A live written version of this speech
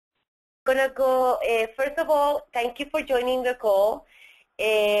Gonna go, first of all, thank you for joining the call.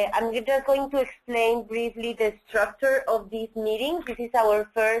 I'm just going to explain briefly the structure of these meetings. This is our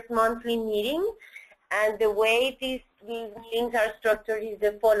first monthly meeting, and the way these meetings are structured is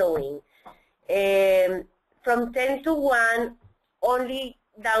the following. From 10 to 1, only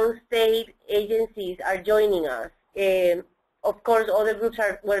downstate agencies are joining us. Of course, other groups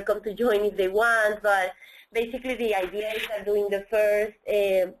are welcome to join if they want, but basically the idea is that during the first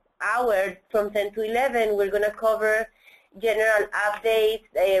hour from 10 to 11, we're going to cover general updates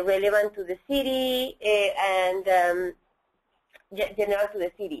relevant to the city and general to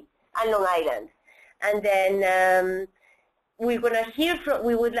the city and Long Island. And then we're going to hear from,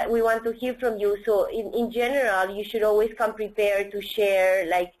 we want to hear from you. So in general, you should always come prepared to share,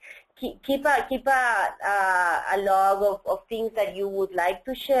 like keep a log of things that you would like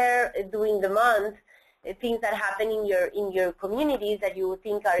to share during the month, things that happen in your communities that you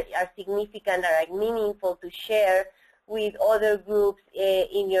think are significant, are meaningful to share with other groups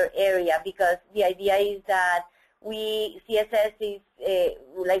in your area, because the idea is that CSS is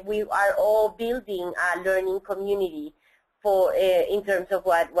like we are all building a learning community for in terms of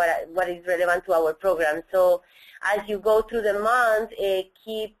what is relevant to our program. So as you go through the month,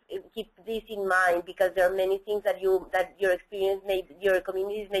 keep this in mind, because there are many things that your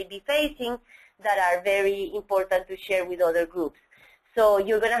communities may be facing that are very important to share with other groups. So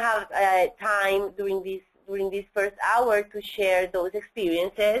you're going to have time during this first hour to share those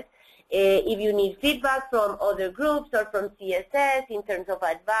experiences. If you need feedback from other groups or from CSS in terms of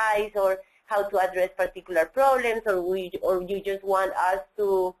advice or how to address particular problems, or you just want us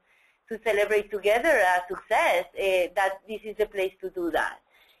to celebrate together a success, that this is the place to do that.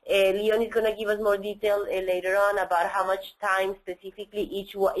 Leon is going to give us more detail later on about how much time specifically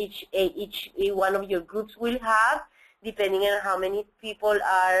each one of your groups will have, depending on how many people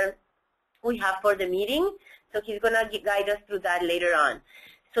we have for the meeting. So he's going to guide us through that later on.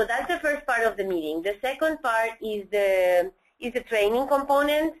 So that's the first part of the meeting. The second part is the training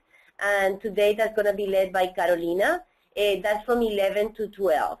component, and today that's going to be led by Carolina. That's from 11 to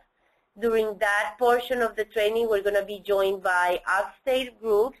 12. During that portion of the training, we're going to be joined by upstate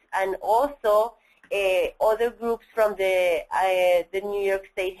groups and also other groups from the New York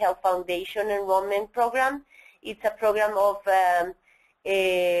State Health Foundation Enrollment Program. It's a program of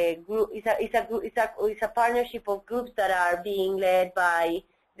it's a partnership of groups that are being led by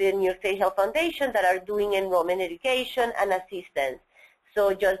the New York State Health Foundation that are doing enrollment education and assistance.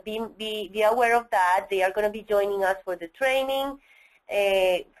 So just be aware of that. They are going to be joining us for the training.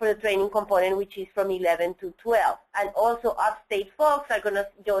 For the training component, which is from 11 to 12. And also upstate folks are going to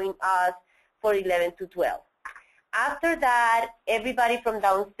join us for 11 to 12. After that, everybody from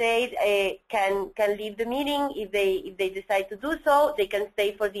downstate can leave the meeting. If they decide to do so, they can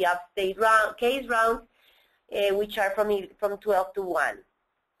stay for the upstate case rounds, which are from 12 to 1.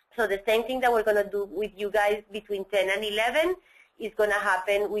 So the same thing that we're going to do with you guys between 10 and 11 is going to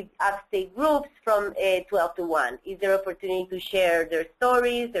happen with upstate groups from 12 to 1. It's their opportunity to share their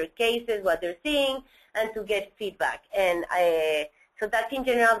stories, their cases, what they're seeing, and to get feedback. And so that's in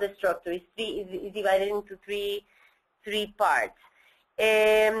general the structure. It's divided into three parts.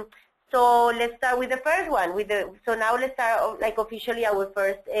 So let's start with the first one. So now let's start like officially our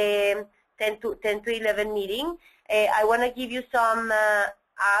first 10 to 11 meeting. I want to give you some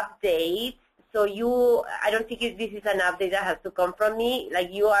updates. So I don't think this is an update that has to come from me.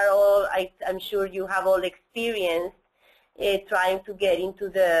 Like you are all, I'm sure you have all experienced trying to get into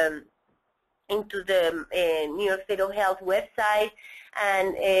the New York State of Health website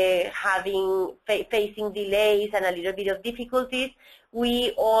and facing delays and a little bit of difficulties.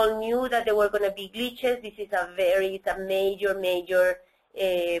 We all knew that there were going to be glitches. This is it's a major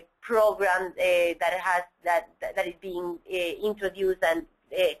program that is being introduced, and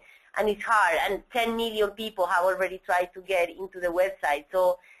it's hard, and 10 million people have already tried to get into the website.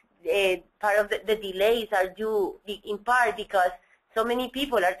 So part of the delays are due in part because so many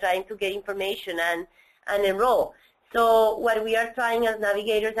people are trying to get information and enroll. So what we are trying as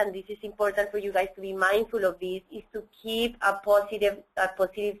navigators, and this is important for you guys to be mindful of this, is to keep a positive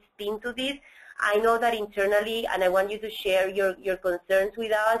spin to this. I know that internally, and I want you to share your concerns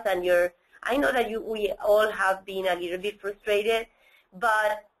with us, and I know that we all have been a little bit frustrated,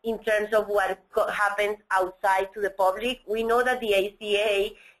 but in terms of what happens outside to the public, we know that the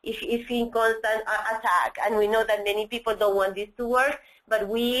ACA is in constant attack, and we know that many people don't want this to work, but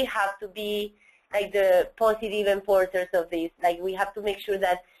we have to be like the positive enforcers of this. Like we have to make sure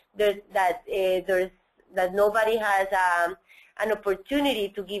that nobody has an opportunity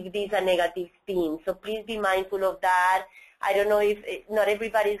to give this a negative spin. So please be mindful of that. I don't know if not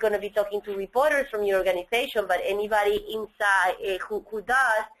everybody is going to be talking to reporters from your organization, but anybody inside who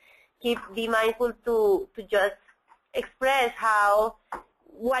does, be mindful to just express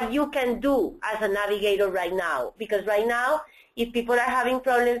what you can do as a navigator right now. Because right now, if people are having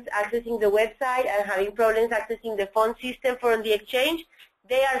problems accessing the website and having problems accessing the phone system for the exchange,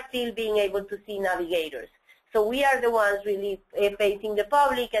 they are still being able to see navigators. So we are the ones really facing the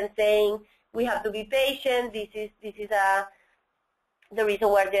public and saying we have to be patient. This is the reason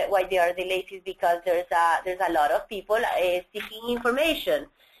why they are delayed is because there's a lot of people seeking information.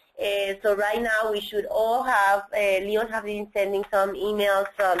 So right now we should all have, Leon has been sending some emails,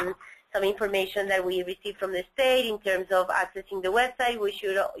 some information that we received from the state in terms of accessing the website.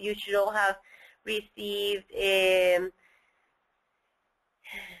 You should all have received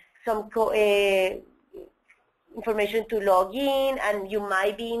some information to log in, and you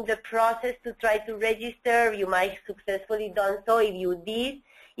might be in the process to try to register. You might successfully done so. If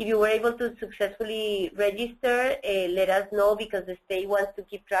you were able to successfully register, let us know, because the state wants to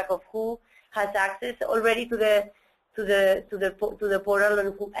keep track of who has access already to the portal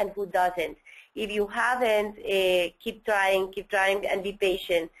and who doesn't. If you haven't, keep trying, and be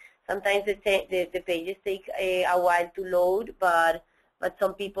patient. Sometimes the pages take a while to load, but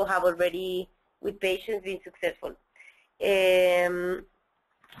some people have already, with patience, been successful.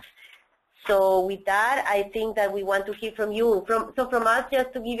 So with that, I think that we want to hear from you. From us,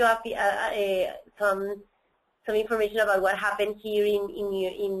 just to give you some information about what happened here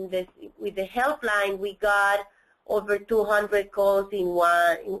with the helpline. We got over 200 calls in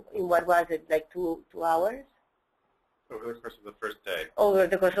what was it, like two hours? Over the course of the first day. Over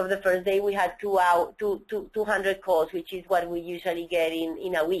the course of the first day, we had 200 calls, which is what we usually get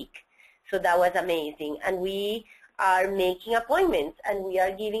in a week. So that was amazing. And we are making appointments, and we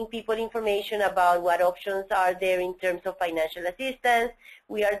are giving people information about what options are there in terms of financial assistance.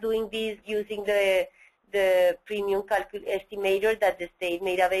 We are doing this using the premium estimator that the state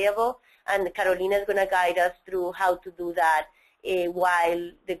made available, and Carolina is going to guide us through how to do that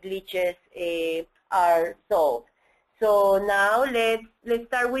while the glitches are solved. So now let's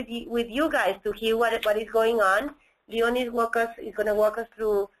start with you guys to hear what is going on. Leon is going to walk us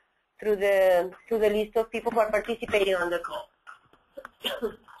through the list of people who are participating on the call.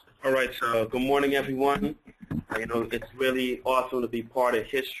 All right, so good morning, everyone. It's really awesome to be part of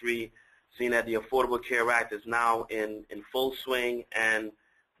history, seeing that the Affordable Care Act is now in full swing, and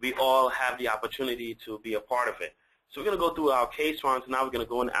we all have the opportunity to be a part of it. So we're going to go through our case runs. Now we're going to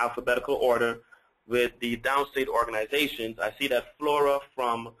go in alphabetical order with the downstate organizations. I see that Flora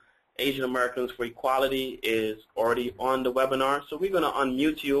from Asian Americans for Equality is already on the webinar, so we're going to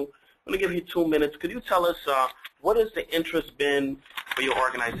unmute you. I'm going to give you 2 minutes. Could you tell us what has the interest been for your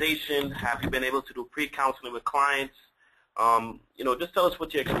organization? Have you been able to do pre-counseling with clients? Just tell us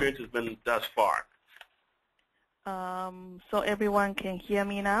what your experience has been thus far. So everyone can hear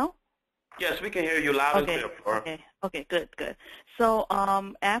me now? Yes, we can hear you loud and clear, Flora. Okay, good. So,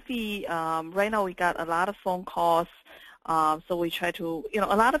 Effie, right now we got a lot of phone calls. So we try to,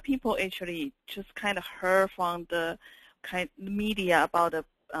 a lot of people actually just kind of heard from the media about the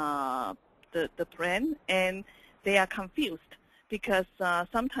plan, and they are confused because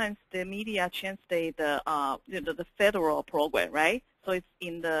sometimes the media translate the federal program, right? So it's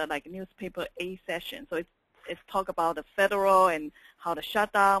in the newspaper A section. So it's talk about the federal and how the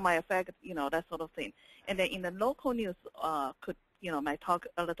shutdown might affect, that sort of thing. And then in the local news, might talk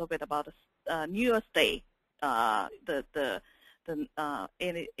a little bit about the New York State, the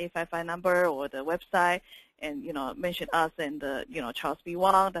 855 number or the website, and mention us and the Charles B.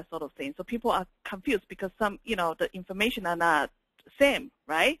 Wang, that sort of thing. So people are confused because some the information are not the same,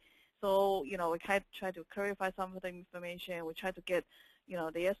 right? So we try to clarify some of the information. We try to get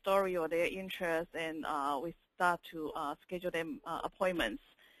their story or their interest, and we start to schedule them appointments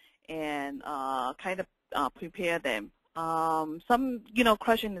and prepare them. Some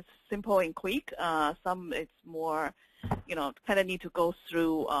question is simple and quick. Some it's more need to go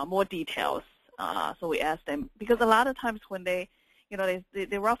through more details. So we ask them, because a lot of times when they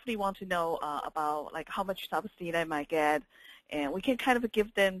roughly want to know about how much subsidy they might get, and we can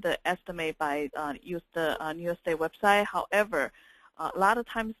give them the estimate by use the New York State website. However, a lot of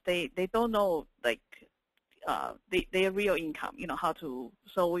times they don't know their real income, how to.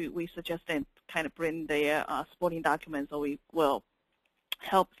 So we suggest them bring their supporting documents, so we will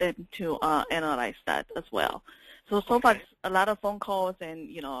help them to analyze that as well. So far, a lot of phone calls and,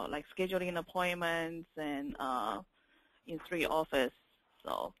 scheduling appointments and in 3 office.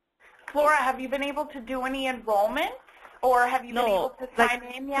 So, Flora, have you been able to do any enrollment, or have you been able to sign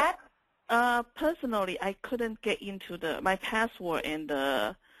in yet? Personally, I couldn't get into my password and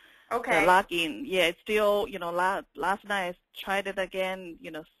the Okay. login. Yeah, it's still, last night I tried it again,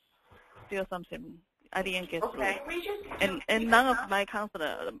 still something. I didn't get Okay. through. And none of my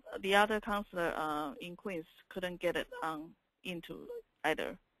counselor, the other counselor in Queens couldn't get it into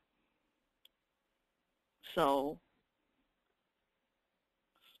either. So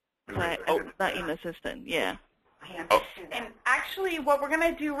I'm not in the system, yeah. And actually what we're going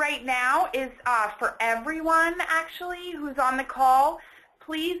to do right now is for everyone actually who's on the call,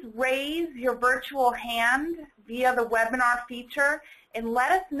 please raise your virtual hand via the webinar feature and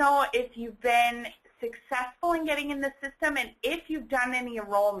let us know if you've been successful in getting in the system and if you've done any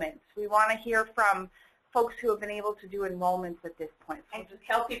enrollments. We want to hear from folks who have been able to do enrollments at this point. And just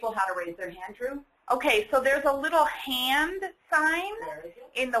tell people how to raise their hand, Drew. Okay, so there's a little hand sign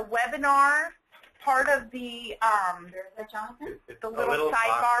in the webinar part of the There's that, Jonathan? the A little box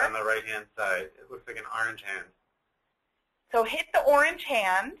sidebar. on the right-hand side. It looks like an orange hand. So hit the orange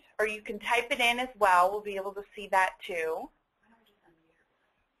hand, or you can type it in as well. We'll be able to see that too.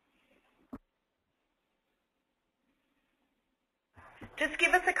 Just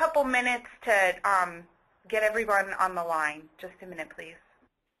give us a couple minutes to get everyone on the line. Just a minute, please.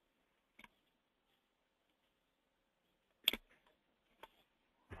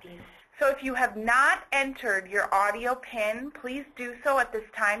 So if you have not entered your audio pin, please do so at this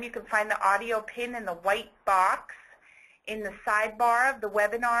time. You can find the audio pin in the white box in the sidebar of the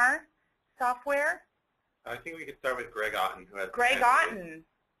webinar software. I think we could start with Greg Otten, who has Greg Otten.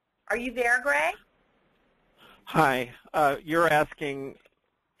 Are you there, Greg? Hi. You're asking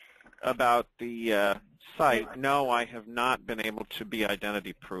about the site. No, I have not been able to be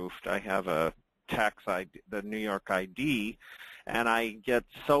identity proofed. I have a tax ID, the New York ID, and I get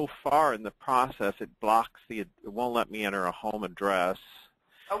so far in the process it blocks it won't let me enter a home address.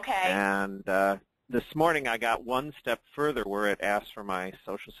 Okay. And this morning I got one step further where it asked for my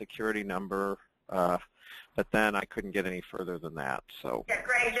Social Security number, but then I couldn't get any further than that. So Yeah,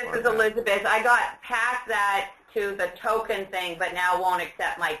 Greg, this is Elizabeth. I got past that to the token thing, but now won't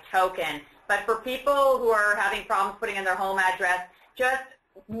accept my token. But for people who are having problems putting in their home address, just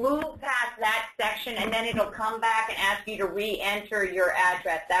move past that section, and then it'll come back and ask you to re-enter your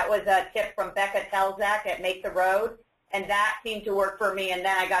address. That was a tip from Becca Telzak at Make the Road, and that seemed to work for me, and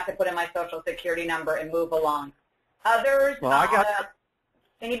then I got to put in my Social Security number and move along. Others,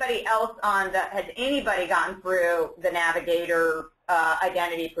 anybody else has anybody gotten through the Navigator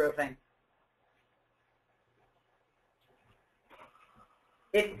identity proofing?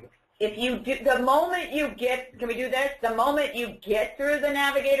 If you do, the moment you get, can we do this? The moment you get through the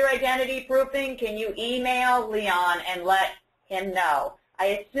Navigator identity proofing, can you email Leon and let him know?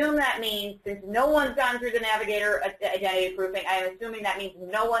 I assume that means, since no one's gone through the Navigator identity proofing, I'm assuming that means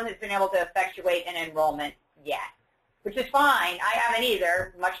no one has been able to effectuate an enrollment yet, which is fine. I haven't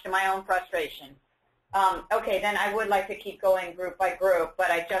either, much to my own frustration. Okay, then I would like to keep going group by group,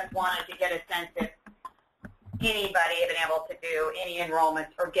 but I just wanted to get a sense if anybody had been able to do any enrollments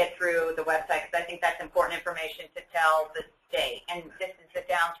or get through the website, because I think that's important information to tell the state. And this is the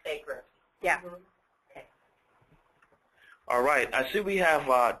downstate group. Yeah. Okay. All right. I see we have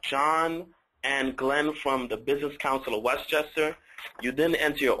John and Glenn from the Business Council of Westchester. You didn't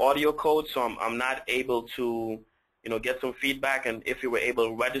enter your audio code, so I'm not able to, get some feedback. And if you were able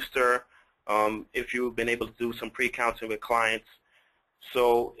to register, if you've been able to do some pre-counseling with clients.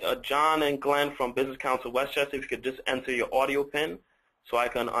 So John and Glenn from Business Council Westchester, if you could just enter your audio pin so I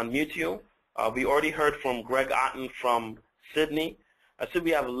can unmute you. We already heard from Greg Otten from Sydney. I see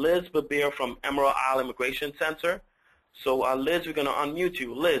we have Liz Babir from Emerald Isle Immigration Center. So Liz, we're going to unmute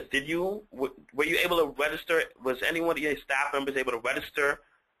you. Liz, were you able to register? Was anyone of your staff members able to register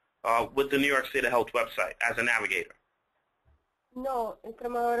with the New York State Health website as a navigator? No,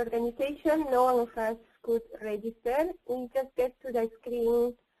 from our organization, no one of us could register. We just get to the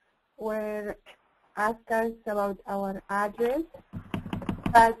screen where ask us about our address,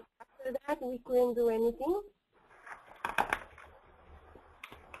 but after that we couldn't do anything.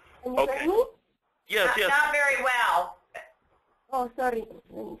 Can you hear me? Yes, yes. Not very well. Oh, sorry.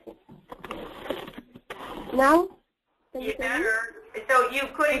 Let me see. Now? Can you hear me? So you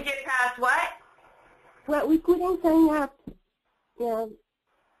couldn't get past what? Well, we couldn't sign up. Yeah.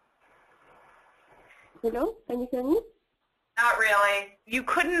 Hello? Can you hear me? Not really. You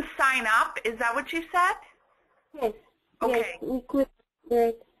couldn't sign up? Is that what you said? Yes. Okay. Yes, we could.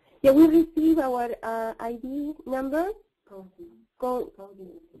 Yeah, we receive our ID number.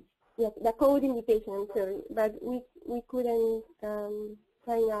 Yes, the code invitation, I'm sorry, but we couldn't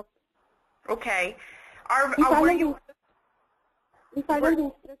sign up. Okay. We followed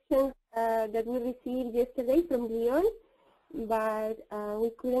the instructions that we received yesterday from Leon, but we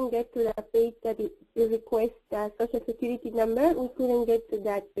couldn't get to the page that it requests the Social Security number. We couldn't get to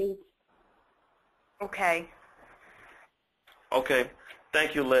that page. Okay. Okay.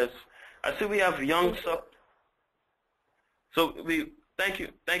 Thank you, Liz. I see we have young sub. So thank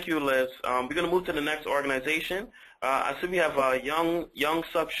you, Liz. We're going to move to the next organization. I see we have young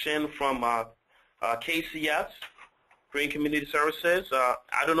Sub Shin from KCS, Korean Community Services.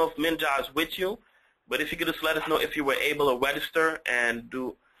 I don't know if Minja is with you, but if you could just let us know if you were able to register and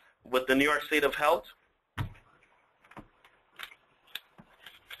do with the New York State of Health.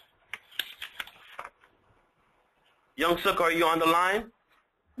 Young Suk, are you on the line?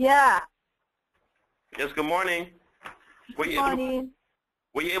 Yeah. Yes, good morning. Good morning.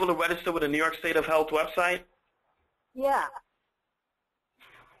 Were you able to register with the New York State of Health website? Yeah.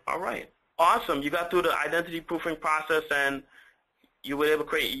 All right. Awesome. You got through the identity proofing process and you were able to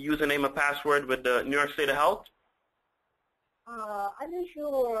create a username and password with the New York State of Health? I'm not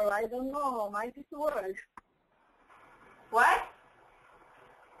sure. I don't know. Might be worse. What?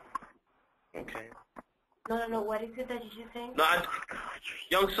 Okay. No. What is it that you just saying? No,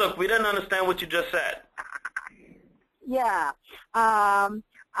 Young Suk, we didn't understand what you just said. Yeah. When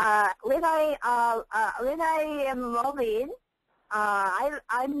I am logging,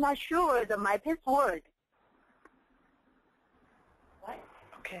 I'm not sure my password. What?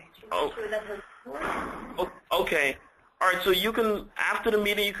 Okay. Oh. Okay. All right. So you can, after the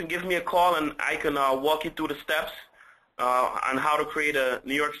meeting, you can give me a call and I can walk you through the steps on how to create a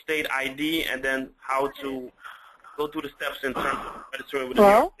New York State ID and then how to go through the steps in terms of registering with the New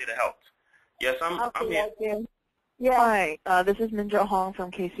York State of Health. Yes, I'm here. Okay. Yeah. Hi, this is Minja Hong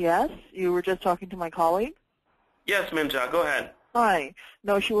from KCS. You were just talking to my colleague? Yes, Minja, go ahead. Hi.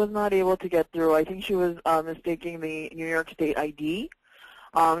 No, she was not able to get through. I think she was mistaking the New York State ID.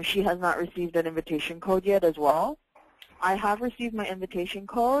 She has not received an invitation code yet as well. I have received my invitation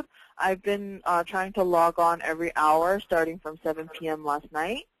code. I've been trying to log on every hour starting from 7 p.m. last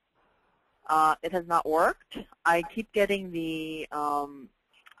night. It has not worked. I keep getting the,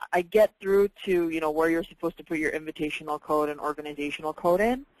 I get through to, where you're supposed to put your invitational code and organizational code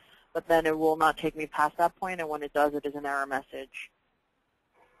in, but then it will not take me past that point, and when it does, it is an error message.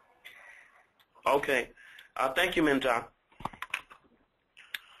 Okay. Thank you, Minja.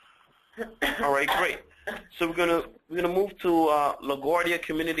 All right, great. So we're gonna move to LaGuardia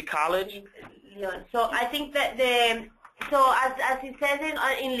Community College. Leon. So I think that as it says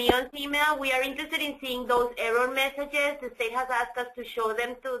in Leon's email, we are interested in seeing those error messages. The state has asked us to show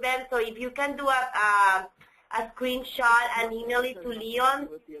them to them. So if you can do a screenshot and email it to Leon,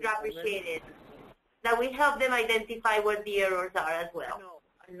 we appreciate it. That will help them identify where the errors are as well.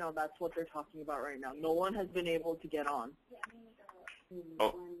 I know that's what they're talking about right now. No one has been able to get on.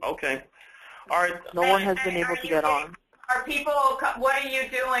 Oh, okay. All right. No one has been able to get on. Are people, what are you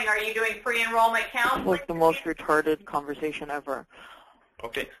doing? Are you doing pre-enrollment counseling? It's like the most retarded conversation ever.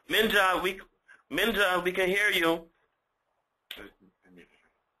 Okay. Minja, we can hear you.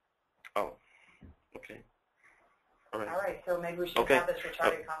 Oh, okay. All right, so maybe we should have this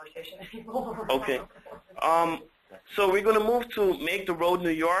retarded conversation anymore. Okay. So we're going to move to Make the Road New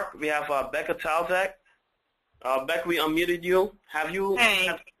York. We have Becca Talzak. Becca, we unmuted you. Have you? Hey,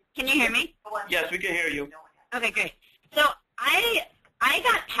 can you hear me? Yes, we can hear you. Okay, great. So I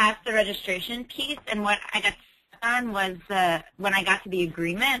got past the registration piece, and what I got stuck on was when I got to the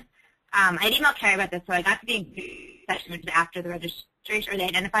agreement. I had emailed Carrie about this, so I got to the session, which is after the registration or the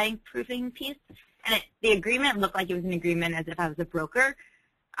identifying proofing piece, and the agreement looked like it was an agreement as if I was a broker.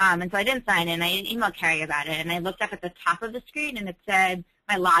 And so I didn't sign in. I emailed Carrie about it, and I looked up at the top of the screen, and it said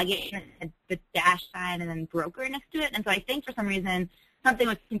my login, and it had the dash sign, and then broker next to it. And so I think for some reason something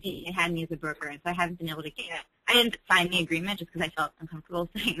was confusing. It had me as a broker, and so I haven't been able to get it. I didn't sign the agreement just because I felt uncomfortable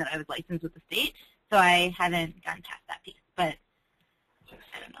saying that I was licensed with the state, so I haven't gotten past that piece. But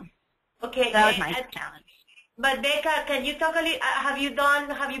I don't know. Okay. So that was my challenge. But Becca, can you talk a little? Have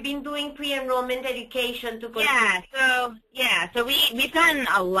you been doing pre-enrollment education to? So we've done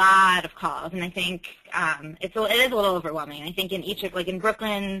a lot of calls, and I think it is a little overwhelming. I think in each of, like in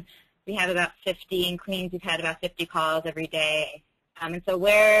Brooklyn, we have about 50. In Queens, we've had about 50 calls every day, and so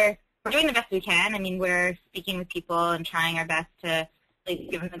we're doing the best we can. I mean, we're speaking with people and trying our best to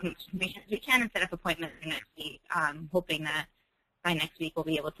give them as much information as we can and set up appointments for next week, hoping that by next week we'll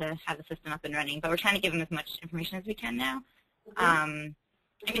be able to have the system up and running. But we're trying to give them as much information as we can now. I mean,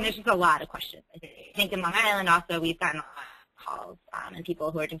 there's just a lot of questions. I think in Long Island also we've gotten a lot of calls and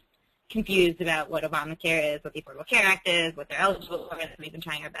people who are just confused about what Obamacare is, what the Affordable Care Act is, what they're eligible for. So we've been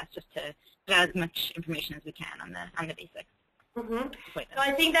trying our best just to get as much information as we can on the basics. Mm-hmm. So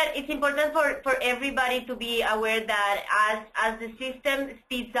I think that it's important for everybody to be aware that as the system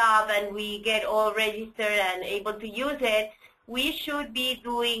speeds up and we get all registered and able to use it, we should be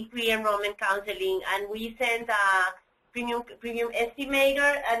doing pre-enrollment counseling, and we send a premium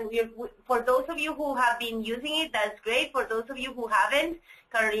estimator, and for those of you who have been using it, that's great. For those of you who haven't,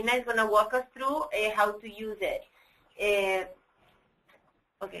 Carolina is going to walk us through how to use it.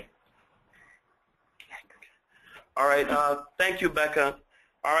 Okay. All right. Thank you, Becca.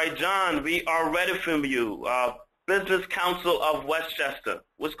 All right, John, we are ready for you. Business Council of Westchester.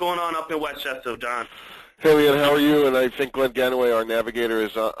 What's going on up in Westchester, John? Hey, Leon, how are you? And I think Glenn Ganaway, our navigator,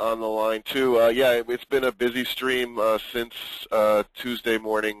 is on the line, too. Yeah, it's been a busy stream since Tuesday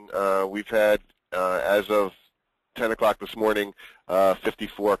morning. We've had, as of 10 o'clock this morning,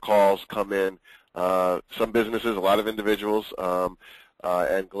 54 calls come in. Some businesses, a lot of individuals,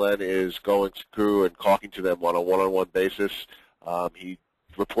 and Glenn is going through and talking to them on a one-on-one basis. He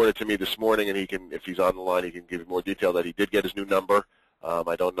reported to me this morning, and he can, if he's on the line, he can give you more detail that he did get his new number.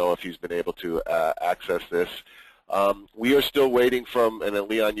 I don't know if he's been able to access this. We are still waiting from, and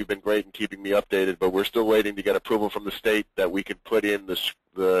Leon, you've been great in keeping me updated, but we're still waiting to get approval from the state that we can put in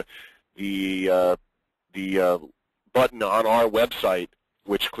the button on our website,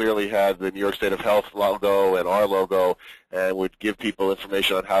 which clearly had the New York State of Health logo and our logo, and would give people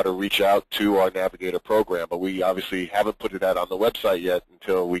information on how to reach out to our Navigator program. But we obviously haven't put that on the website yet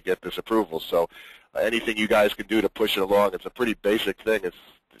until we get this approval. So anything you guys can do to push it along, it's a pretty basic thing. It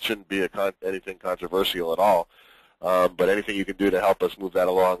shouldn't be anything controversial at all. But anything you can do to help us move that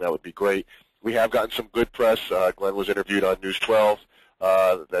along, that would be great. We have gotten some good press. Glenn was interviewed on News 12.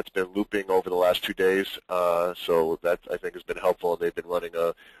 That's been looping over the last 2 days, so that I think has been helpful. They've been running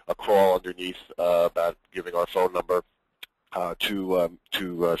a crawl underneath about giving our phone number to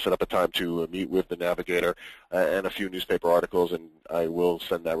set up a time to meet with the navigator, and a few newspaper articles, and I will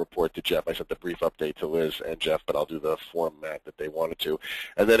send that report to Jeff. I sent a brief update to Liz and Jeff, but I'll do the format that they wanted to.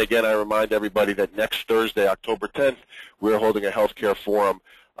 And then again, I remind everybody that next Thursday, October 10th, we're holding a healthcare forum,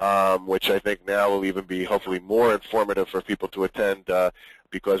 which I think now will even be hopefully more informative for people to attend,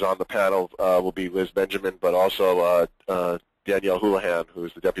 because on the panel will be Liz Benjamin, but also Danielle Houlihan, who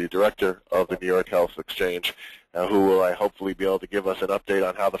is the Deputy Director of the New York Health Exchange, who will hopefully be able to give us an update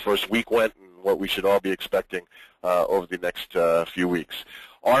on how the first week went and what we should all be expecting over the next few weeks.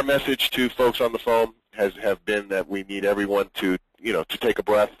 Our message to folks on the phone have been that we need everyone to take a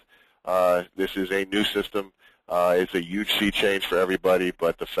breath. This is a new system. It's a huge sea change for everybody,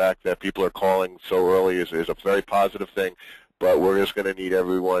 but the fact that people are calling so early is a very positive thing. But we're just going to need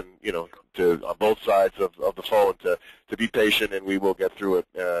everyone, on both sides of the phone to be patient, and we will get through it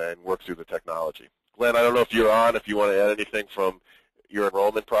and work through the technology. Glenn, I don't know if you're on, if you want to add anything from your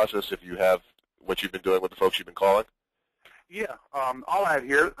enrollment process, if you have what you've been doing with the folks you've been calling. Yeah, I'll add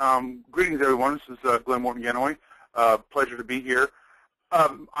here. Greetings, everyone. This is Glenn Morton-Ganaway. Pleasure to be here.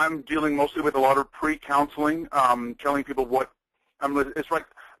 I'm dealing mostly with a lot of pre-counseling, telling people what it's like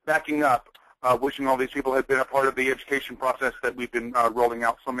backing up, wishing all these people had been a part of the education process that we've been rolling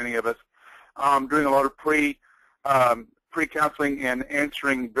out, so many of us. Doing a lot of pre-counseling and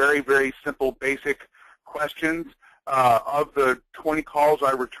answering very, very simple, basic questions. Of the 20 calls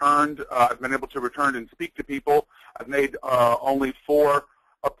I returned, I've been able to return and speak to people. I've made only four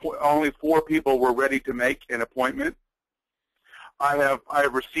people were ready to make an appointment. I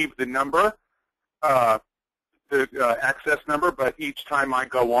have received the number, the access number, but each time I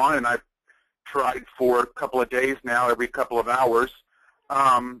go on, and I've tried for a couple of days now, every couple of hours,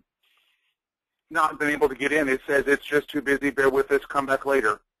 not been able to get in. It says it's just too busy, bear with us, come back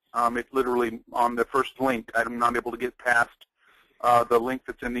later. It's literally on the first link. I'm not able to get past the link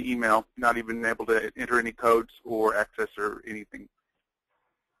that's in the email, not even able to enter any codes or access or anything.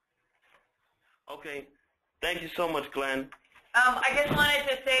 Okay. Thank you so much, Glenn. I just wanted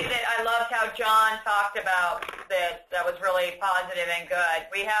to say that I loved how John talked about this. That was really positive and good.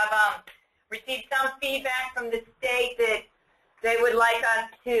 We have received some feedback from the state that they would like us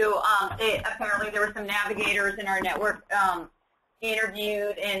to, apparently there were some navigators in our network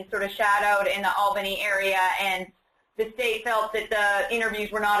interviewed and sort of shadowed in the Albany area, and the state felt that the interviews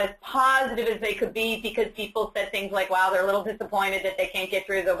were not as positive as they could be because people said things like, wow, they're a little disappointed that they can't get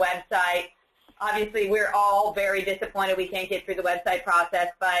through the website. Obviously, we're all very disappointed we can't get through the website process,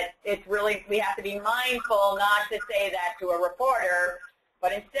 but it's really, we have to be mindful not to say that to a reporter,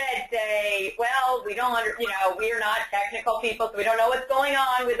 but instead say, well, we don't we are not technical people, so we don't know what's going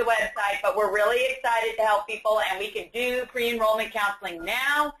on with the website, but we're really excited to help people, and we can do pre-enrollment counseling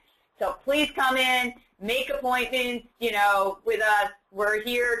now. So please come in, make appointments, with us. We're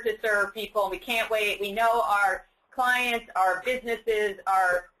here to serve people, and we can't wait. We know our clients, our businesses,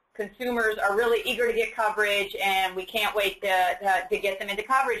 our consumers are really eager to get coverage, and we can't wait to get them into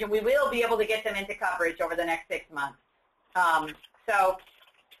coverage, and we will be able to get them into coverage over the next 6 months. So,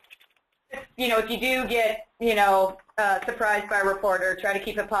 you know, if you do get, you know, surprised by a reporter, try to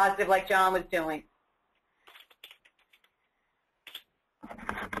keep it positive like John was doing.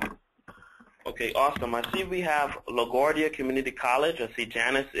 Okay, awesome. I see we have LaGuardia Community College. I see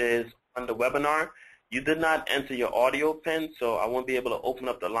Janice is on the webinar. You did not enter your audio pin, so I won't be able to open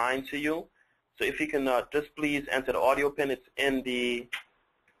up the line to you. So if you can just please enter the audio pin. It's in the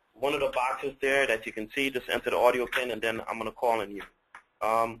one of the boxes there that you can see. Just enter the audio pin, and then I'm going to call on you.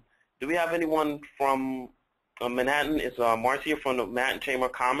 Do we have anyone from Manhattan? Is Marcia from the Manhattan Chamber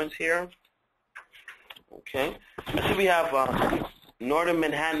of Commerce here? Okay. I see we have Northern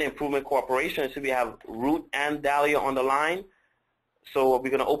Manhattan Improvement Corporation. I see we have Ruth and Dahlia on the line. So we're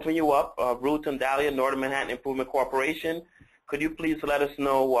going to open you up. Ruth and Dahlia, Northern Manhattan Improvement Corporation. Could you please let us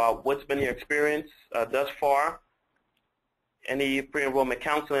know what's been your experience thus far? Any pre-enrollment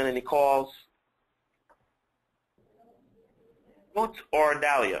counseling, any calls? Ruth or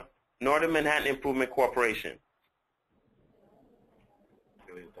Dahlia? Northern Manhattan Improvement Corporation.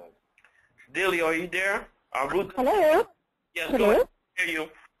 Dahlia, are you there? Ruth? Hello. Yes, Hello. go ahead. I hear you.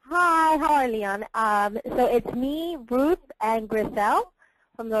 Hi, how are you, Leon? So it's me, Ruth, and Griselle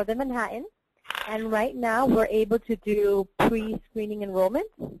from Northern Manhattan. And right now we're able to do pre-screening enrollment.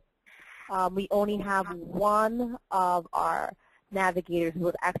 We only have one of our navigators who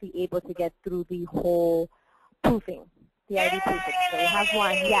was actually able to get through the whole proofing, the ID proofing. So we have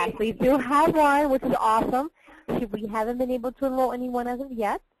one. Yes, we do have one, which is awesome. We haven't been able to enroll anyone as of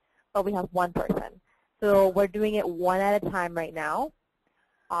yet, but we have one person. So we're doing it one at a time right now.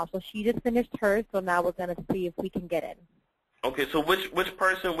 So she just finished hers, so now we're going to see if we can get in. Okay, so which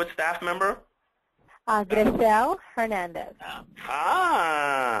person, which staff member? Griselle Hernandez.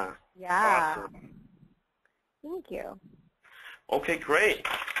 Ah. Yeah. Awesome. Thank you. Okay, great.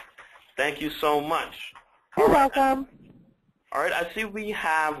 Thank you so much. You're welcome. All right, I see we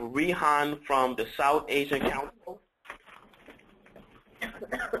have Rehan from the South Asian Council.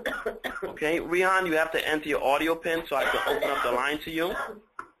 Okay, Rehan, you have to enter your audio pin so I can open up the line to you.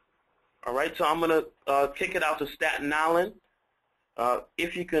 All right, so I'm going to kick it out to Staten Island.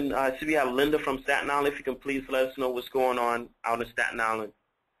 If you can, see we have Linda from Staten Island. If you can please let us know what's going on out in Staten Island.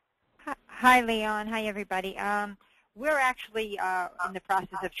 Hi, Leon. Hi, everybody. We're actually in the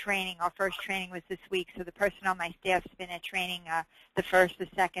process of training. Our first training was this week, so the person on my staff's been at training the first, the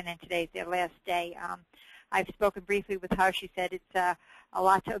second, and today's their last day. I've spoken briefly with her. She said it's a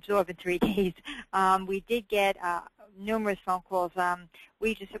lot to absorb in 3 days. We did get numerous phone calls.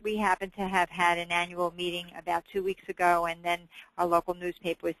 We happened to have had an annual meeting about 2 weeks ago, and then our local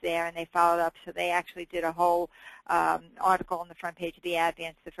newspaper was there, and they followed up. So they actually did a whole article on the front page of the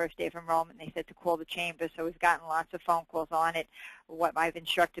Advance the first day of enrollment. They said to call the chamber, so we've gotten lots of phone calls on it. What I've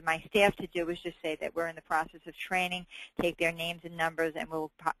instructed my staff to do is just say that we're in the process of training, take their names and numbers, and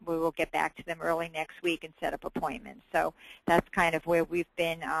we will get back to them early next week and set up appointments. So that's kind of where we've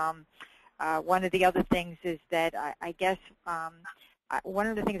been. One of the other things is that I guess one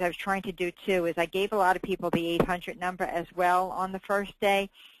of the things I was trying to do, too, is I gave a lot of people the 800 number as well on the first day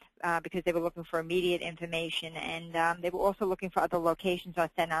because they were looking for immediate information, and they were also looking for other locations on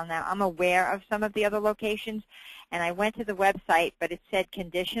Staten Island. Now, I'm aware of some of the other locations, and I went to the website, but it said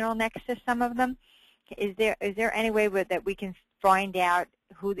conditional next to some of them. Is there any way that we can find out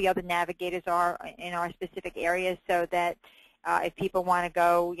who the other navigators are in our specific areas so that if people want to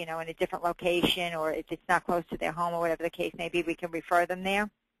go, you know, in a different location, or if it's not close to their home or whatever the case may be, we can refer them there?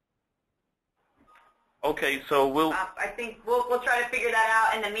 Okay, so we'll... I think we'll try to figure that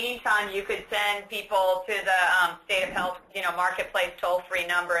out. In the meantime, you could send people to the State of Health, you know, Marketplace toll-free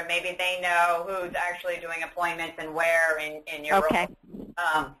number, and maybe they know who's actually doing appointments and where in your okay.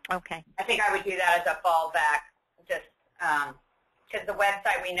 role. Okay. I think I would do that as a fallback, just because the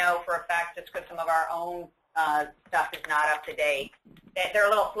website we know for a fact, just because some of our own stuff is not up to date. They're a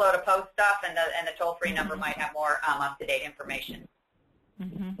little slow to post stuff, and the toll-free number might have more up-to-date information.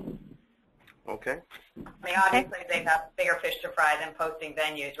 Mm-hmm. Okay. I mean, obviously they have bigger fish to fry than posting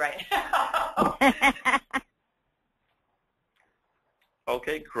venues right now.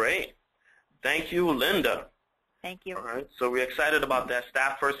 Okay, great. Thank you, Linda. Thank you. All right, so we're excited about that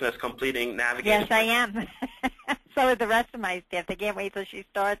staff person that's completing navigation. Yes, I am. So is the rest of my staff. They can't wait till she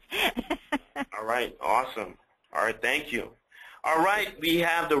starts. All right, awesome. All right, thank you. All right, we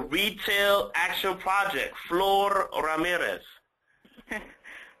have the Retail Action Project, Flor Ramirez.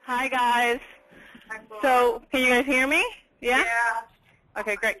 Hi, guys. So can you guys hear me? Yeah? Yeah.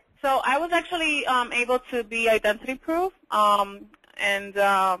 Okay, great. So I was actually able to be identity proof, and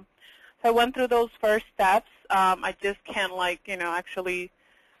so I went through those first steps. I just can't, like, actually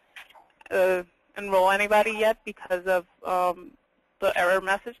enroll anybody yet because of the error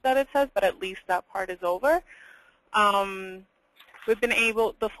message that it says, but at least that part is over. We've been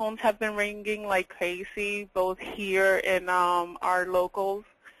able, the phones have been ringing like crazy, both here in our locals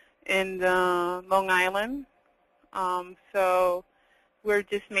in Long Island. So we're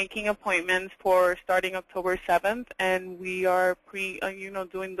just making appointments for starting October 7th, and we are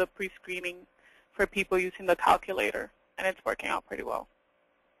doing the pre-screening for people using the calculator, and it's working out pretty well.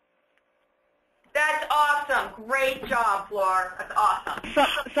 That's awesome. Great job, Flor. That's awesome. So,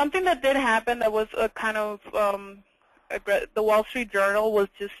 something that did happen that was a kind of, the Wall Street Journal was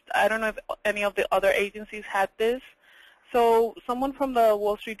just, I don't know if any of the other agencies had this. So someone from the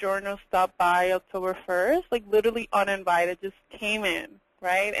Wall Street Journal stopped by October 1st, like literally uninvited, just came in,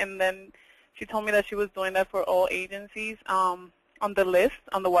 right? And then she told me that she was doing that for all agencies on the list,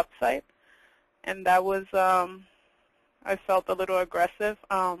 on the website. And that was, I felt a little aggressive.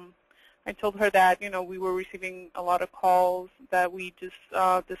 I told her that, we were receiving a lot of calls, that we just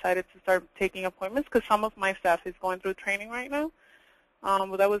decided to start taking appointments because some of my staff is going through training right now.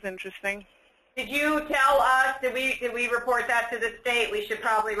 But that was interesting. Did you tell us, did we report that to the state? We should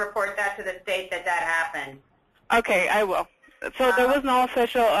probably report that to the state that happened. Okay, I will. So there was no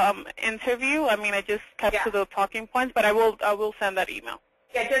official interview. I mean, I just kept to the talking points, but I will send that email.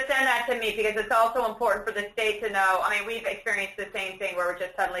 Yeah, just send that to me because it's also important for the state to know. I mean, we've experienced the same thing where we're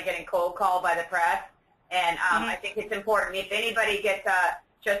just suddenly getting cold called by the press, and I think it's important. If anybody gets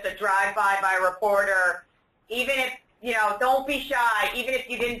just a drive-by by a reporter, even if, don't be shy. Even if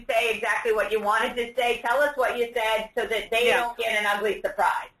you didn't say exactly what you wanted to say, tell us what you said so that they don't get an ugly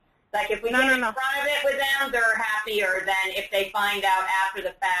surprise. Like if we get in front of it with them, they're happier than if they find out after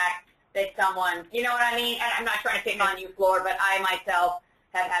the fact that someone, you know what I mean? And I'm not trying to pick on you, Flor, but I myself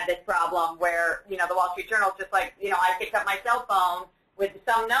have had this problem where, the Wall Street Journal is just like, I picked up my cell phone with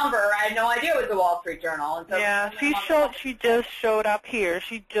some number. I had no idea it was the Wall Street Journal. And so she just showed up here.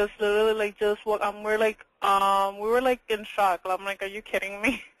 She just literally we were like in shock. I'm like, are you kidding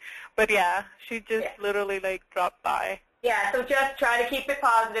me? But yeah, she just literally dropped by. Yeah, so just try to keep it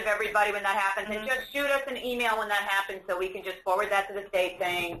positive, everybody, when that happens. And just shoot us an email when that happens so we can just forward that to the state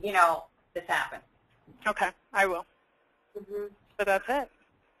saying, this happened. Okay, I will. So that's it.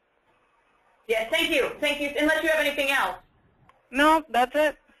 Yeah, thank you. Thank you. Unless you have anything else. No, that's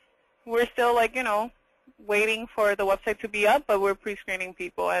it. We're still waiting for the website to be up, but we're pre-screening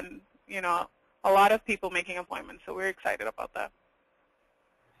people and, a lot of people making appointments, so we're excited about that.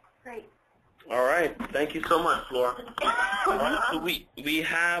 Great. All right. Thank you so much, Flora. So we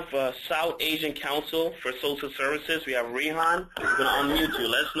have South Asian Council for Social Services. We have Rehan. We're going to unmute you.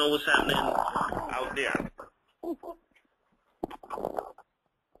 Let us know what's happening out there.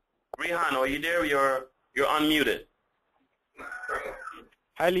 Rehan, are you there? You're unmuted.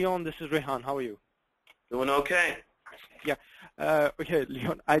 Hi, Leon. This is Rehan. How are you? Doing okay. Yeah. Okay,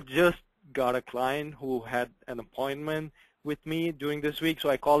 Leon, I just got a client who had an appointment with me during this week, so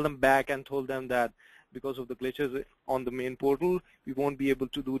I called them back and told them that because of the glitches on the main portal, we won't be able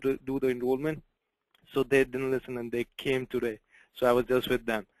to do the enrollment. So they didn't listen and they came today. So I was just with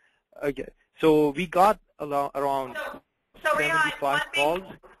them. Okay. So we got around 75 calls.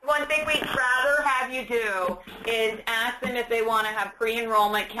 One thing we'd rather have you do is ask them if they want to have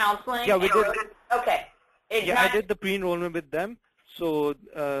pre-enrollment counseling. Yeah, we did. Okay. Yeah, I did the pre-enrollment with them. So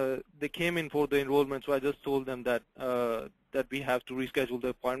they came in for the enrollment. So I just told them that that we have to reschedule the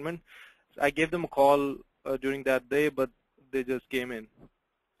appointment. I gave them a call during that day, but they just came in.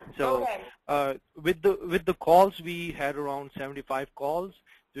 So with the calls, we had around 75 calls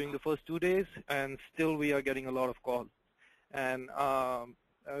during the first 2 days, and still we are getting a lot of calls. And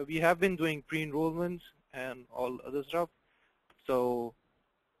we have been doing pre-enrollments and all other stuff. So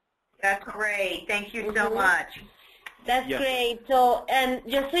that's great. Thank you so much. That's great. So, and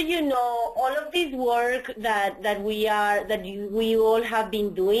just so you know, all of this work that we all have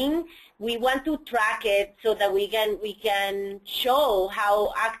been doing, we want to track it so that we can show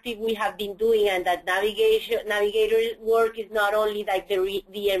how active we have been doing, and that navigator work is not only like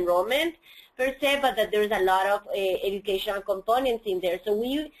the enrollment per se, but that there's a lot of educational components in there. So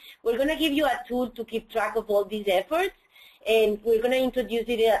we're going to give you a tool to keep track of all these efforts. And we're going to introduce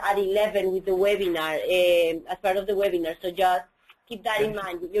it at 11 with the webinar, as part of the webinar. So just keep that in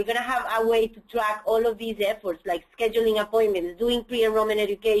mind. You're going to have a way to track all of these efforts, like scheduling appointments, doing pre-enrollment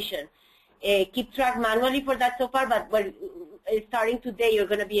education. Keep track manually for that so far, but starting today, you're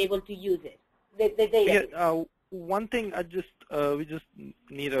going to be able to use it, the data. Yeah, one thing we just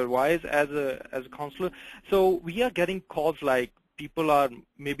need advice as a counselor. So we are getting calls like people are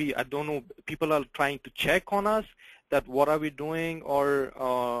maybe, I don't know, people are trying to check on us that what are we doing,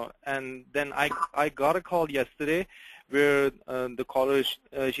 or and then I got a call yesterday where the caller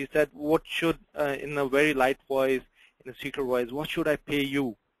she said, what should in a very light voice, in a secret voice, what should I pay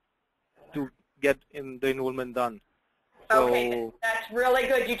you to get in the enrollment done? So, okay, that's really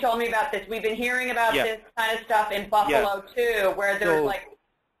good. You told me about this. We've been hearing about this kind of stuff in Buffalo too, where there's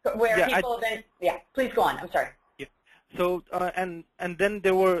people have been. Yeah, please go on. I'm sorry. Yeah. So and then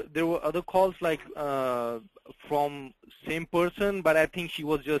there were other calls like from same person, but I think she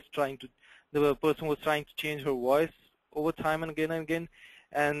was just trying to. The person was trying to change her voice over time and again.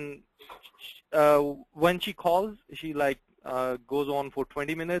 And when she calls, she like goes on for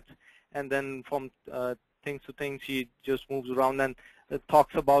 20 minutes, and then from things to things, she just moves around and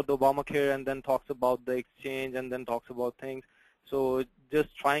talks about Obamacare, and then talks about the exchange, and then talks about things. So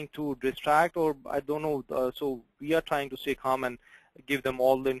just trying to distract, or I don't know. So we are trying to stay calm and give them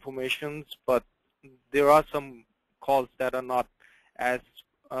all the information, but there are some calls that are not as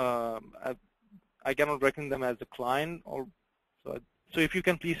I cannot reckon them as a client. Or so if you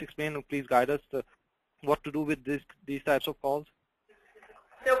can please explain or please guide us to what to do with these types of calls.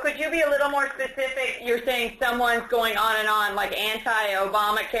 So could you be a little more specific? You're saying someone's going on and on, like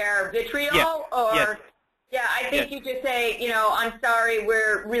anti-Obamacare vitriol? Yes. Or Yes. Yeah, I think you just say, I'm sorry,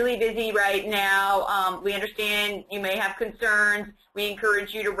 we're really busy right now. We understand you may have concerns. We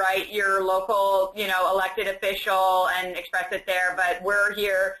encourage you to write your local, elected official and express it there. But we're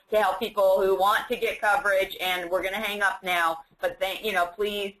here to help people who want to get coverage, and we're going to hang up now. But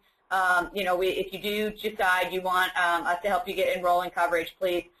please, if you do decide you want us to help you get enrolling coverage,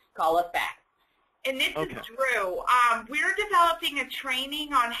 please call us back. And this is Drew. We're developing a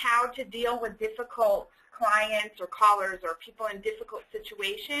training on how to deal with difficult clients or callers or people in difficult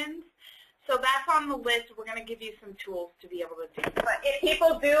situations. So that's on the list. We're going to give you some tools to be able to do that. But if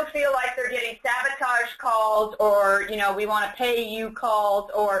people do feel like they're getting sabotage calls, or, we want to pay you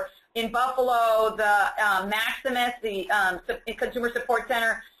calls, or in Buffalo, the Maximus, the Consumer Support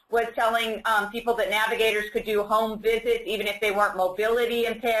Center, was telling people that navigators could do home visits even if they weren't mobility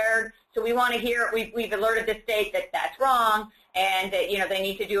impaired. So we want to hear, we've alerted the state that that's wrong, and that, they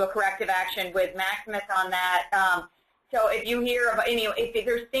need to do a corrective action with Maximus on that. So if you hear of if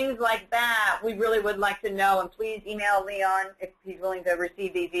there's things like that, we really would like to know, and please email Leon if he's willing to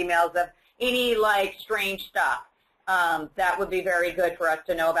receive these emails of any strange stuff. That would be very good for us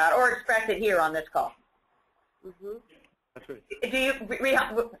to know about, or express it here on this call. Mm-hmm. That's right.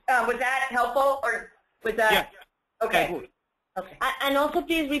 Was that helpful, or was that? Yeah. Okay. Okay. And also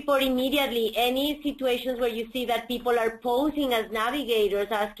please report immediately any situations where you see that people are posing as navigators,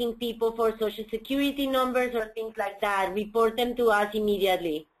 asking people for social security numbers or things like that. Report them to us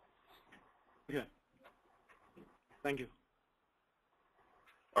immediately. Yeah. Thank you.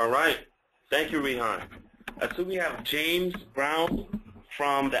 All right. Thank you, Rehan. So we have James Brown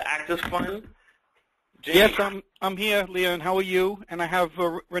from the Actors Fund. James. Yes, I'm here, Leon. How are you? And I have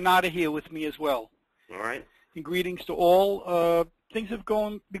Renata here with me as well. All right. And greetings to all. Things have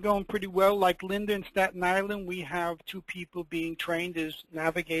been going pretty well. Like Linda in Staten Island, we have 2 people being trained as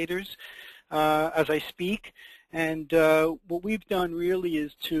navigators as I speak. And what we've done really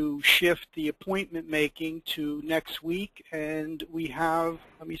is to shift the appointment making to next week. And we have,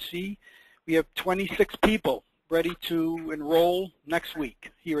 let me see, we have 26 people ready to enroll next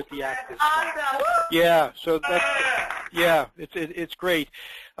week here at the Actors Fund. Awesome. Yeah, so that's, it's great.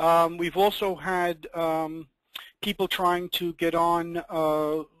 We've also had people trying to get on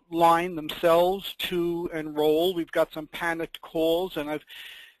line themselves to enroll. We've got some panicked calls, and I've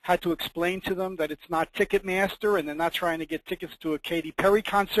had to explain to them that it's not Ticketmaster, and they're not trying to get tickets to a Katy Perry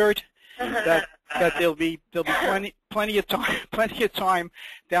concert. that there'll be plenty of time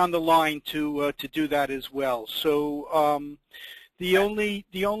down the line to do that as well. So the only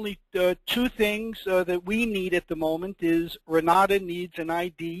 2 things that we need at the moment is Renata needs an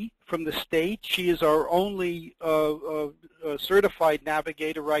ID from the state. She is our only certified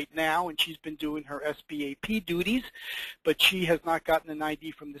navigator right now, and she's been doing her SBAP duties, but she has not gotten an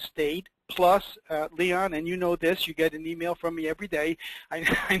ID from the state. Plus, Leon, and you know this, you get an email from me every day,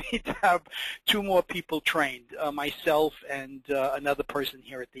 I need to have 2 more people trained, myself and another person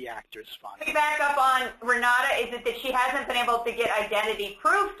here at the Actors Fund. Can we back up on Renata? Is it that she hasn't been able to get identity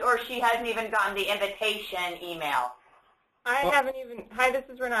proofed, or she hasn't even gotten the invitation email? Hi, this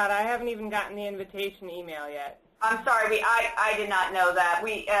is Renata. I haven't even gotten the invitation email yet. I'm sorry, I did not know that.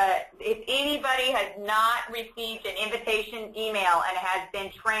 If anybody has not received an invitation email and has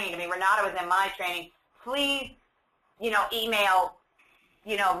been trained, Renata was in my training, please email,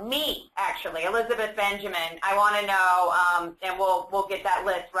 me actually, Elizabeth Benjamin. I want to know, and we'll get that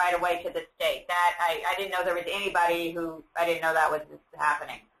list right away to the state. That I didn't know there was anybody who I didn't know that was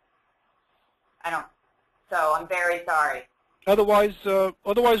happening. So I'm very sorry. Otherwise,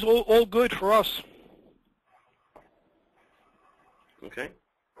 all good for us. Okay.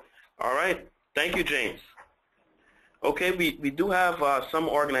 All right. Thank you, James. Okay, we do have some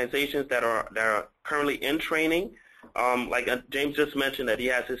organizations that are currently in training. Like James just mentioned that he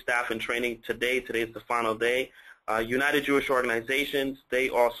has his staff in training today. Today is the final day. United Jewish Organizations, they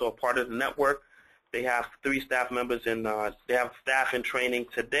also are part of the network. They have 3 staff members in. They have staff in training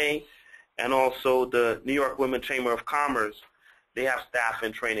today, and also the New York Women Chamber of Commerce, they have staff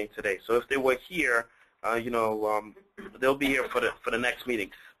in training today. So if they were here, they'll be here for the next meeting.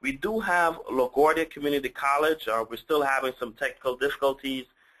 We do have LaGuardia Community College. We're still having some technical difficulties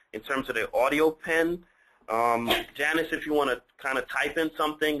in terms of the audio pen. Janice, if you want to kind of type in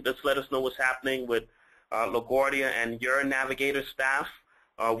something, just let us know what's happening with LaGuardia and your Navigator staff.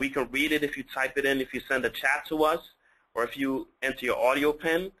 We can read it if you type it in, if you send a chat to us, or if you enter your audio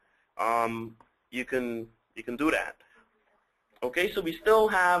pen, you can do that. Okay, so we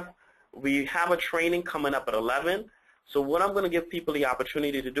have a training coming up at 11. So what I'm going to give people the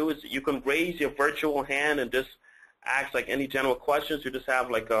opportunity to do is you can raise your virtual hand and just ask like any general questions. You just have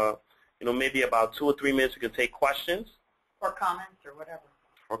like maybe about 2 or 3 minutes you can take questions. Or comments or whatever.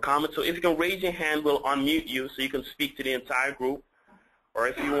 Or comments. So if you can raise your hand, we'll unmute you so you can speak to the entire group. Or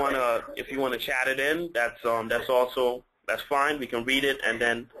if you wanna chat it in, that's fine. We can read it and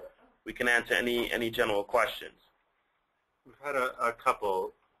then we can answer any general questions. We've had a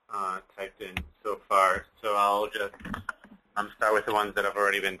couple typed in so far, so I'll just start with the ones that have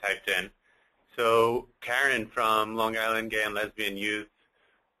already been typed in. So Karen from Long Island Gay and Lesbian Youth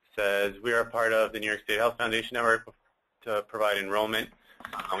says, we are a part of the New York State Health Foundation Network to provide enrollment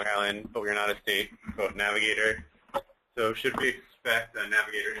on Long Island, but we are not a state navigator. So should we expect a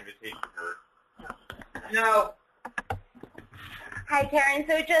navigator invitation or no? Hi, Karen.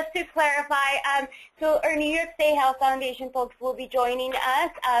 So just to clarify, so our New York State Health Foundation folks will be joining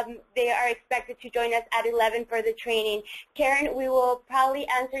us. They are expected to join us at 11 for the training. Karen, we will probably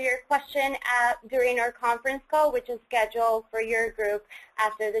answer your question during our conference call, which is scheduled for your group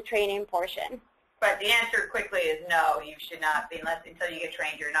after the training portion. But the answer quickly is no, you should not be, until you get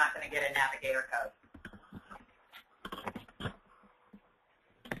trained, you're not going to get a navigator code.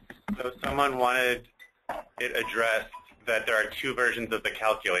 So someone wanted it addressed that there are 2 versions of the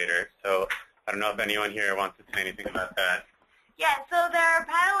calculator. So I don't know if anyone here wants to say anything about that. Yeah, so there are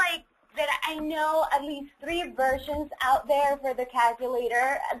probably I know at least 3 versions out there for the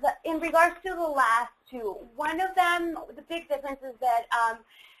calculator. In regards to the last 2, one of them, the big difference is that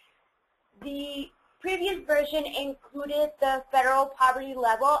the previous version included the federal poverty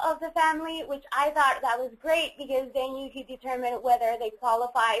level of the family, which I thought that was great because then you could determine whether they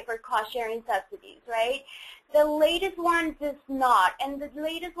qualify for cost-sharing subsidies, right? The latest one does not, and the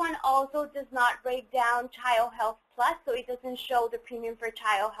latest one also does not break down Child Health Plus, so it doesn't show the premium for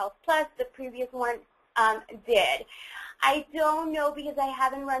Child Health Plus. The previous one did. I don't know because I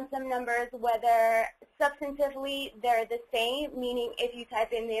haven't run some numbers whether substantively they're the same, meaning if you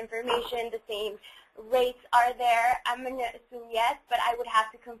type in the information, the same rates are there. I'm going to assume yes, but I would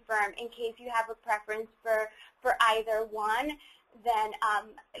have to confirm in case you have a preference for either one. Then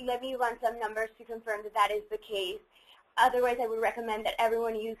let me run some numbers to confirm that that is the case. Otherwise, I would recommend that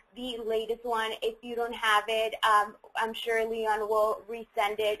everyone use the latest one. If you don't have it, I'm sure Leon will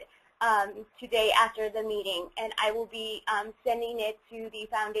resend it today after the meeting, and I will be sending it to the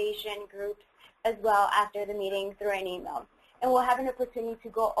foundation groups as well after the meeting through an email. And we'll have an opportunity to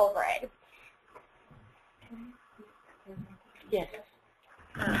go over it. Yes.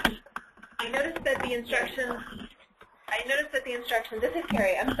 I noticed that the instructions, this is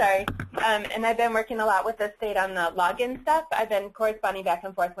Carrie, I'm sorry, and I've been working a lot with the state on the login stuff. I've been corresponding back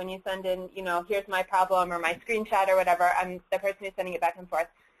and forth when you send in, here's my problem or my screenshot or whatever, I'm the person who's sending it back and forth.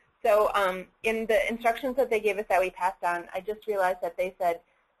 So in the instructions that they gave us that we passed on, I just realized that they said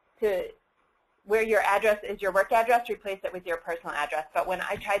to where your address is your work address, replace it with your personal address. But when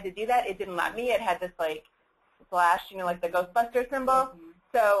I tried to do that, it didn't let me. It had this like slash, like the Ghostbuster symbol. Mm-hmm.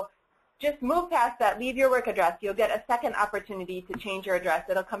 So just move past that, leave your work address. You'll get a second opportunity to change your address.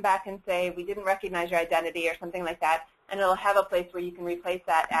 It'll come back and say, we didn't recognize your identity or something like that, and it'll have a place where you can replace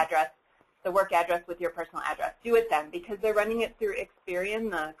that address, the work address, with your personal address. Do it then, because they're running it through Experian,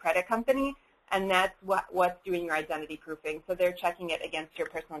 the credit company, and that's what's doing your identity proofing. So they're checking it against your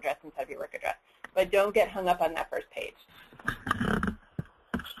personal address instead of your work address. But don't get hung up on that first page.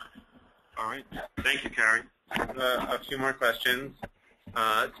 All right. Thank you, Carrie. A few more questions.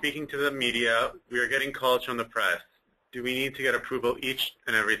 Speaking to the media, we are getting calls from the press. Do we need to get approval each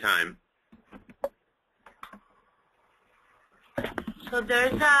and every time? So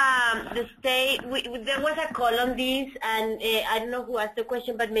there's the state. There was a call on this, and I don't know who asked the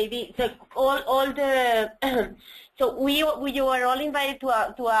question, but maybe so all the. So we were all invited to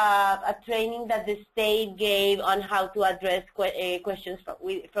a training that the state gave on how to address questions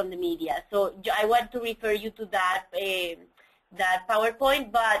from the media. So I want to refer you to that that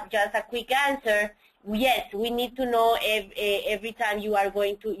PowerPoint, but just a quick answer. Yes, we need to know every time you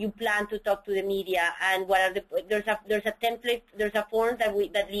plan to talk to the media, and what are there's a template, there's a form that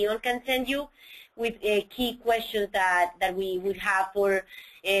Leon can send you with key questions that we would have for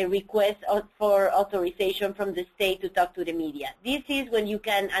requests for authorization from the state to talk to the media. This is when you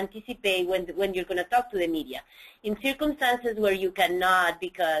can anticipate when you're going to talk to the media. In circumstances where you cannot,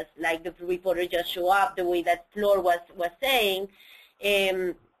 because like the reporter just show up, the way that Flor was saying.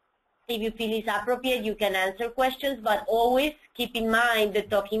 If you feel it's appropriate, you can answer questions, but always keep in mind the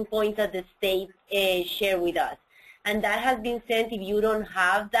talking points that the state share with us. And that has been sent. If you don't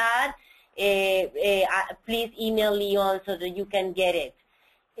have that, please email Leon so that you can get it.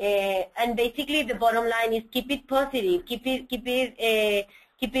 And basically, the bottom line is keep it positive, keep it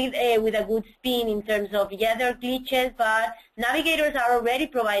with a good spin in terms of, yeah, there are glitches, but navigators are already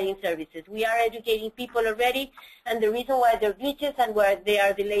providing services. We are educating people already, and the reason why there are glitches and why there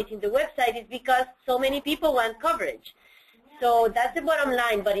are delays in the website is because so many people want coverage. So that's the bottom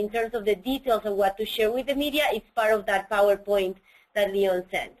line, but in terms of the details of what to share with the media, it's part of that PowerPoint that Leon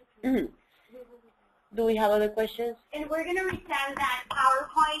sent. Do we have other questions? And we're going to resend that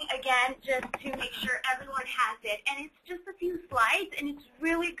PowerPoint again just to make sure everyone has it. And it's just a few slides, and it's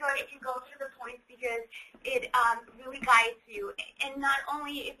really good if you go through the points because it really guides you. And not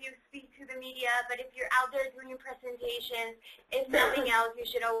only if you speak to the media, but if you're out there doing presentations, if nothing else, you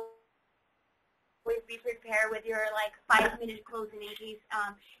should always be prepared with your 5-minute closing in case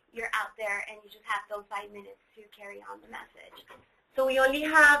you're out there and you just have those 5 minutes to carry on the message. So we only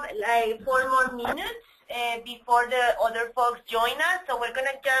have 4 more minutes before the other folks join us. So we're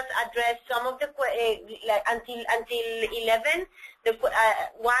going to just address some of the until 11.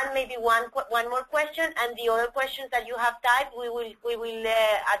 Maybe one more question, and the other questions that you have typed, we will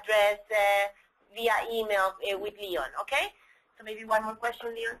address via email with Leon. Okay? So maybe one more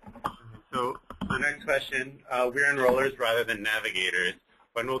question, Leon. So the next question: we're enrollers rather than navigators.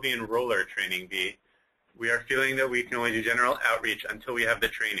 When will the enroller training be? We are feeling that we can only do general outreach until we have the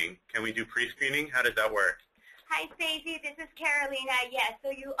training. Can we do pre-screening? How does that work? Hi, Stacy. This is Carolina. Yes, so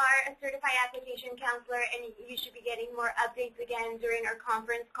you are a certified application counselor, and you should be getting more updates again during our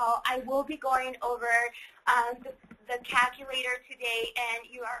conference call. I will be going over the calculator today, and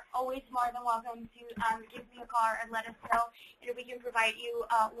you are always more than welcome to give me a call and let us know, and we can provide you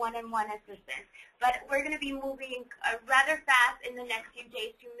one-on-one assistance. But we're going to be moving rather fast in the next few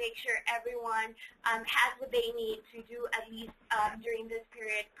days to make sure everyone has what they need to do at least during this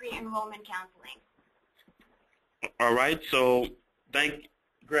period pre-enrollment counseling. All right, so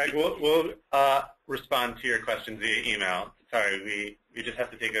Greg, we'll respond to your questions via email. Sorry, we just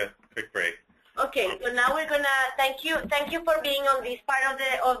have to take a quick break. Okay, so now we're gonna thank you for being on this part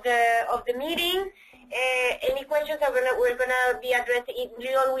of the meeting. Any questions we're gonna be addressing.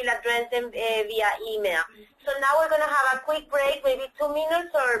 Leon will address them via email. So now we're gonna have a quick break, maybe 2 minutes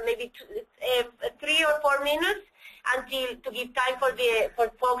or maybe 3 or 4 minutes, to give time for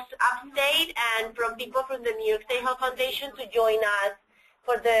folks upstate and from people from the New York State Health Foundation to join us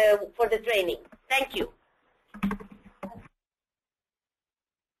for the training. Thank you.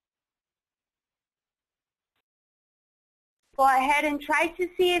 Go ahead and try to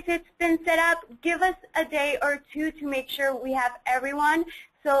see if it's been set up. Give us a day or two to make sure we have everyone.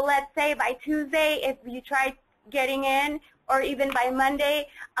 So let's say by Tuesday, if you try getting in, or even by Monday,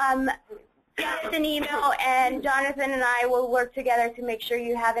 send us an email, and Jonathan and I will work together to make sure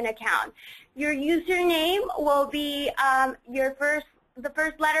you have an account. Your username will be the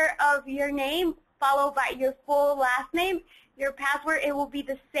first letter of your name, followed by your full last name. Your password, it will be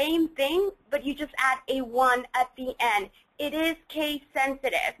the same thing, but you just add a 1 at the end. It is case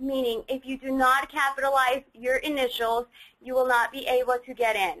sensitive, meaning if you do not capitalize your initials, you will not be able to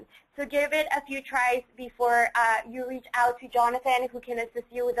get in. So give it a few tries before you reach out to Jonathan, who can assist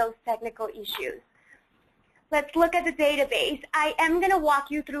you with those technical issues. Let's look at the database. I am going to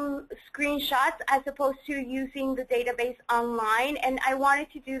walk you through screenshots as opposed to using the database online, and I wanted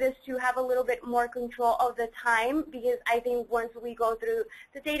to do this to have a little bit more control of the time, because I think once we go through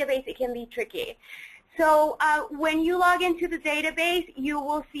the database, it can be tricky. So when you log into the database, you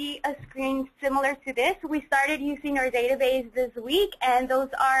will see a screen similar to this. We started using our database this week, and those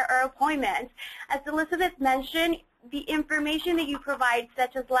are our appointments. As Elizabeth mentioned, the information that you provide,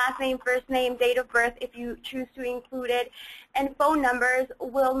 such as last name, first name, date of birth, if you choose to include it, and phone numbers,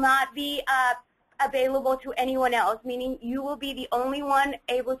 will not be available to anyone else, meaning you will be the only one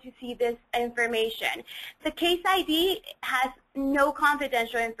able to see this information. The case ID has no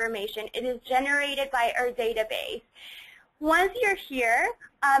confidential information. It is generated by our database. Once you're here,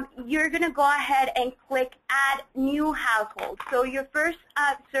 you're going to go ahead and click Add New Household. So your first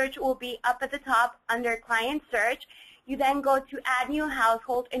search will be up at the top under Client Search. You then go to Add New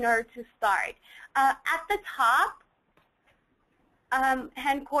Household in order to start. At the top,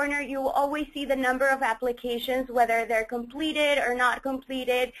 hand corner, you will always see the number of applications, whether they're completed or not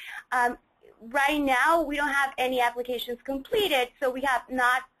completed. Right now, we don't have any applications completed, so we have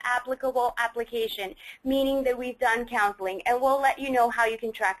not applicable application, meaning that we've done counseling, and we'll let you know how you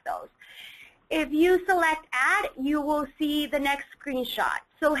can track those. If you select Add, you will see the next screenshot.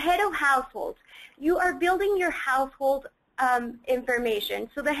 So head of household, you are building your household information.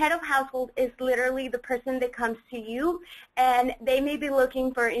 So the head of household is literally the person that comes to you, and they may be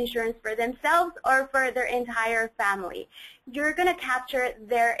looking for insurance for themselves or for their entire family. You're going to capture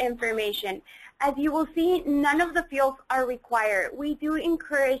their information. As you will see, none of the fields are required. We do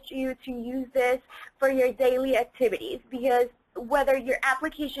encourage you to use this for your daily activities, because whether your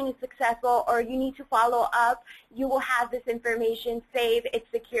application is successful or you need to follow up, you will have this information saved, it's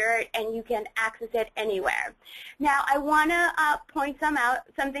secured, and you can access it anywhere. Now, I want to point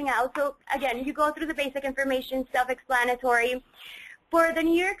something out. So again, you go through the basic information, self-explanatory. For the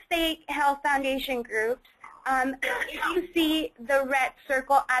New York State Health Foundation groups, if you see the red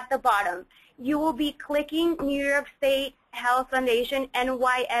circle at the bottom, you will be clicking New York State Health Foundation,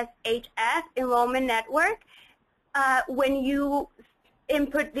 NYSHF, Enrollment Network, when you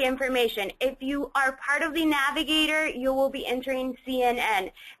input the information. If you are part of the navigator, you will be entering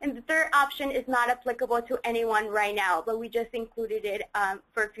CNN. And the third option is not applicable to anyone right now, but we just included it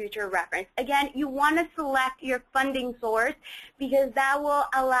for future reference. Again, you want to select your funding source, because that will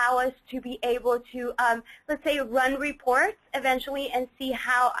allow us to be able to, let's say, run reports eventually and see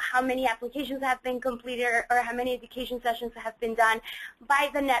how many applications have been completed or how many education sessions have been done by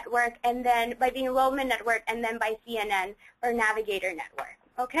the network, and then by the enrollment network, and then by CNN or Navigator Network.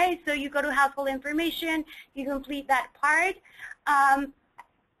 Okay, so you go to household information, you complete that part.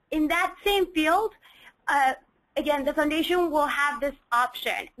 In that same field, again, the foundation will have this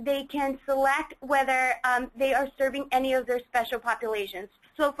option. They can select whether they are serving any of their special populations.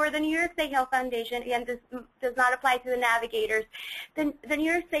 So for the New York State Health Foundation, again, this does not apply to the navigators. The New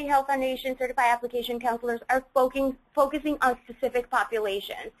York State Health Foundation certified application counselors are focusing on specific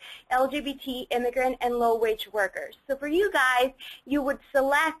populations, LGBT, immigrant, and low-wage workers. So for you guys, you would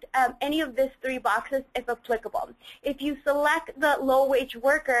select any of these three boxes if applicable. If you select the low-wage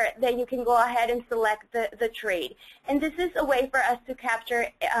worker, then you can go ahead and select the trade. And this is a way for us to capture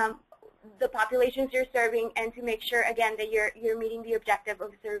the populations you're serving, and to make sure, again, that you're meeting the objective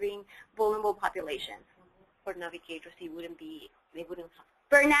of serving vulnerable populations. For navigators, they wouldn't.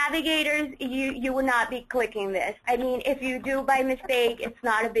 For navigators, you would not be clicking this. I mean, if you do by mistake, it's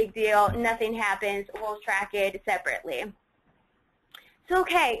not a big deal. Nothing happens. We'll track it separately. So,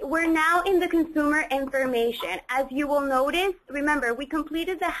 okay, we're now in the consumer information. As you will notice, remember, we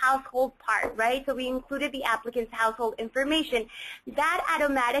completed the household part, right? So we included the applicant's household information. That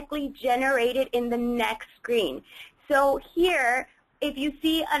automatically generated in the next screen. So here, if you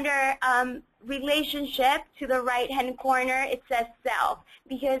see under relationship to the right-hand corner, it says self,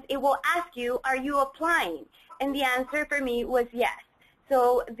 because it will ask you, are you applying? And the answer for me was yes.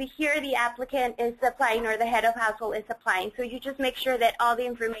 So here the applicant is applying, or the head of household is applying. So you just make sure that all the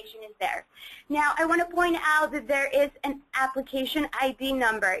information is there. Now, I want to point out that there is an application ID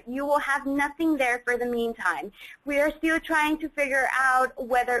number. You will have nothing there for the meantime. We are still trying to figure out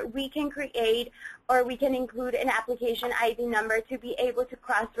whether we can create or we can include an application ID number to be able to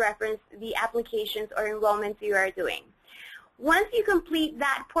cross-reference the applications or enrollments you are doing. Once you complete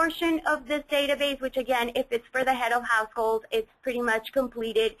that portion of this database, which again, if it's for the head of household, it's pretty much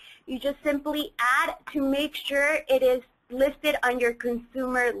completed, you just simply add to make sure it is listed on your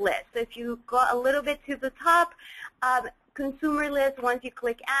consumer list. So if you go a little bit to the top, consumer list, once you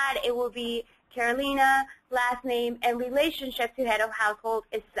click add, it will be Carolina, last name, and relationship to head of household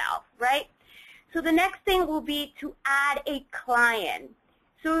is self, right? So the next thing will be to add a client.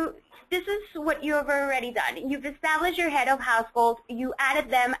 So this is what you have already done. You've established your head of household. You added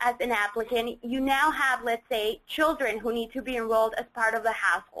them as an applicant. You now have, let's say, children who need to be enrolled as part of the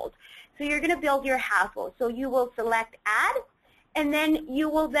household. So you're going to build your household. So you will select add, and then you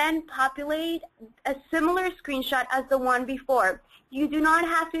will then populate a similar screenshot as the one before. You do not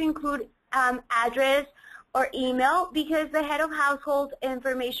have to include address or email because the head of household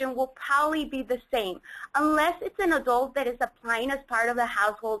information will probably be the same unless it's an adult that is applying as part of the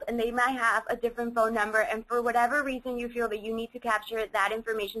household and they might have a different phone number, and for whatever reason you feel that you need to capture that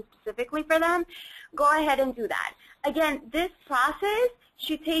information specifically for them, go ahead and do that. Again, this process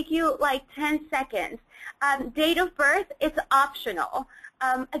should take you like 10 seconds. Date of birth, it's optional.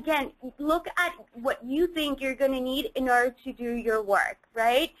 Again, look at what you think you're going to need in order to do your work,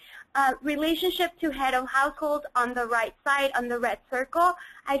 right? Relationship to head of household on the right side, on the red circle,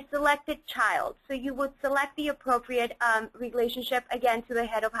 I selected child. So you would select the appropriate relationship, again, to the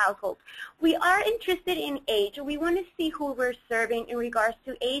head of household. We are interested in age. We want to see who we're serving in regards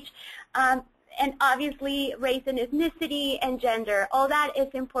to age. And obviously, race and ethnicity and gender. All that is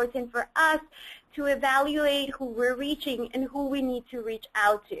important for us to evaluate who we're reaching and who we need to reach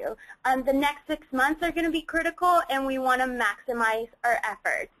out to. The next 6 months are going to be critical, and we want to maximize our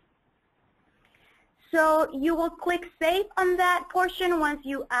efforts. So you will click Save on that portion once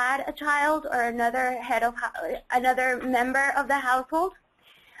you add a child or another member of the household.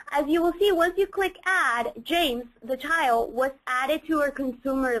 As you will see, once you click Add, James, the child, was added to our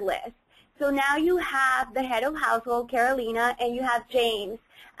consumer list. So now you have the head of household, Carolina, and you have James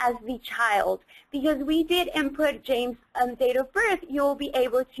as the child. Because we did input James' date of birth, you'll be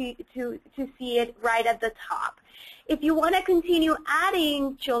able to see it right at the top. If you want to continue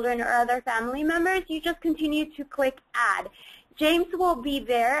adding children or other family members, you just continue to click Add. James will be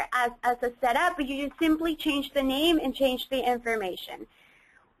there as a setup, but you just simply change the name and change the information.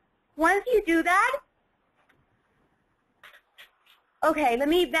 Once you do that, okay, let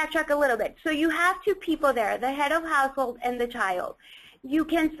me backtrack a little bit. So you have two people there, the head of household and the child. You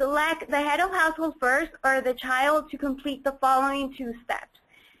can select the head of household first or the child to complete the following 2 steps.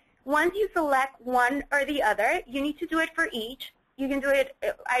 Once you select one or the other, you need to do it for each. You can do it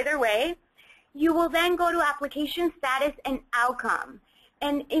either way. You will then go to application status and outcome.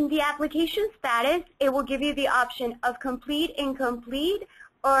 And in the application status, it will give you the option of complete, incomplete,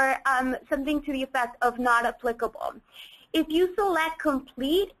 or something to the effect of not applicable. If you select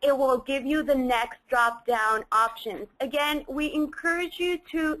complete, it will give you the next drop-down options. Again, we encourage you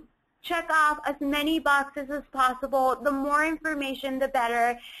to check off as many boxes as possible. The more information, the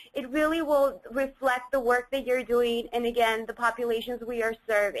better. It really will reflect the work that you're doing and, again, the populations we are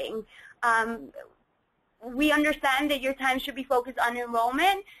serving. We understand that your time should be focused on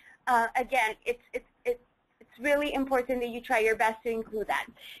enrollment. Again, it's really important that you try your best to include that.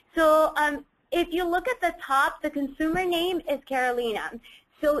 So if you look at the top, the consumer name is Carolina.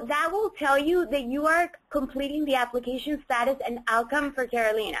 So that will tell you that you are completing the application status and outcome for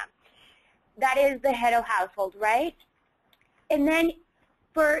Carolina. That is the head of household, right? And then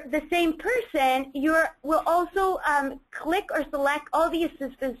for the same person, you will also click or select all the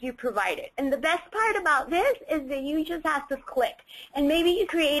assistance you provided. And the best part about this is that you just have to click. And maybe you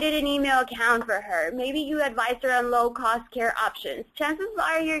created an email account for her. Maybe you advised her on low-cost care options. Chances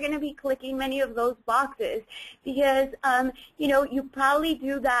are you're going to be clicking many of those boxes because, you know, you probably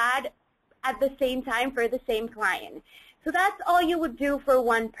do that at the same time for the same client. So that's all you would do for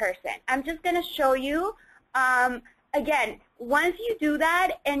one person. I'm just going to show you. Again, once you do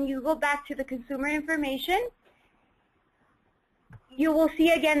that and you go back to the consumer information, you will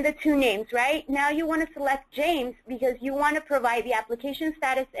see again the 2 names, right? Now you want to select James because you want to provide the application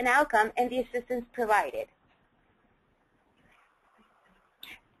status and outcome and the assistance provided.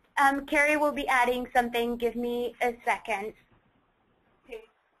 Carrie will be adding something. Give me a second. Okay.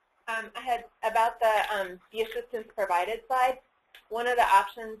 I had about the assistance provided slide. One of the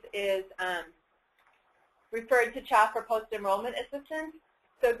options is referred to CHA for post-enrollment assistance.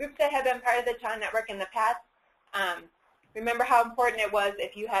 So groups that have been part of the CHA network in the past, remember how important it was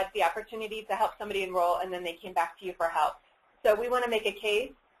if you had the opportunity to help somebody enroll and then they came back to you for help. So we want to make a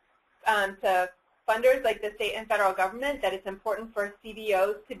case to funders like the state and federal government that it's important for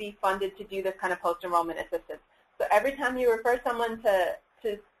CBOs to be funded to do this kind of post-enrollment assistance. So every time you refer someone to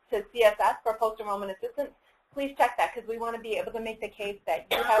CSS for post-enrollment assistance, please check that because we want to be able to make the case that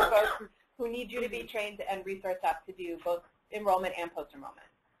you have folks who need you to be trained and resourced up to do both enrollment and post-enrollment.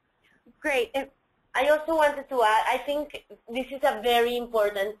 Great. And I also wanted to add, I think this is a very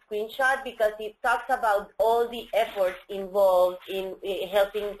important screenshot because it talks about all the efforts involved in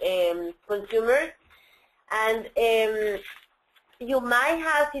helping consumers. And you might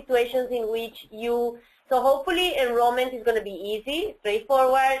have situations in which so hopefully enrollment is going to be easy,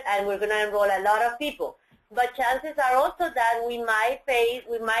 straightforward, and we're going to enroll a lot of people. But chances are also that we might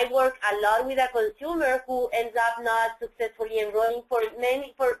work a lot with a consumer who ends up not successfully enrolling for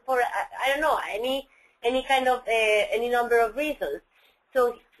I don't know, any kind of, any number of reasons.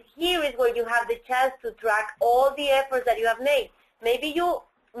 So here is where you have the chance to track all the efforts that you have made. Maybe you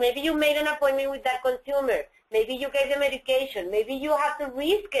made an appointment with that consumer. Maybe you gave them medication. Maybe you have to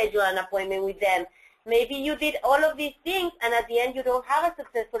reschedule an appointment with them. Maybe you did all of these things, and at the end you don't have a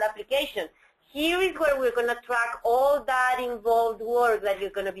successful application. Here is where we're going to track all that involved work that you're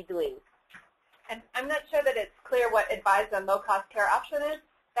going to be doing. And I'm not sure that it's clear what advised on low-cost care option is.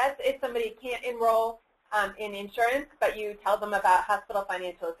 That's if somebody can't enroll in insurance, but you tell them about hospital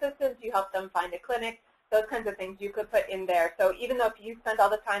financial assistance, you help them find a clinic, those kinds of things you could put in there. So even though if you spent all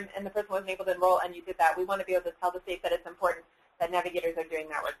the time and the person wasn't able to enroll and you did that, we want to be able to tell the state that it's important that navigators are doing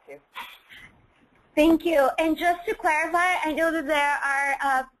that work too. Thank you. And just to clarify, I know that there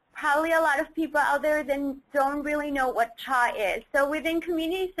are probably a lot of people out there that don't really know what CHA is. So within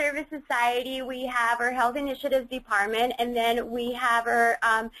Community Service Society, we have our Health Initiatives Department, and then we have our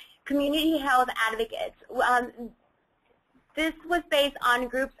Community Health Advocates. This was based on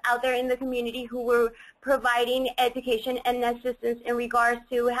groups out there in the community who were providing education and assistance in regards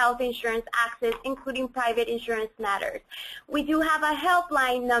to health insurance access, including private insurance matters. We do have a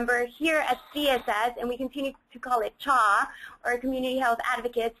helpline number here at CSS, and we continue to call it CHA, or Community Health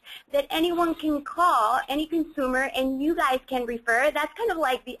Advocates, that anyone can call, any consumer, and you guys can refer. That's kind of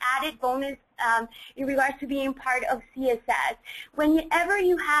like the added bonus in regards to being part of CSS. Whenever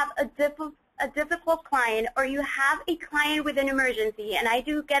you have a difficult client, or you have a client with an emergency, and I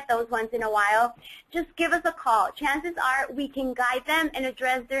do get those once in a while, just give us a call. Chances are we can guide them and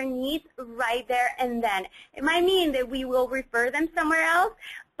address their needs right there and then. It might mean that we will refer them somewhere else,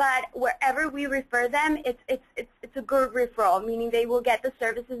 but wherever we refer them, it's a good referral, meaning they will get the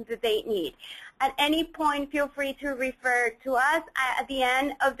services that they need. At any point, feel free to refer to us. At the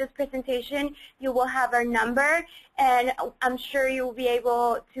end of this presentation, you will have our number, and I'm sure you will be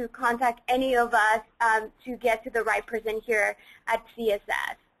able to contact any of us to get to the right person here at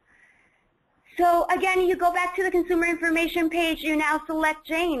CSS. So again, you go back to the consumer information page, you now select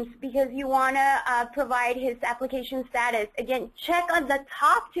James because you want to provide his application status. Again, check on the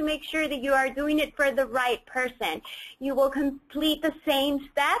top to make sure that you are doing it for the right person. You will complete the same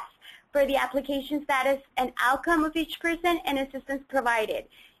steps for the application status and outcome of each person and assistance provided.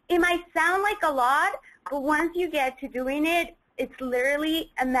 It might sound like a lot, but once you get to doing it, it's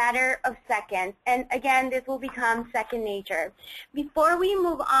literally a matter of seconds. And again, this will become second nature. Before we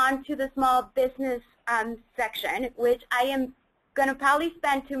move on to the small business section, which I am going to probably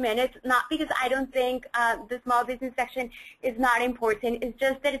spend 2 minutes, not because I don't think the small business section is not important, it's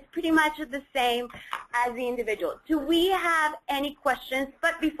just that it's pretty much the same as the individual. Do we have any questions?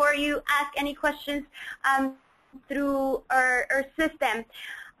 But before you ask any questions through our system,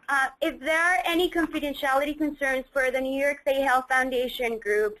 if there are any confidentiality concerns for the New York State Health Foundation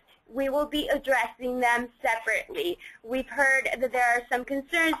groups, we will be addressing them separately. We've heard that there are some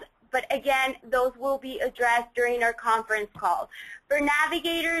concerns, but again, those will be addressed during our conference call. For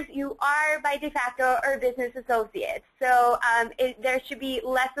navigators, you are by de facto our business associates, so there should be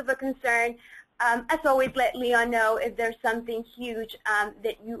less of a concern. As always, let Leon know if there's something huge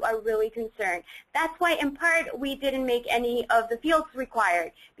that you are really concerned. That's why, in part, we didn't make any of the fields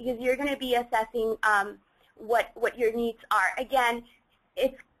required, because you're going to be assessing what your needs are. Again,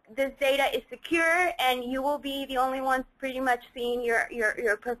 this data is secure, and you will be the only ones pretty much seeing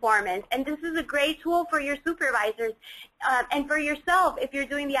your performance. And this is a great tool for your supervisors and for yourself if you're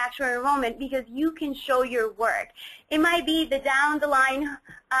doing the actual enrollment, because you can show your work. It might be that down the line,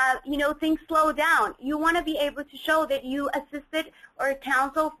 things slow down. You want to be able to show that you assisted or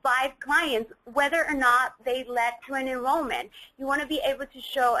counseled 5 clients, whether or not they led to an enrollment. You want to be able to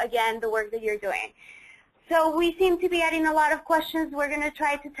show, again, the work that you're doing. So we seem to be adding a lot of questions. We're going to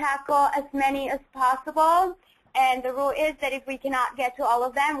try to tackle as many as possible. And the rule is that if we cannot get to all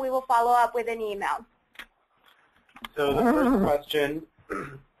of them, we will follow up with an email. So the first question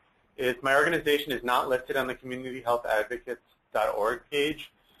is, my organization is not listed on the communityhealthadvocates.org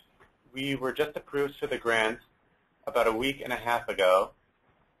page. We were just approved for the grant about a week and a half ago.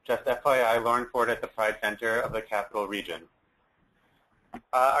 Just FYI, Lauren Ford at the Pride Center of the Capital Region.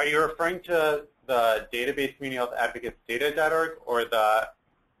 Are you referring to the database communityhealthadvocatesdata.org or the,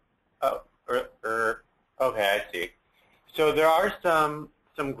 okay, I see. So there are some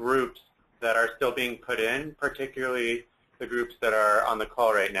groups that are still being put in, particularly the groups that are on the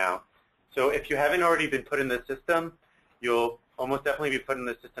call right now. So if you haven't already been put in the system, you'll almost definitely be put in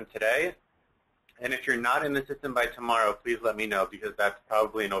the system today. And if you're not in the system by tomorrow, please let me know, because that's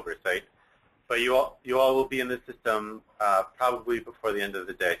probably an oversight. but you all will be in the system probably before the end of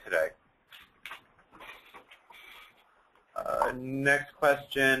the day today. Next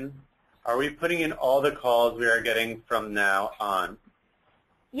question. Are we putting in all the calls we are getting from now on?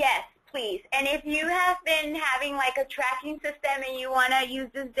 Yes, please. And if you have been having like a tracking system and you want to use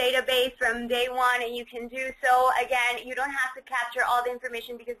this database from day one, and you can do so, again, you don't have to capture all the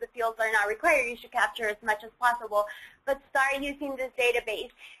information because the fields are not required. You should capture as much as possible. But start using this database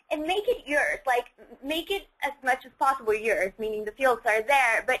and make it yours. Like, make it as much as possible yours, meaning the fields are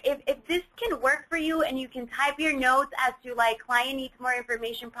there. But if this can work for you and you can type your notes as to, like, client needs more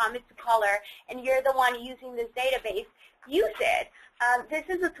information, promise to caller, and you're the one using this database, use it. This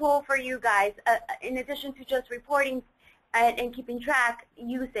is a tool for you guys. In addition to just reporting and keeping track,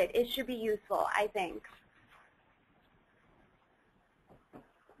 use it. It should be useful, I think.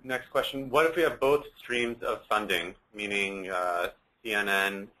 Next question. What if we have both streams of funding, meaning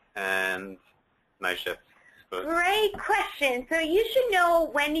CNN and night shifts? Great question. So you should know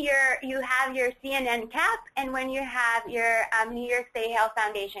when you have your CNN cap and when you have your New York State Health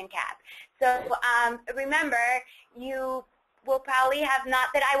Foundation cap. So remember, you will probably have not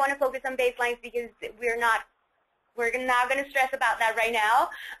that I want to focus on baselines because we're not going to stress about that right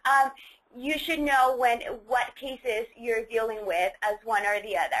now. You should know what cases you're dealing with as one or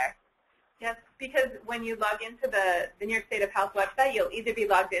the other. Yes, because when you log into the New York State of Health website, you'll either be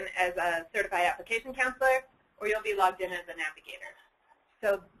logged in as a certified application counselor or you'll be logged in as a navigator.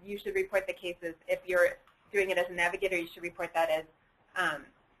 So you should report the cases. If you're doing it as a navigator, you should report that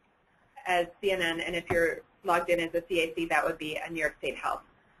as CNN, and if you're logged in as a CAC, that would be a New York State Health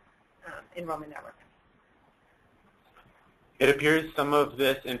Enrollment Network. It appears some of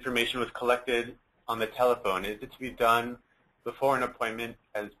this information was collected on the telephone. Is it to be done before an appointment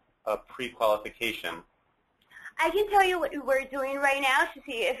as a pre-qualification? I can tell you what we're doing right now to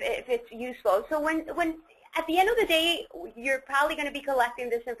see if it's useful. So when at the end of the day, you're probably going to be collecting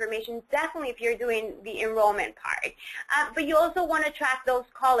this information, definitely if you're doing the enrollment part. But you also want to track those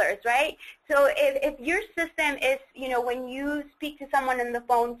callers, right? So if your system is, when you speak to someone on the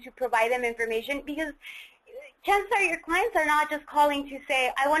phone to provide them information, because chances are your clients are not just calling to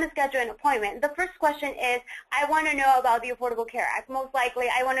say, I want to schedule an appointment. The first question is, I want to know about the Affordable Care Act. Most likely,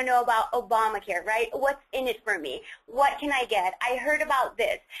 I want to know about Obamacare, right? What's in it for me? What can I get? I heard about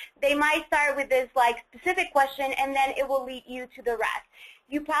this. They might start with this specific question, and then it will lead you to the rest.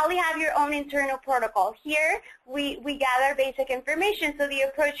 You probably have your own internal protocol. Here, we gather basic information, so the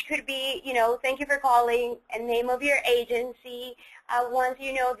approach could be, thank you for calling, and name of your agency. Once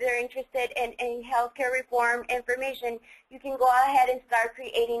you know they're interested in healthcare reform information, you can go ahead and start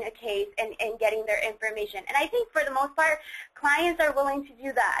creating a case and getting their information. And I think for the most part, clients are willing to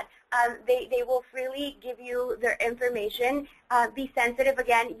do that. They will freely give you their information. Be sensitive.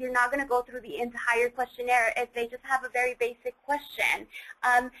 Again, you're not going to go through the entire questionnaire if they just have a very basic question.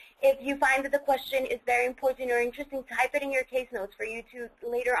 If you find that the question is very important or interesting, type it in your case notes for you to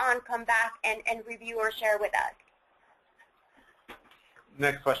later on come back and review or share with us.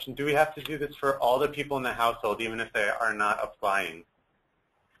 Next question. Do we have to do this for all the people in the household, even if they are not applying?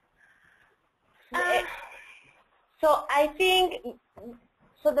 So I think,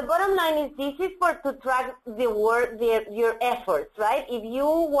 so the bottom line is this is to track your efforts, right? If you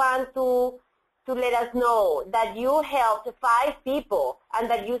want to let us know that you helped 5 people and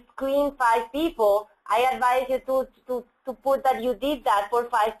that you screened 5 people, I advise you to put that you did that for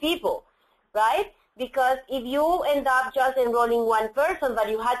 5 people, right? Because if you end up just enrolling 1 person, but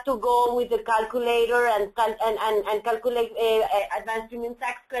you had to go with the calculator and calculate advanced premium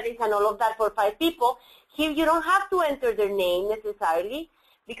tax credits and all of that for 5 people, here you don't have to enter their name necessarily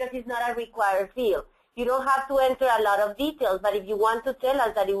because it's not a required field. You don't have to enter a lot of details, but if you want to tell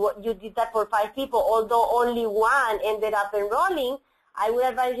us that you did that for 5 people, although only 1 ended up enrolling, I would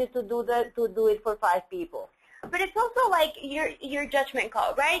advise you to do it for 5 people. But it's also like your judgment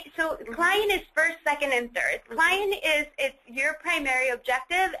call, right? So client is first, second, and third. Client it's your primary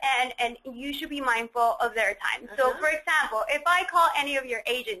objective, and you should be mindful of their time. So, for example, if I call any of your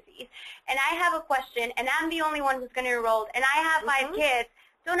agencies and I have a question and I'm the only one who's going to enroll and I have 5 kids,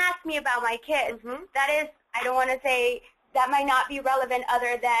 don't ask me about my kids. That is, I don't want to say that might not be relevant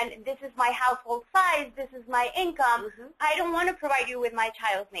other than this is my household size, this is my income. I don't want to provide you with my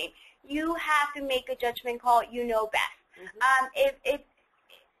child's name. You have to make a judgment call. You know best.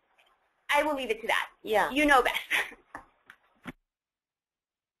 I will leave it to that. Yeah. You know best.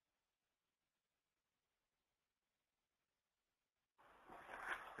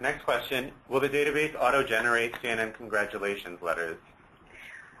 Next question. Will the database auto-generate CNN congratulations letters?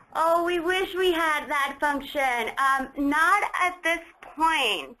 Oh, we wish we had that function. Not at this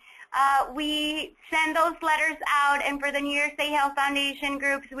point. We send those letters out, and for the New York State Health Foundation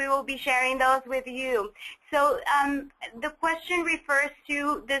groups, we will be sharing those with you. So the question refers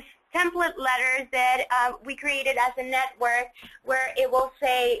to this template letters that we created as a network, where it will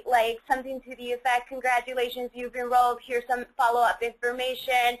say like something to the effect, congratulations, you've enrolled, here's some follow-up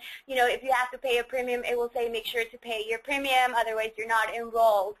information. You know, if you have to pay a premium, it will say make sure to pay your premium, otherwise you're not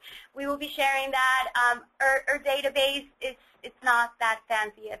enrolled. We will be sharing that. Our database, it's not that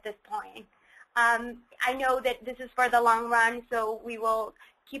fancy at this point. I know that this is for the long run, so we will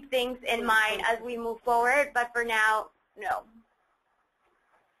keep things in mind as we move forward, but for now, no.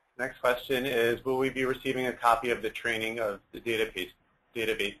 Next question is, will we be receiving a copy of the training of the database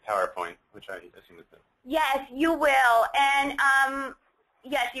PowerPoint, which I assume is this? Yes, you will, and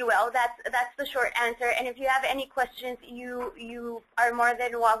yes, you will. That's the short answer. And if you have any questions, you are more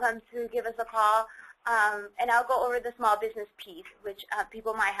than welcome to give us a call, and I'll go over the small business piece, which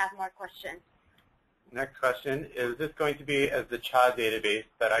people might have more questions. Next question, is this going to be as the CHA database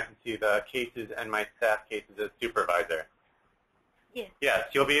that I can see the cases and my staff cases as supervisor? Yes. Yes,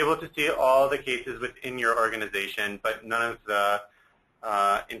 you'll be able to see all the cases within your organization, but none of the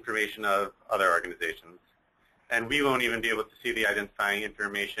information of other organizations. And we won't even be able to see the identifying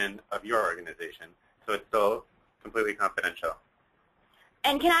information of your organization. So it's still completely confidential.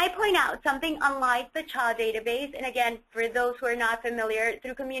 And can I point out something unlike the CHA database? And again, for those who are not familiar,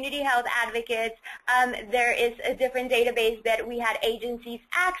 through Community Health Advocates, there is a different database that we had agencies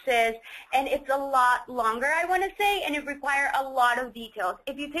access, and it's a lot longer, I want to say, and it requires a lot of details.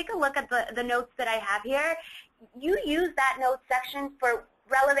 If you take a look at the notes that I have here, you use that note section for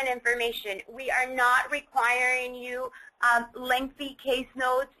relevant information. We are not requiring you lengthy case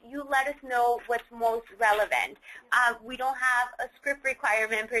notes. You let us know what's most relevant. We don't have a script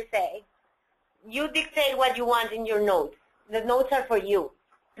requirement per se. You dictate what you want in your notes. The notes are for you.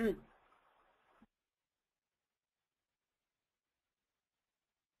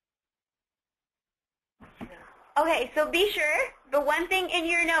 Okay, so be sure, the one thing in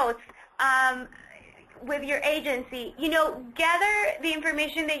your notes, with your agency, you know, gather the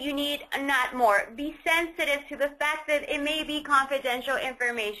information that you need, not more. Be sensitive to the fact that it may be confidential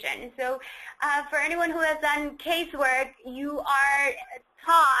information. So for anyone who has done casework, you are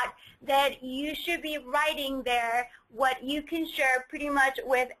taught that you should be writing there what you can share pretty much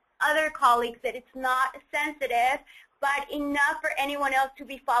with other colleagues, that it's not sensitive, but enough for anyone else to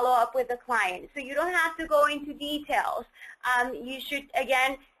be follow up with the client. So you don't have to go into details. You should,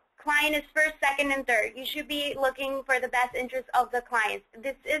 again, client is first, second, and third. You should be looking for the best interest of the clients.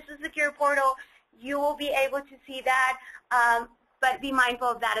 This is a secure portal. You will be able to see that, but be mindful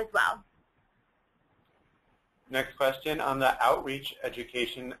of that as well. Next question, on the outreach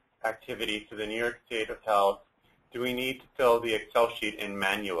education activity to the New York State of Health, do we need to fill the Excel sheet in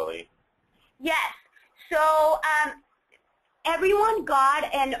manually? Yes. So everyone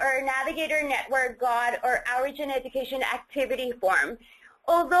got, and our Navigator Network got, our outreach and education activity form.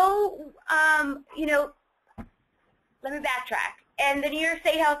 Although, you know, let me backtrack. And the New York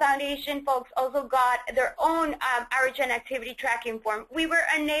State Health Foundation folks also got their own outreach and activity tracking form. We were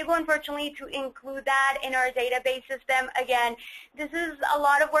unable, unfortunately, to include that in our database system. Again, this is a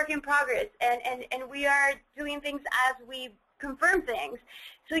lot of work in progress, and we are doing things as we confirm things.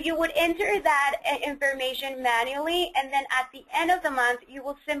 So you would enter that information manually, and then at the end of the month, you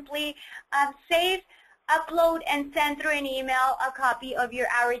will simply save, upload, and send through an email a copy of your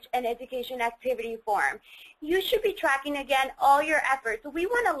outreach and education activity form. You should be tracking, again, all your efforts. We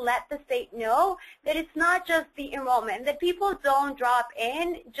want to let the state know that it's not just the enrollment, that people don't drop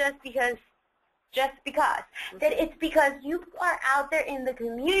in just because, that it's because you are out there in the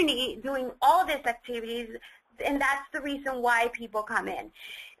community doing all these activities, and that's the reason why people come in.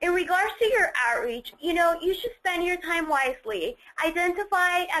 In regards to your outreach, you know, you should spend your time wisely.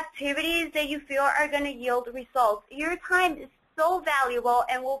 Identify activities that you feel are going to yield results. Your time is so valuable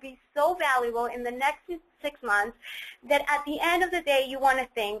and will be so valuable in the next 6 months that at the end of the day you want to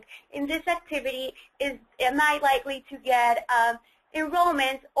think, in this activity, am I likely to get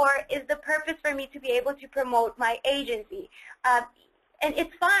enrollment, or is the purpose for me to be able to promote my agency? And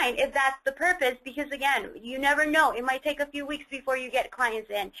it's fine if that's the purpose, because again, you never know. It might take a few weeks before you get clients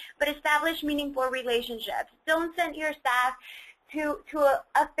in. But establish meaningful relationships. Don't send your staff to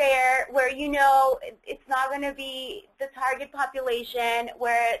a fair where you know it's not going to be the target population,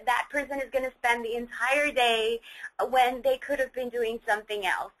 where that person is going to spend the entire day when they could have been doing something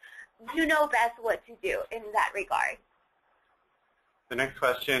else. You know best what to do in that regard. The next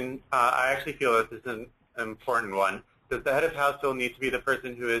question, I actually feel this is an important one. Does the head of household need to be the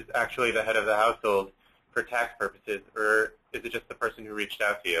person who is actually the head of the household for tax purposes, or is it just the person who reached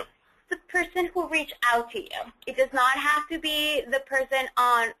out to you? the person who reached out to you. It does not have to be the person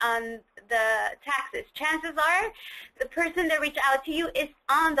on the taxes. Chances are the person that reached out to you is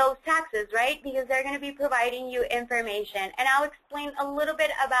on those taxes, right? Because they're going to be providing you information. And I'll explain a little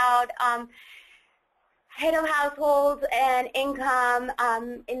bit about head of households and income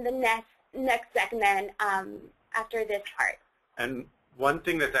in the next segment after this part. And one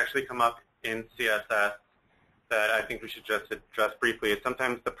thing that's actually come up in CSS that I think we should just address briefly is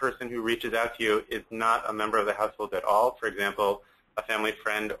sometimes the person who reaches out to you is not a member of the household at all. For example, a family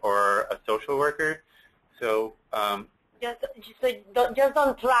friend or a social worker. So just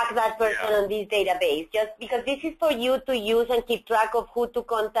don't track that person on this database. Just because this is for you to use and keep track of who to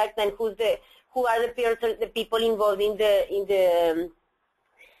contact and who are the people involved in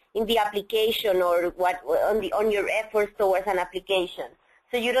the application or what on your efforts towards an application.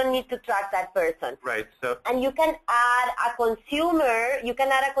 So you don't need to track that person. Right. So. And you can add a consumer. You can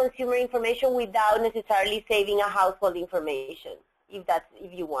add a consumer information without necessarily saving a household information, if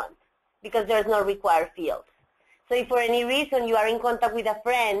you want, because there's no required field. So if for any reason you are in contact with a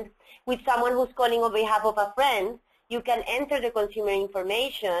friend, with someone who's calling on behalf of a friend, you can enter the consumer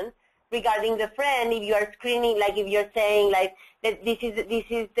information regarding the friend. If you are screening, like if you're saying like that this is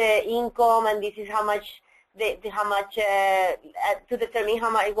the income and this is how much. To determine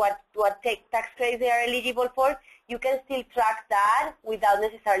what tax credits they are eligible for, you can still track that without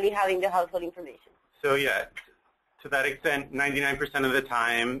necessarily having the household information. So yeah, to that extent, 99% of the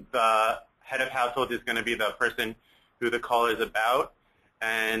time, the head of household is going to be the person who the call is about,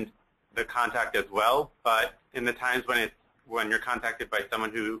 and the contact as well. But in the times when you're contacted by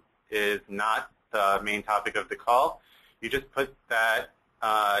someone who is not the main topic of the call, you just put that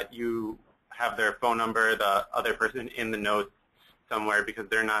you have their phone number, the other person in the notes somewhere, because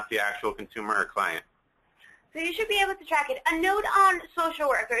they're not the actual consumer or client. So you should be able to track it. A note on social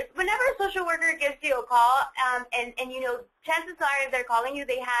workers. Whenever a social worker gives you a call, and you know, chances are if they're calling you,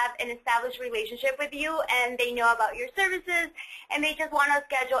 they have an established relationship with you and they know about your services and they just want to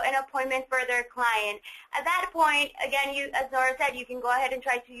schedule an appointment for their client. At that point, again, as Nora said, you can go ahead and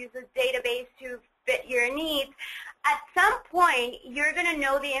try to use this database to fit your needs. At some point, you're going to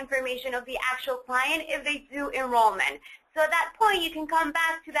know the information of the actual client if they do enrollment. So at that point, you can come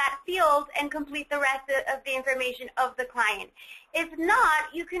back to that field and complete the rest of the information of the client. If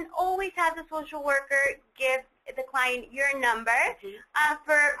not, you can always have the social worker give the client your number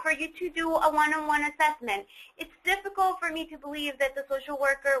for you to do a one-on-one assessment. It's difficult for me to believe that the social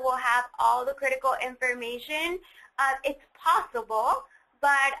worker will have all the critical information. It's possible.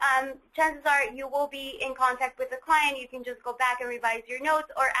 But chances are you will be in contact with the client. You can just go back and revise your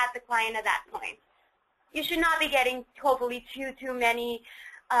notes or at the client at that point. You should not be getting hopefully too many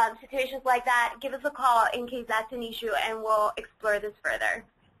situations like that. Give us a call in case that's an issue and we'll explore this further.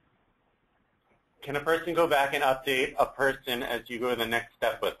 Can a person go back and update a person as you go to the next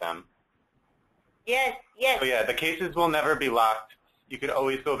step with them? Yes, yes. So yeah, the cases will never be locked. You could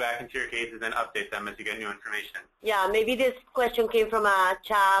always go back into your cases and update them as you get new information. Yeah, maybe this question came from a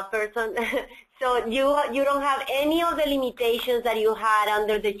chat person. So you don't have any of the limitations that you had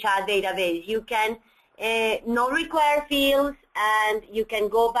under the chat database. You can no required fields, and you can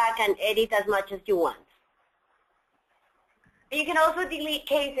go back and edit as much as you want. You can also delete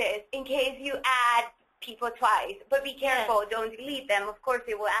cases in case you add people twice, but be careful, don't delete them. Of course,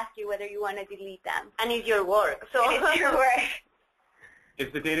 they will ask you whether you want to delete them. And it's your work. So it's your work.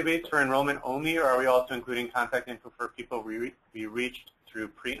 Is the database for enrollment only, or are we also including contact info for people we reached through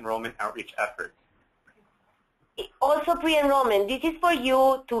pre-enrollment outreach efforts? Also pre-enrollment. This is for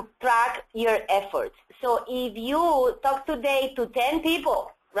you to track your efforts. So if you talk today to 10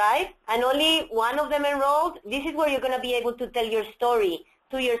 people, right, and only one of them enrolled, this is where you're going to be able to tell your story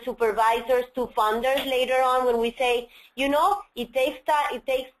to your supervisors, to funders later on when we say, you know, we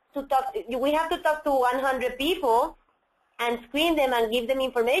have to talk to 100 people and screen them and give them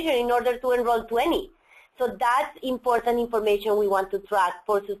information in order to enroll 20. So that's important information we want to track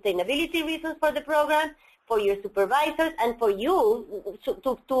for sustainability reasons for the program, for your supervisors, and for you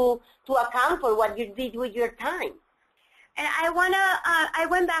to account for what you did with your time. And I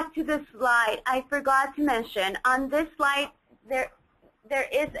went back to this slide. I forgot to mention, on this slide, there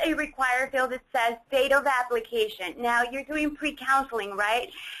is a required field that says date of application. Now, you're doing pre-counseling,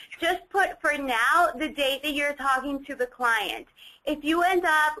 right? Just put, for now, the date that you're talking to the client. If you end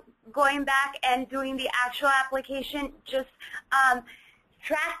up going back and doing the actual application, just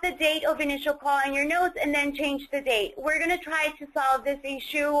track the date of initial call in your notes and then change the date. We're going to try to solve this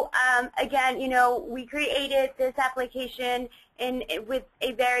issue. Again, you know, we created this application with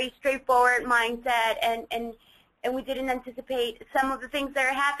a very straightforward mindset, and and we didn't anticipate some of the things that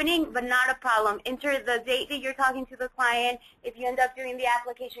are happening, but not a problem. Enter the date that you're talking to the client. If you end up doing the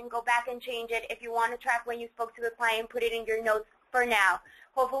application, go back and change it. If you want to track when you spoke to the client, put it in your notes for now.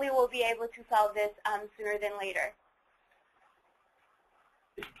 Hopefully we'll be able to solve this sooner than later.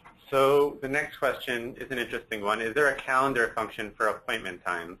 So the next question is an interesting one. Is there a calendar function for appointment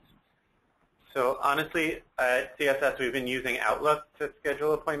times? So honestly, at CSS, we've been using Outlook to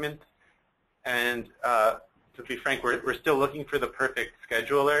schedule appointments. And to be frank, we're still looking for the perfect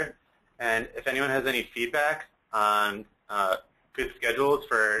scheduler. And if anyone has any feedback on good schedules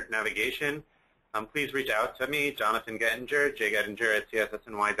for navigation, please reach out to me, Jonathan Gettinger,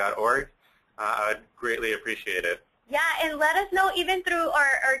 jgettinger@cssny.org. I would greatly appreciate it. Yeah, and let us know even through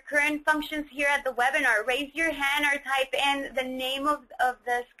our current functions here at the webinar. Raise your hand or type in the name of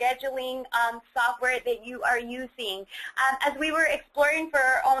the scheduling software that you are using. As we were exploring for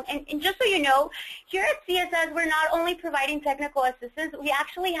our own, and just so you know, here at CSS, we're not only providing technical assistance, we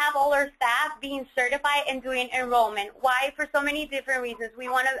actually have all our staff being certified and doing enrollment. Why? For so many different reasons. We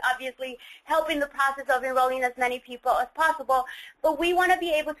want to obviously help in the process of enrolling as many people as possible, but we want to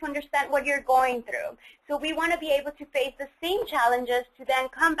be able to understand what you're going through. So we want to be able to face the same challenges to then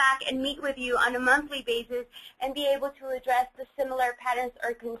come back and meet with you on a monthly basis and be able to address the similar patterns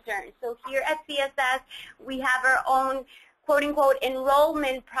or concerns. So here at CSS, we have our own quote-unquote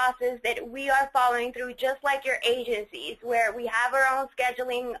enrollment process that we are following through, just like your agencies, where we have our own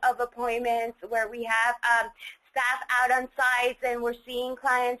scheduling of appointments, where we have staff out on sites, and we're seeing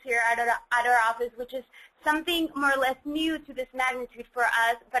clients here at our office, which is something more or less new to this magnitude for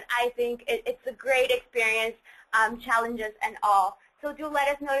us, but I think it's a great experience, challenges and all. So do let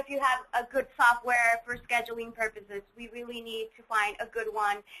us know if you have a good software for scheduling purposes. We really need to find a good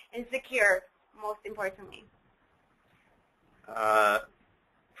one and secure, most importantly.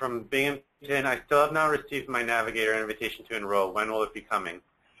 From Binghamton, I still have not received my Navigator invitation to enroll. When will it be coming?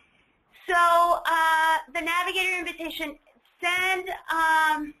 So the Navigator invitation, send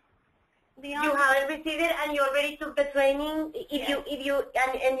Leon. You haven't received it, and you already took the training. If you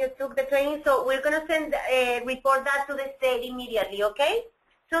took the training, so we're gonna send report that to the state immediately. Okay?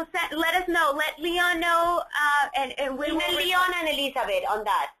 So let us know. Let Leon know, and we will. Leon and Elizabeth on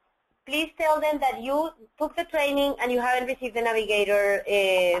that. Please tell them that you took the training and you haven't received the Navigator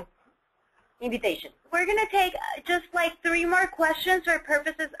invitation. We're going to take just like 3 more questions for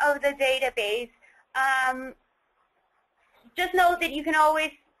purposes of the database. Just know that you can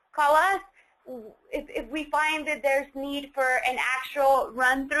always call us if we find that there's need for an actual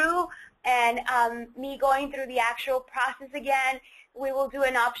run-through and me going through the actual process again. We will do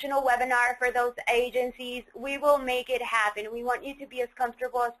an optional webinar for those agencies. We will make it happen. We want you to be as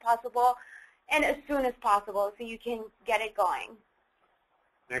comfortable as possible and as soon as possible so you can get it going.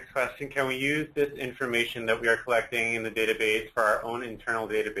 Next question, can we use this information that we are collecting in the database for our own internal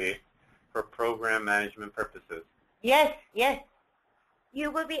database for program management purposes? Yes, yes. You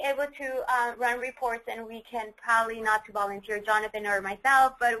will be able to run reports, and we can probably, not to volunteer Jonathan or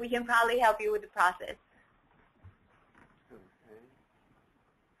myself, but we can probably help you with the process. Okay.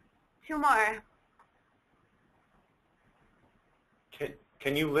 2 more.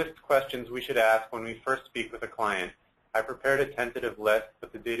 Can you list questions we should ask when we first speak with a client? I prepared a tentative list,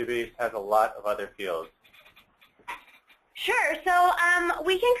 but the database has a lot of other fields. Sure. So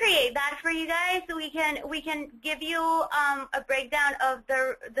we can create that for you guys. So we can give you a breakdown of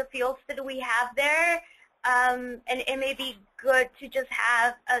the fields that we have there, and it may be good to just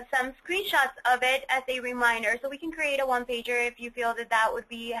have some screenshots of it as a reminder. So we can create a 1-pager if you feel that that would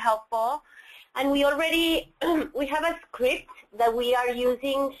be helpful. And we already we have a script that we are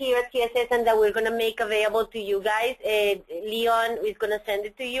using here at CSS and that we're going to make available to you guys. Leon is going to send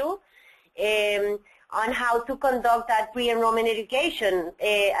it to you on how to conduct that pre-enrollment education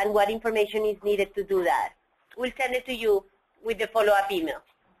and what information is needed to do that. We'll send it to you with the follow-up email.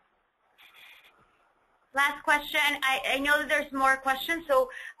 Last question. I know that there's more questions, so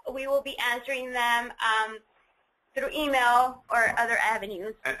we will be answering them through email or other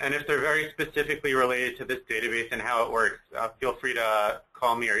avenues. And if they're very specifically related to this database and how it works, feel free to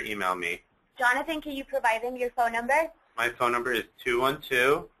call me or email me. Jonathan, can you provide them your phone number? My phone number is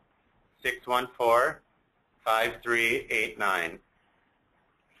 212-614-5389.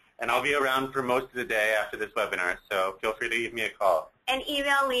 And I'll be around for most of the day after this webinar, so feel free to give me a call. And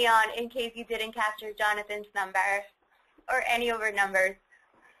email Leon in case you didn't capture Jonathan's number or any of our numbers.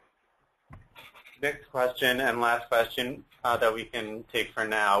 Next question and last question that we can take for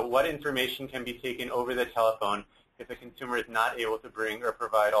now. What information can be taken over the telephone if a consumer is not able to bring or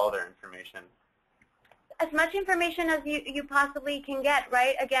provide all their information? as much information as you possibly can get,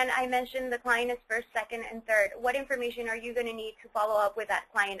 right? Again, I mentioned the client is first, second, and third. What information are you going to need to follow up with that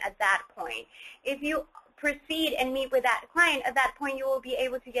client at that point? If you proceed and meet with that client, at that point you will be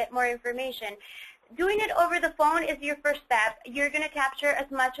able to get more information. Doing it over the phone is your first step. You're going to capture as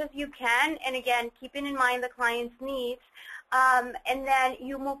much as you can, and again, keeping in mind the client's needs, and then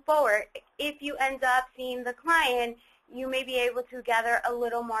you move forward. If you end up seeing the client, you may be able to gather a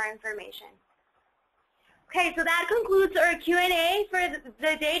little more information. Okay, so that concludes our Q&A for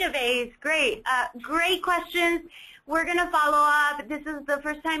the database. Great. Great questions. We're going to follow up. This is the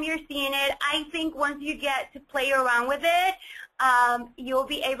first time you're seeing it. I think once you get to play around with it, you'll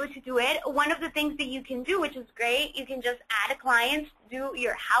be able to do it. One of the things that you can do, which is great, you can just add clients, do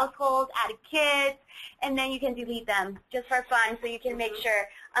your household, add kids, and then you can delete them just for fun, so you can make sure.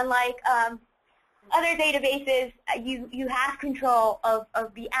 Unlike other databases, you have control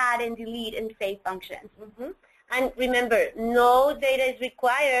of the add and delete and save functions. And remember, no data is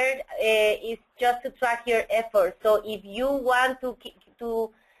required. It's just to track your efforts. So if you want to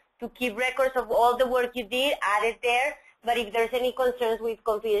keep records of all the work you did, add it there. But if there's any concerns with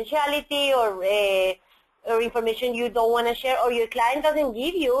confidentiality or information you don't want to share, or your client doesn't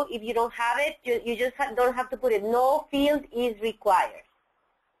give you, if you don't have it, you just don't have to put it. No field is required.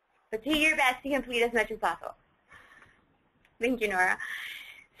 But do your best to complete as much as possible. Thank you, Nora.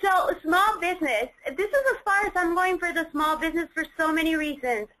 So small business, this is as far as I'm going for the small business for so many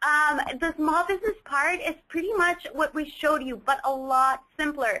reasons. The small business part is pretty much what we showed you, but a lot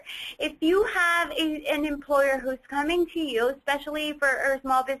simpler. If you have an employer who's coming to you, especially for our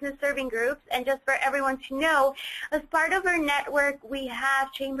small business serving groups, and just for everyone to know, as part of our network, we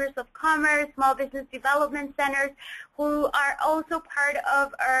have chambers of commerce, small business development centers, who are also part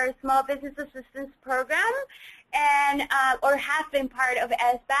of our small business assistance program, and or have been part of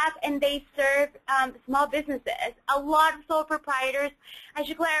SBAP, and they serve small businesses. A lot of sole proprietors. I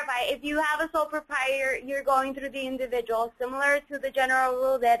should clarify, if you have a sole proprietor, you're going through the individual. Similar to the general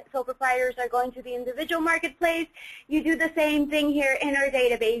rule that sole proprietors are going to the individual marketplace, you do the same thing here in our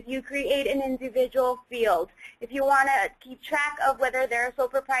database. You create an individual field. If you want to keep track of whether they're a sole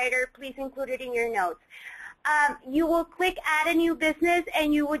proprietor, please include it in your notes. You will click Add a New Business,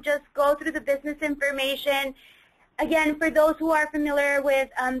 and you would just go through the business information. Again, for those who are familiar with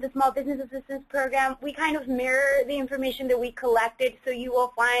the Small Business Assistance Program, we kind of mirror the information that we collected, so you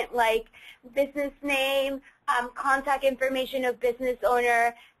will find like business name, contact information of business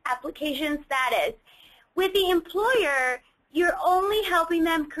owner, application status. With the employer, you're only helping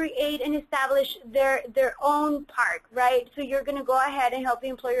them create and establish their own part, right? So you're going to go ahead and help the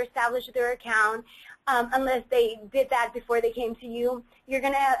employer establish their account. Unless they did that before they came to you. You're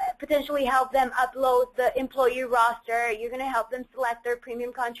going to potentially help them upload the employee roster. You're going to help them select their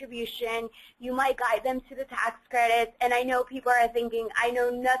premium contribution. You might guide them to the tax credits. And I know people are thinking, I know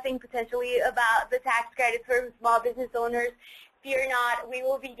nothing potentially about the tax credits for small business owners. Fear not, we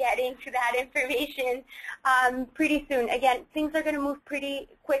will be getting to that information pretty soon. Again, things are going to move pretty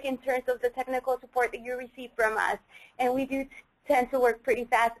quick in terms of the technical support that you receive from us. And we do tend to work pretty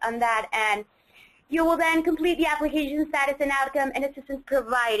fast on that. And you will then complete the application status and outcome and assistance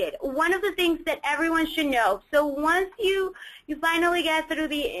provided. One of the things that everyone should know, so once you finally get through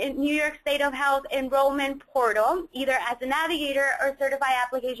the New York State of Health enrollment portal, either as a navigator or certified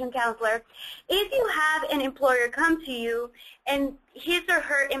application counselor, if you have an employer come to you and his or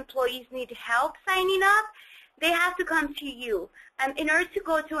her employees need help signing up, they have to come to you. In order to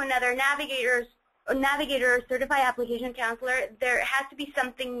go to another navigator or certified application counselor, there has to be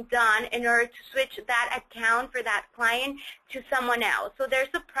something done in order to switch that account for that client to someone else. So there's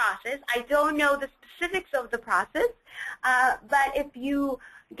a process. I don't know the specifics of the process, but if you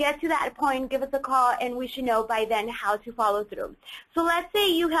get to that point, give us a call, and we should know by then how to follow through. So let's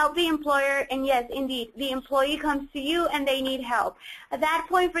say you help the employer, and yes, indeed, the employee comes to you and they need help. At that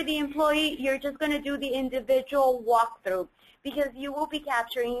point for the employee, you're just going to do the individual walkthrough, because you will be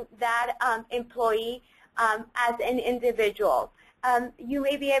capturing that employee as an individual. You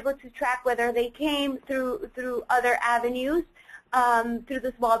may be able to track whether they came through other avenues, through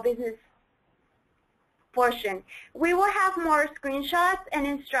the small business portion. We will have more screenshots and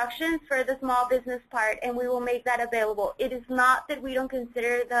instructions for the small business part, and we will make that available. It is not that we don't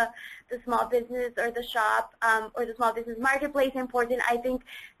consider the small business or the shop or the small business marketplace important. I think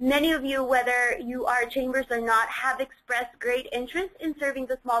many of you, whether you are chambers or not, have expressed great interest in serving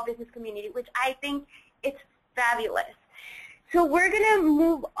the small business community, which I think is fabulous. So we're going to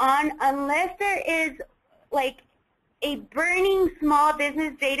move on, unless there is like a burning small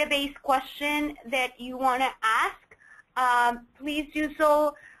business database question that you want to ask. Please do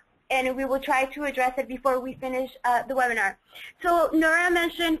so and we will try to address it before we finish the webinar. So Nora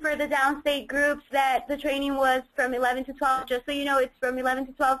mentioned for the downstate groups that the training was from 11 to 12. Just so you know, it's from 11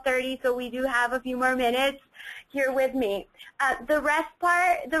 to 12:30, so we do have a few more minutes here with me. The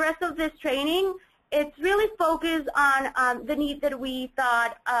rest of this training, it's really focused on the need that we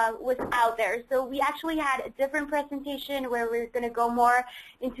thought was out there. So we actually had a different presentation where we're going to go more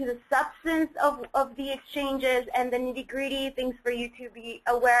into the substance of the exchanges and the nitty-gritty things for you to be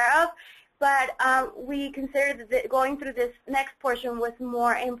aware of. But we considered that going through this next portion was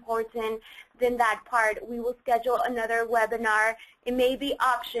more important than that part. We will schedule another webinar. It may be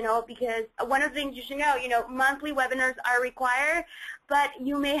optional because one of the things you should know, monthly webinars are required, but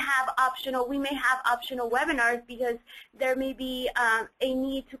we may have optional webinars because there may be a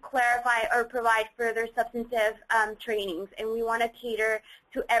need to clarify or provide further substantive trainings, and we want to cater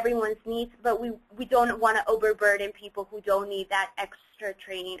to everyone's needs, but we don't want to overburden people who don't need that extra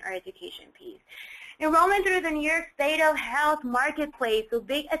training or education piece. Enrollment through the New York State of Health Marketplace, so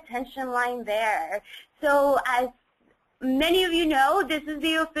big attention line there. So as many of you know, this is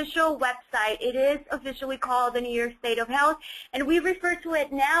the official website. It is officially called the New York State of Health, and we refer to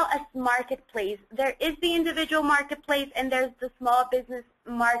it now as Marketplace. There is the individual marketplace, and there's the small business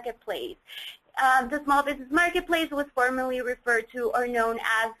marketplace. The small business marketplace was formerly referred to or known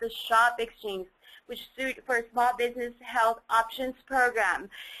as the Shop Exchange, which stood for Small Business Health Options Program.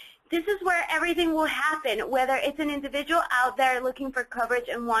 This is where everything will happen, whether it's an individual out there looking for coverage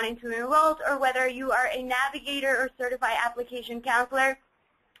and wanting to enroll, or whether you are a navigator or certified application counselor.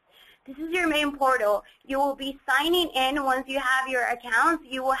 This is your main portal. You will be signing in once you have your accounts.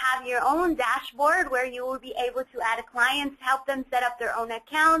 You will have your own dashboard where you will be able to add clients, help them set up their own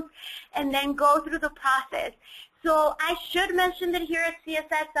accounts, and then go through the process. So I should mention that here at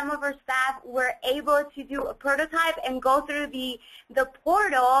CSS, some of our staff were able to do a prototype and go through the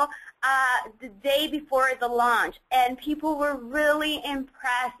portal the day before the launch, and people were really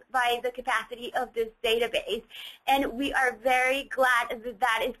impressed by the capacity of this database, and we are very glad that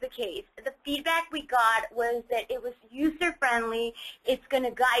that is the case. The feedback we got was that it was user-friendly. It's going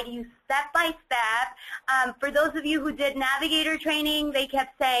to guide you step by step. For those of you who did navigator training, they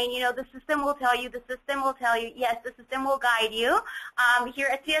kept saying, the system will tell you, the system will tell you. Yes, the system will guide you. Here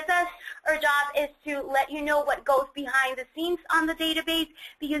at CSS, our job is to let you know what goes behind the scenes on the database,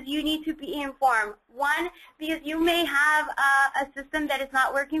 because you need to be informed. One, because you may have a system that is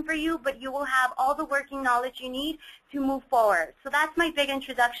not working for you, but you will have all the working knowledge you need to move forward. So that's my big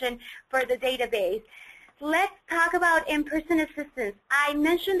introduction for the database. Let's talk about in-person assistance. I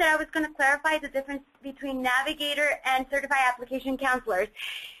mentioned that I was going to clarify the difference between navigator and certified application counselors.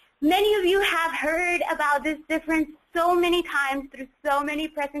 Many of you have heard about this difference so many times through so many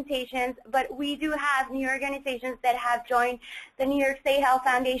presentations, but we do have new organizations that have joined the New York State Health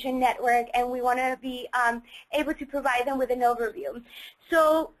Foundation Network, and we want to be able to provide them with an overview.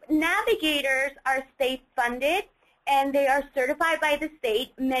 So navigators are state-funded, and they are certified by the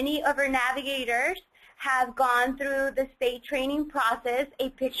state. Many of our navigators have gone through the state training process. A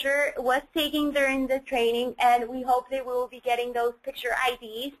picture was taken during the training, and we hope they will be getting those picture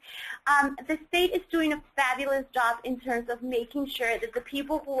IDs. The state is doing a fabulous job in terms of making sure that the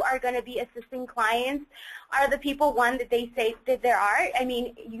people who are going to be assisting clients are the people, one, that they say that there are. I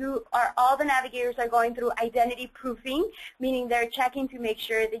mean, all the navigators are going through identity proofing, meaning they're checking to make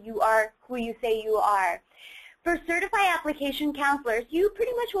sure that you are who you say you are. For certified application counselors, you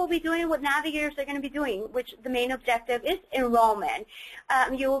pretty much will be doing what navigators are going to be doing, which the main objective is enrollment.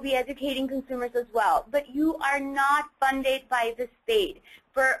 You will be educating consumers as well, but you are not funded by the state.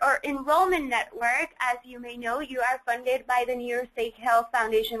 For our enrollment network, as you may know, you are funded by the New York State Health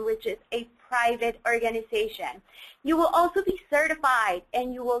Foundation, which is a private organization. You will also be certified,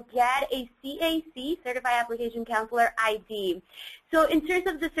 and you will get a CAC, Certified Application Counselor ID. So in terms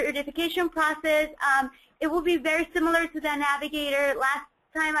of the certification process, it will be very similar to the navigator. Last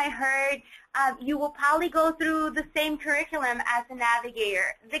time I heard, you will probably go through the same curriculum as a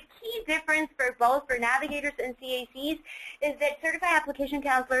navigator. The key difference for both, for navigators and CACs, is that certified application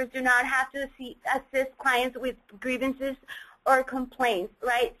counselors do not have to assist clients with grievances or complaints,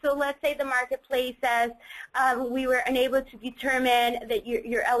 right? So let's say the marketplace says we were unable to determine that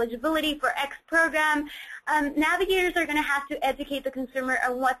your eligibility for X program. Navigators are going to have to educate the consumer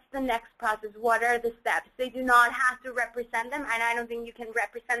on what's the next process, what are the steps. They do not have to represent them, and I don't think you can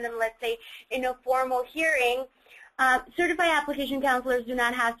represent them, let's say, in a formal hearing. Certified application counselors do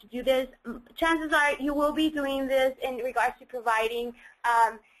not have to do this. Chances are you will be doing this in regards to providing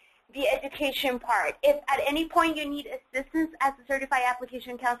the education part. If at any point you need assistance as a certified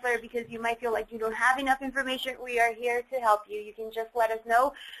application counselor because you might feel like you don't have enough information, we are here to help you. You can just let us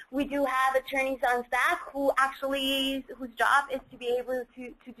know. We do have attorneys on staff whose job is to be able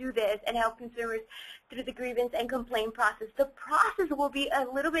to do this and help consumers through the grievance and complaint process. The process will be a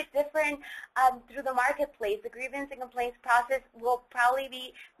little bit different through the marketplace. The grievance and complaints process will probably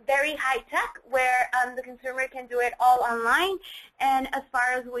be very high tech, where the consumer can do it all online. And as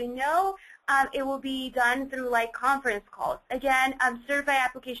far as we know, it will be done through like conference calls. Again, certified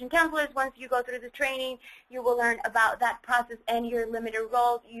application counselors, once you go through the training, you will learn about that process and your limited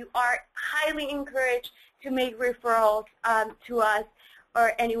roles. You are highly encouraged to make referrals to us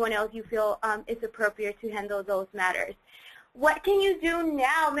or anyone else you feel is appropriate to handle those matters. What can you do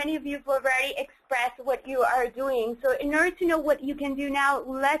now? Many of you have already expressed what you are doing. So in order to know what you can do now,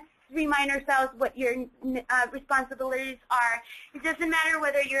 let's remind ourselves what your responsibilities are. It doesn't matter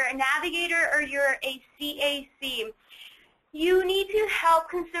whether you're a navigator or you're a CAC. You need to help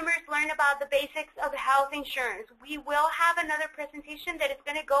consumers learn about the basics of health insurance. We will have another presentation that is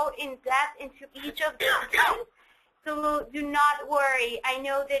going to go in depth into each of those. So do not worry. I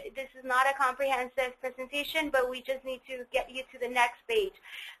know that this is not a comprehensive presentation, but we just need to get you to the next page.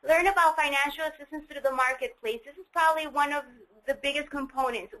 Learn about financial assistance through the marketplace. This is probably one of the biggest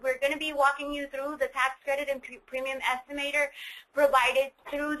components. We're going to be walking you through the tax credit and premium estimator provided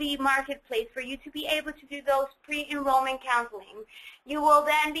through the marketplace for you to be able to do those pre-enrollment counseling. You will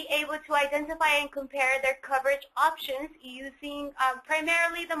then be able to identify and compare their coverage options using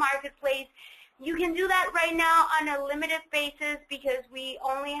primarily the marketplace. You can do that right now on a limited basis because we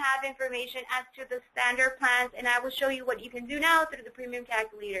only have information as to the standard plans, and I will show you what you can do now through the premium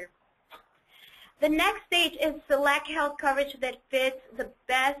calculator. The next stage is select health coverage that fits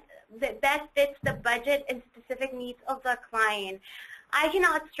that best fits the budget and specific needs of the client. I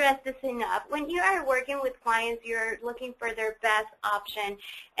cannot stress this enough. When you are working with clients, you're looking for their best option,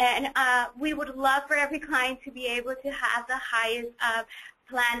 and we would love for every client to be able to have the highest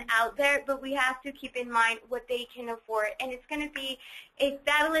plan out there, but we have to keep in mind what they can afford. And it's going to be a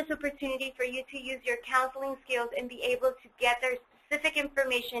fabulous opportunity for you to use your counseling skills and be able to get their specific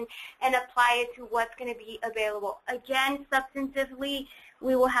information and apply it to what's going to be available. Again, substantively,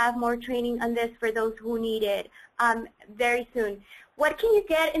 we will have more training on this for those who need it very soon. What can you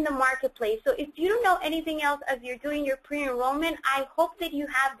get in the marketplace? So if you don't know anything else as you're doing your pre-enrollment, I hope that you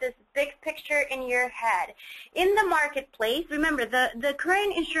have this big picture in your head. In the marketplace, remember, the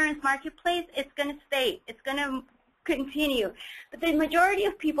current insurance marketplace, it's going to stay. It's going to continue. But the majority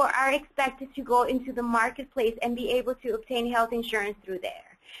of people are expected to go into the marketplace and be able to obtain health insurance through there.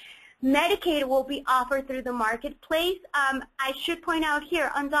 Medicaid will be offered through the marketplace. I should point out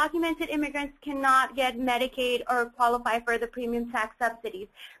here, undocumented immigrants cannot get Medicaid or qualify for the premium tax subsidies,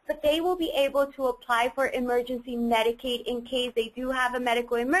 but they will be able to apply for emergency Medicaid in case they do have a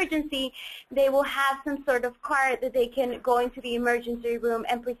medical emergency. They will have some sort of card that they can go into the emergency room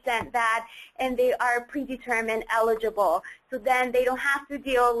and present that, and they are predetermined eligible. So then they don't have to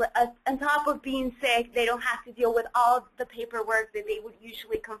deal, on top of being sick, they don't have to deal with all the paperwork that they would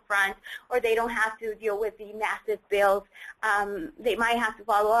usually confront, or they don't have to deal with the massive bills. They might have to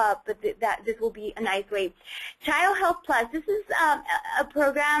follow up, but this will be a nice way. Child Health Plus, this is a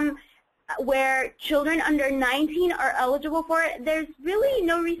program where children under 19 are eligible for it. There's really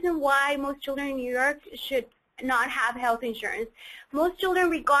no reason why most children in New York should not have health insurance. Most children,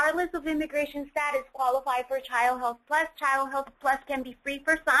 regardless of immigration status, qualify for Child Health Plus. Child Health Plus can be free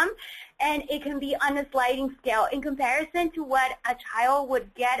for some, and it can be on a sliding scale. In comparison to what a child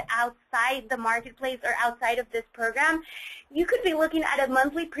would get outside the marketplace or outside of this program, you could be looking at a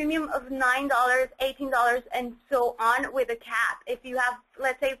monthly premium of $9, $18, and so on with a cap. If you have,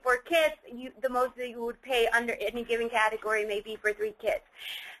 let's say, 4 kids, the most that you would pay under any given category may be for 3 kids.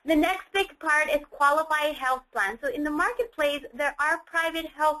 The next big part is qualified health plans. So in the marketplace, there are private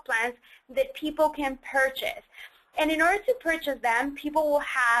health plans that people can purchase. And in order to purchase them, people will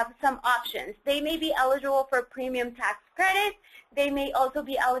have some options. They may be eligible for premium tax credit. They may also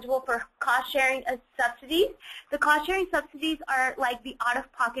be eligible for cost-sharing subsidies. The cost-sharing subsidies are like the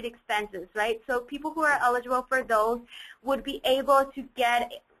out-of-pocket expenses, right? So people who are eligible for those would be able to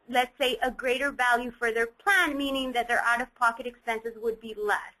get, let's say, a greater value for their plan, meaning that their out-of-pocket expenses would be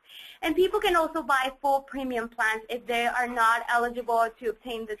less. And people can also buy full premium plans if they are not eligible to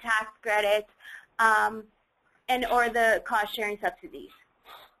obtain the tax credits and or the cost-sharing subsidies.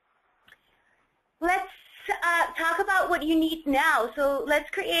 Let's talk about what you need now. So let's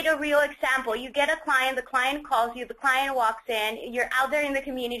create a real example. You get a client, the client calls you, the client walks in, you're out there in the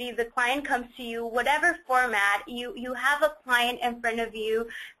community, the client comes to you, whatever format, you have a client in front of you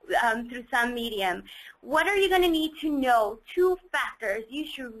through some medium. What are you going to need to know? 2 factors. You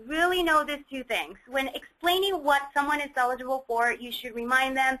should really know these 2 things. When explaining what someone is eligible for, you should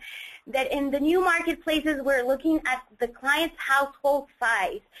remind them that in the new marketplaces, we're looking at the client's household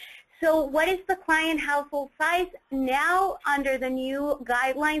size. So what is the client household size? Now, under the new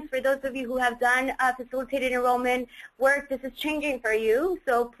guidelines, for those of you who have done facilitated enrollment work, this is changing for you.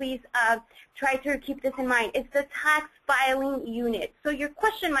 So please try to keep this in mind. It's the tax filing unit. So your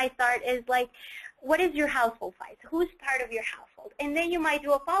question might start is like, what is your household size? Who's part of your household? And then you might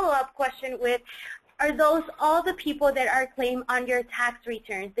do a follow-up question with, are those all the people that are claimed on your tax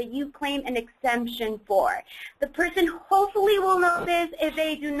returns that you claim an exemption for? The person hopefully will know this. If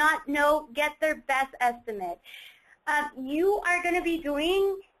they do not know, get their best estimate. You are going to be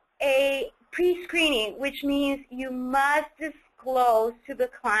doing a pre-screening, which means you must disclose to the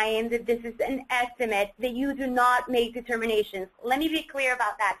client that this is an estimate, that you do not make determinations. Let me be clear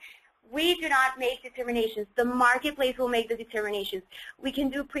about that. We do not make determinations. The marketplace will make the determinations. We can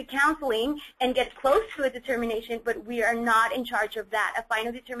do pre-counseling and get close to a determination, but we are not in charge of that. A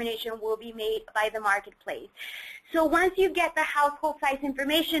final determination will be made by the marketplace. So once you get the household size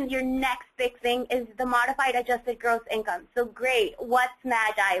information, your next big thing is the modified adjusted gross income. So great, what's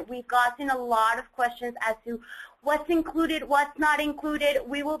MAGI? We've gotten a lot of questions as to what's included, what's not included.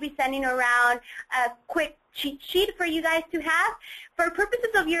 We will be sending around a quick cheat sheet for you guys to have. For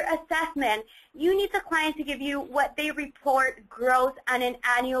purposes of your assessment, you need the client to give you what they report gross on an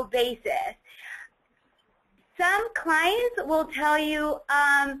annual basis. Some clients will tell you,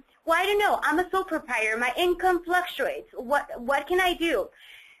 well, I don't know, I'm a sole proprietor, my income fluctuates, what can I do?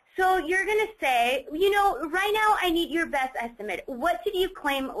 So you're going to say, you know, right now I need your best estimate. What did you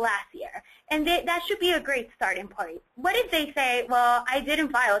claim last year? And that should be a great starting point. What if they say, well, I didn't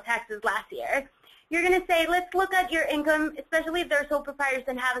file taxes last year? You're going to say, let's look at your income, especially if they're sole proprietors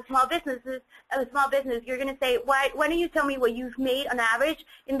and have a small business. You're going to say, why don't you tell me what you've made on average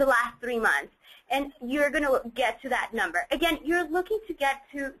in the last 3 months? And you're going to get to that number. Again, you're looking to get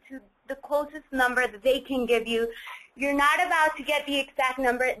to the closest number that they can give you. You're not about to get the exact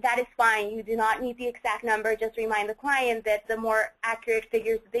number. That is fine. You do not need the exact number. Just remind the client that the more accurate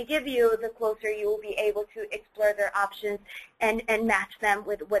figures they give you, the closer you will be able to explore their options and match them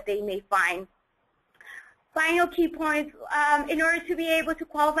with what they may find. Final key points, in order to be able to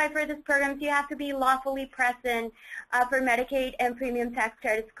qualify for this program, you have to be lawfully present for Medicaid and premium tax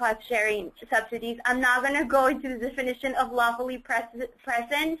credits, cost sharing subsidies. I'm not going to go into the definition of lawfully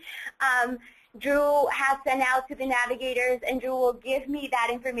present. Drew has sent out to the navigators, and Drew will give me that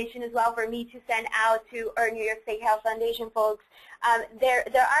information as well for me to send out to our New York State Health Foundation folks. There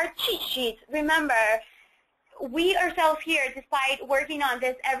are cheat sheets. Remember, we ourselves here, despite working on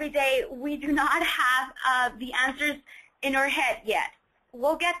this every day, we do not have the answers in our head yet.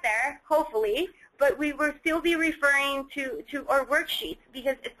 We'll get there, hopefully, but we will still be referring to our worksheets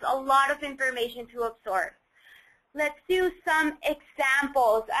because it's a lot of information to absorb. Let's do some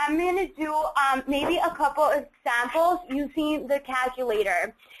examples. I'm going to do maybe a couple of examples using the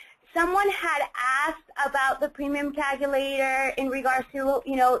calculator. Someone had asked about the premium calculator in regards to,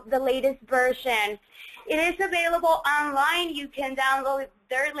 you know, the latest version. It is available online. You can download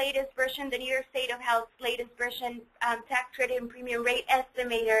their latest version, the New York State of Health's latest version, tax credit and premium rate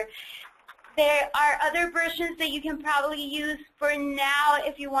estimator. There are other versions that you can probably use for now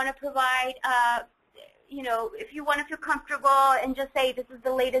if you want to provide, you know, if you want to feel comfortable and just say this is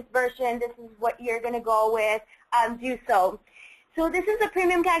the latest version, this is what you're going to go with, do so. So this is a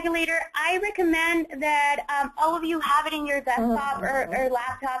premium calculator. I recommend that all of you have it in your desktop or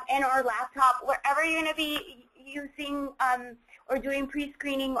laptop or laptop, wherever you're going to be using or doing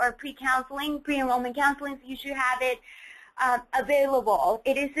pre-screening or pre-counseling, pre-enrollment counseling. So you should have it available.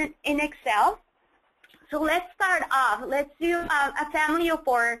 It is in Excel. So let's start off. Let's do a family of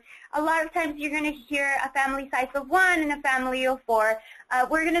 4. A lot of times you're going to hear a family size of 1 and a family of 4.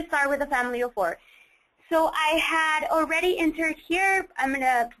 We're going to start with a family of 4. So I had already entered here. I'm going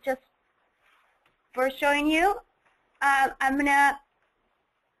to just, for showing you, I'm going to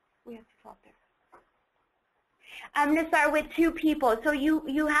start with 2 people. So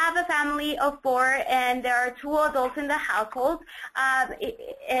you have a family of 4, and there are 2 adults in the household.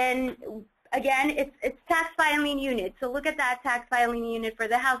 And again, it's tax filing unit. So look at that tax filing unit for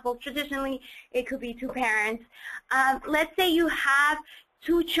the household. Traditionally, it could be 2 parents. Let's say you have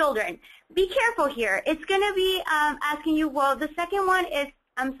 2 children. Be careful here. It's going to be asking you, well, the second one is,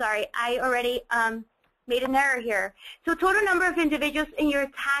 I'm sorry, I already made an error here. So total number of individuals in your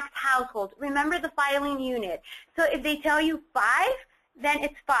taxed household. Remember the filing unit. So if they tell you 5, then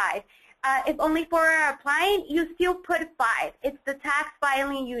it's 5. If only 4 are applying, you still put 5. It's the tax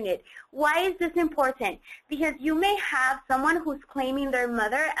filing unit. Why is this important? Because you may have someone who's claiming their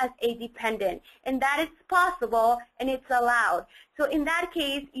mother as a dependent, and that is possible and it's allowed. So in that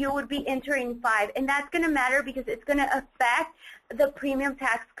case, you would be entering 5, and that's going to matter because it's going to affect the premium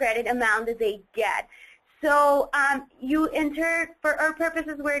tax credit amount that they get. So you enter, for our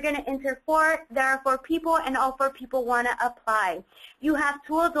purposes, we're going to enter 4. There are 4 people, and all 4 people want to apply. You have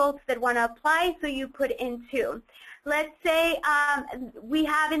 2 adults that want to apply, so you put in 2. Let's say we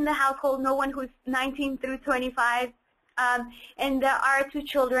have in the household no one who's 19 through 25, and there are 2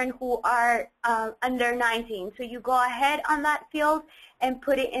 children who are under 19. So you go ahead on that field and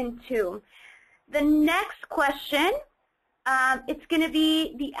put it in 2. The next question, it's going to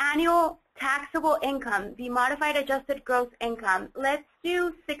be the annual taxable income, the modified adjusted gross income. Let's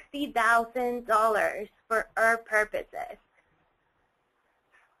do $60,000 for our purposes.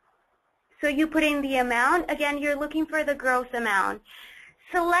 So you put in the amount. Again, you're looking for the gross amount.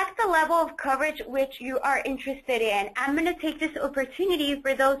 Select the level of coverage which you are interested in. I'm going to take this opportunity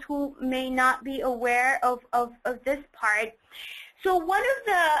for those who may not be aware of this part. So one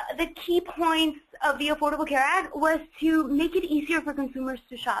of the key points of the Affordable Care Act was to make it easier for consumers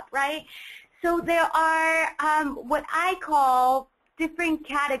to shop, right? So there are what I call different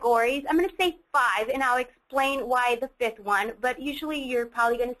categories. I'm going to say 5, and I'll explain why the 5th one, but usually you're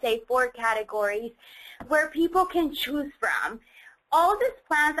probably going to say 4 categories where people can choose from. All these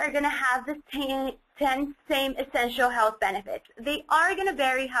plans are going to have the 10 same essential health benefits. They are going to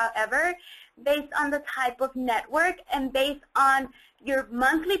vary, however, based on the type of network and based on your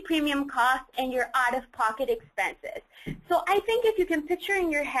monthly premium cost and your out-of-pocket expenses. So I think if you can picture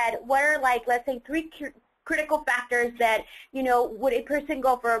in your head what are, like, let's say 3 critical factors that, you know, would a person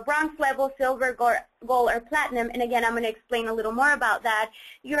go for a bronze level, silver, gold, or platinum, and again, I'm going to explain a little more about that.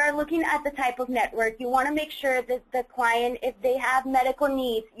 You are looking at the type of network. You want to make sure that the client, if they have medical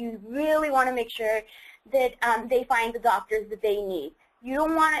needs, you really want to make sure that they find the doctors that they need. You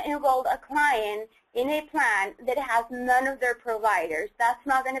don't want to enroll a client in a plan that has none of their providers. That's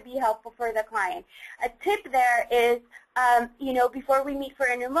not going to be helpful for the client. A tip there is, you know, before we meet for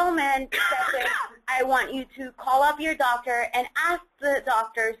an enrollment session, I want you to call up your doctor and ask the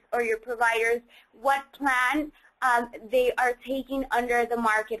doctors or your providers what plan they are taking under the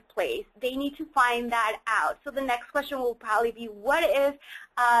marketplace. They need to find that out. So the next question will probably be, what if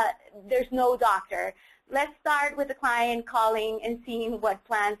there's no doctor? Let's start with the client calling and seeing what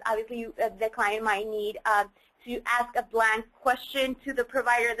plans, obviously, the client might need to ask a blank question to the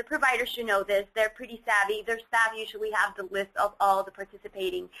provider. The provider should know this. They're pretty savvy. Their staff usually have the list of all the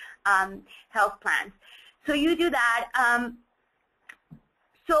participating health plans. So you do that.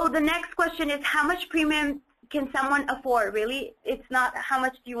 So the next question is, how much premium can someone afford? Really, it's not how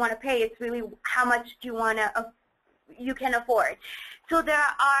much do you want to pay. It's really how much do you want to you can afford. So there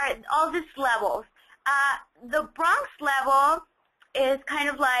are all these levels. The bronze level is kind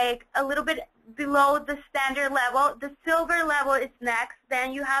of like a little bit below the standard level. The silver level is next.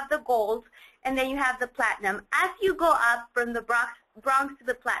 Then you have the gold, and then you have the platinum. As you go up from the bronze to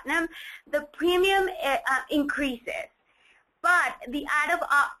the platinum, the premium increases, but the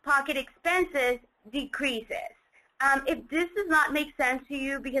out-of-pocket expenses decreases. If this does not make sense to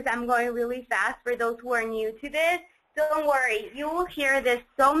you, because I'm going really fast for those who are new to this, don't worry. You will hear this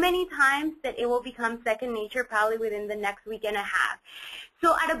so many times that it will become second nature probably within the next week and a half.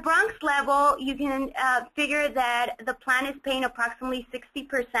 So at a bronze level, you can figure that the plan is paying approximately 60%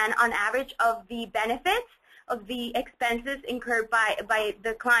 on average of the benefits of the expenses incurred by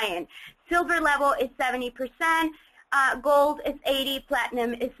the client. Silver level is 70%, gold is 80%,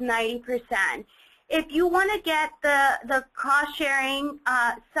 platinum is 90%. If you want to get the cost-sharing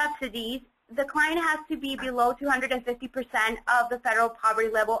subsidies, the client has to be below 250% of the federal poverty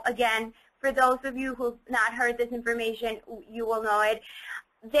level. Again, for those of you who have not heard this information, you will know it.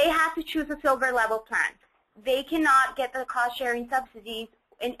 They have to choose a silver level plan. They cannot get the cost-sharing subsidies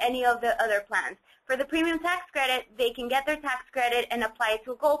in any of the other plans. For the premium tax credit, they can get their tax credit and apply it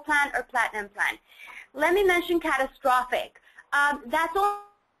to a gold plan or platinum plan. Let me mention catastrophic. That's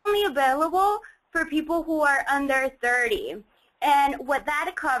only available for people who are under 30. And what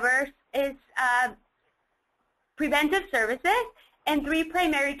that covers is preventive services and 3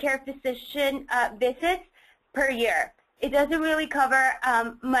 primary care physician visits per year. it doesn't really cover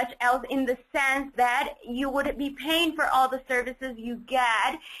much else in the sense that you would be paying for all the services you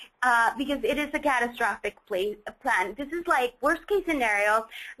get because it is a catastrophic plan. This is like worst case scenario.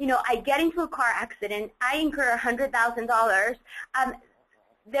 You know, I get into a car accident, I incur $100,000.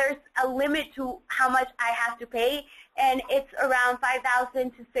 There's a limit to how much I have to pay, and it's around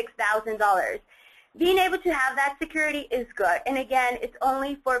 $5,000 to $6,000. Being able to have that security is good. And again, it's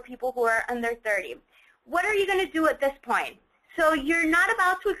only for people who are under 30. What are you going to do at this point? So you're not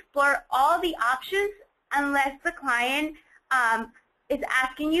about to explore all the options unless the client is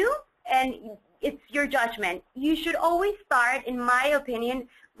asking you, and it's your judgment. You should always start, in my opinion,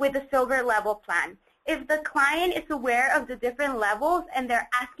 with a silver level plan. If the client is aware of the different levels and they're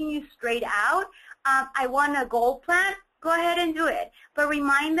asking you straight out, I want a gold plan, go ahead and do it. But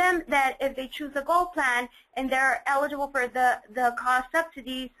remind them that if they choose a gold plan and they're eligible for the cost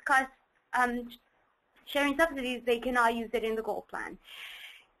subsidies, sharing subsidies, they cannot use it in the gold plan.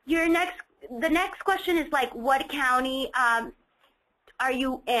 The next question is like, what county are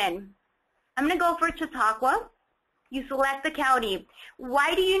you in? I'm going to go for Chautauqua. You select the county.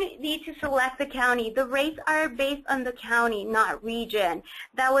 Why do you need to select the county? The rates are based on the county, not region.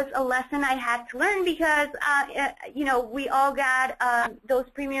 That was a lesson I had to learn because, you know, we all got those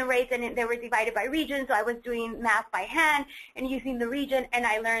premium rates and they were divided by region, so I was doing math by hand and using the region, and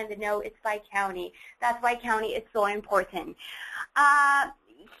I learned that no, it's by county. That's why county is so important.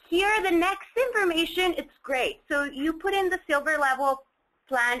 Here, the next information, it's great. So you put in the silver level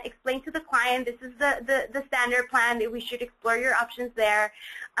plan, explain to the client this is the standard plan, that we should explore your options there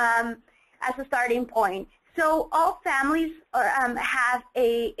as a starting point. So all families have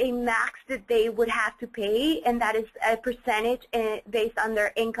a max that they would have to pay, and that is a percentage based on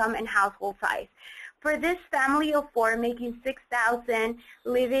their income and household size. For this family of 4 making $6,000,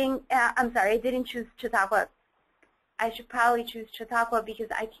 living, I'm sorry, I didn't choose Chautauqua. I should probably choose Chautauqua because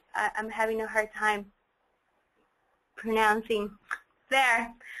I'm having a hard time pronouncing.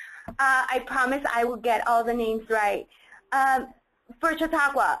 There. I promise I will get all the names right. For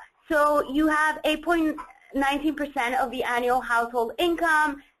Chautauqua, so you have 8.19% of the annual household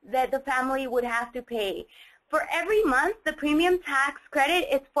income that the family would have to pay. For every month, the premium tax credit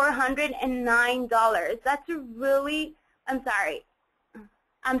is $409. That's a really, I'm sorry,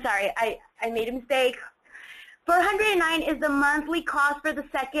 I made a mistake. $409 is the monthly cost for the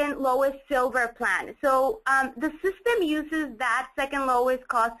second lowest silver plan. So the system uses that second lowest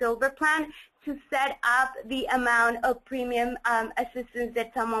cost silver plan to set up the amount of premium assistance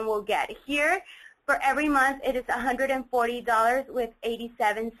that someone will get. Here, for every month, it is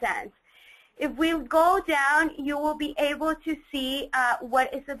 $140.87. If we go down, you will be able to see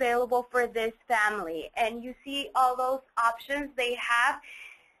what is available for this family. And you see all those options. They have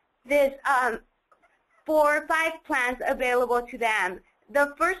this 4 or 5 plans available to them.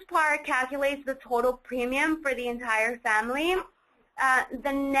 The first part calculates the total premium for the entire family.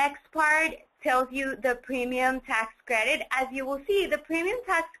 The next part tells you the premium tax credit. As you will see, the premium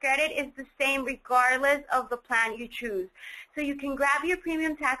tax credit is the same regardless of the plan you choose. So you can grab your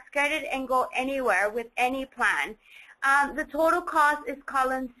premium tax credit and go anywhere with any plan. The total cost is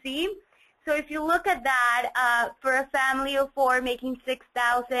column C. So if you look at that, for a family of 4 making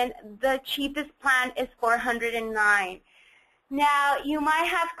 $6,000, the cheapest plan is $409. Now, you might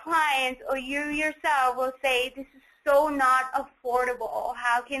have clients, or you yourself will say, this is so not affordable.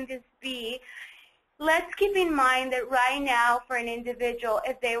 How can this be? Let's keep in mind that right now, for an individual,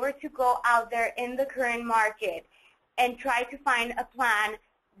 if they were to go out there in the current market and try to find a plan,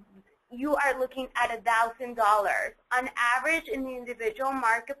 you are looking at $1,000. On average, in the individual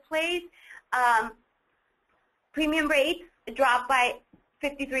marketplace, premium rates drop by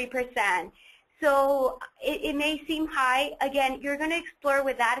 53%. So it may seem high. Again, you're going to explore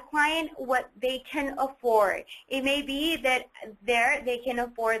with that client what they can afford. It may be that they can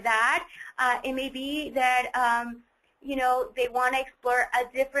afford that. It may be that you know, they want to explore a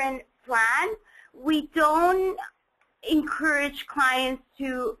different plan. We don't encourage clients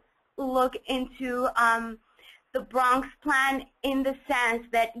to look into the Bronx plan in the sense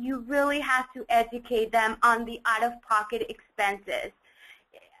that you really have to educate them on the out-of-pocket expenses.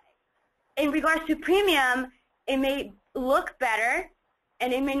 In regards to premium, it may look better,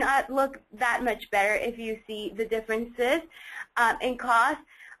 and it may not look that much better if you see the differences in cost,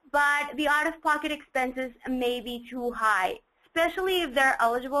 but the out-of-pocket expenses may be too high. Especially if they're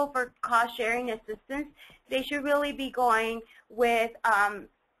eligible for cost-sharing assistance, they should really be going with a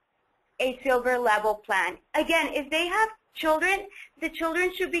silver level plan. Again, if they have children, the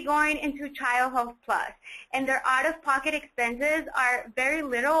children should be going into Child Health Plus, and their out-of-pocket expenses are very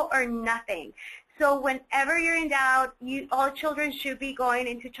little or nothing. So whenever you're in doubt, all children should be going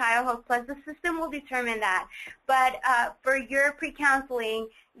into Child Health Plus. The system will determine that. But for your pre-counseling,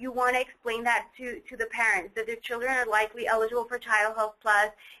 you want to explain that to the parents, that their children are likely eligible for Child Health Plus,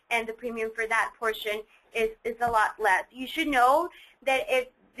 and the premium for that portion is a lot less. You should know that if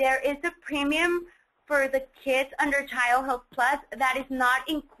there is a premium for the kids under Child Health Plus, that is not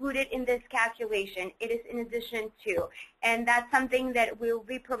included in this calculation. It is in addition to. And that's something that we'll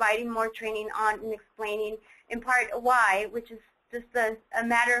be providing more training on and explaining in part why, which is just a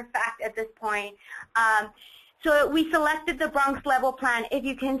matter of fact at this point. So we selected the Bronx level plan. If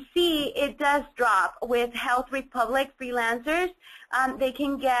you can see, it does drop with Health Republic freelancers. They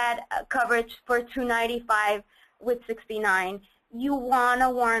can get coverage for $295 with 69. You want to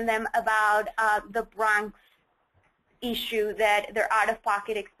warn them about the Bronx issue, that their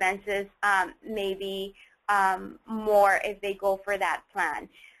out-of-pocket expenses may be more if they go for that plan.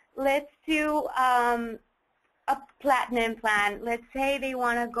 Let's do a platinum plan. Let's say they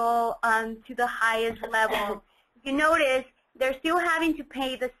want to go to the highest level. You notice they're still having to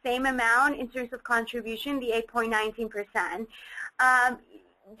pay the same amount in terms of contribution, the 8.19%.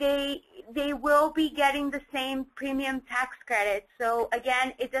 They will be getting the same premium tax credit. So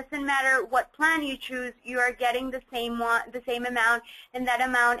again, it doesn't matter what plan you choose, you are getting the same amount, and that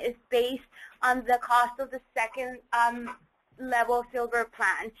amount is based on the cost of the second level silver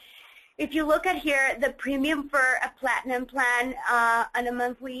plan. If you look at here, the premium for a platinum plan on a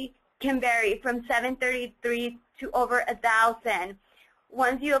monthly can vary from $733 to over $1,000.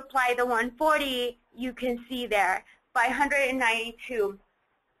 Once you apply the 140, you can see there $592.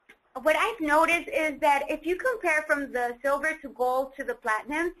 What I've noticed is that if you compare from the silver to gold to the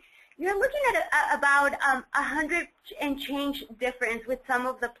platinum, you're looking at about 100 and change difference with some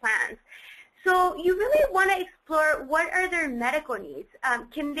of the plans. So you really want to explore what are their medical needs.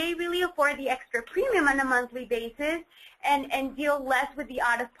 Can they really afford the extra premium on a monthly basis and deal less with the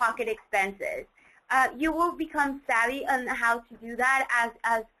out-of-pocket expenses? You will become savvy on how to do that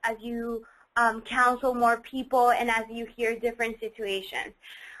as you counsel more people and as you hear different situations.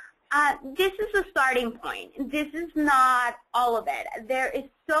 This is a starting point. This is not all of it. There is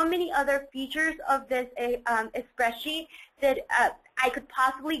so many other features of this spreadsheet that I could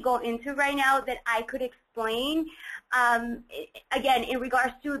possibly go into right now that I could explain, again, in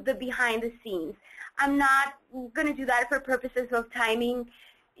regards to the behind the scenes. I'm not going to do that for purposes of timing.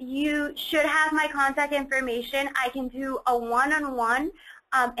 You should have my contact information. I can do a one-on-one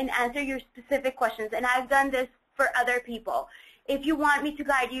and answer your specific questions, and I've done this for other people. If you want me to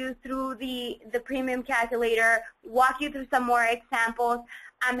guide you through the premium calculator, walk you through some more examples,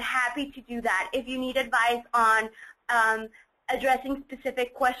 I'm happy to do that. If you need advice on addressing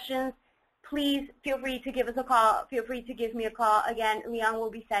specific questions, please feel free to give us a call. Feel free to give me a call. Again, Leon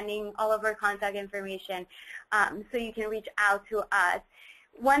will be sending all of our contact information so you can reach out to us.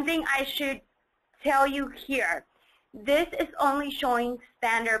 One thing I should tell you here, this is only showing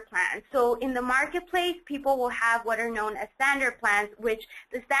standard plans. So in the marketplace, people will have what are known as standard plans, which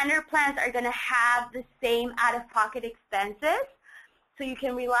the standard plans are going to have the same out-of-pocket expenses. So you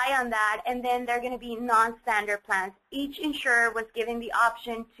can rely on that. And then they're going to be non-standard plans. Each insurer was given the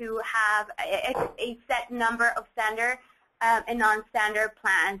option to have a set number of standard and non-standard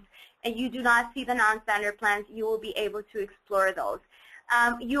plans. And you do not see the non-standard plans. You will be able to explore those.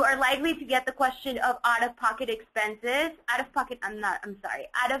 You are likely to get the question of out-of-pocket expenses,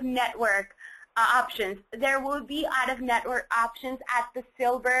 out-of-network options. There will be out-of-network options at the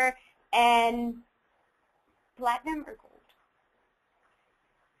silver and platinum or gold.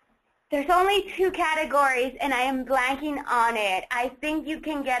 There's only 2 categories, and I am blanking on it. I think you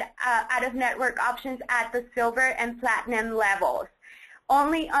can get out-of-network options at the silver and platinum levels.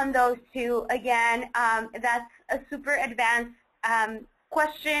 Only on those 2. Again, that's a super advanced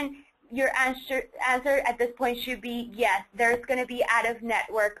question. Your answer at this point should be yes, there's going to be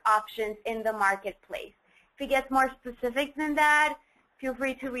out-of-network options in the marketplace. If it gets more specific than that, feel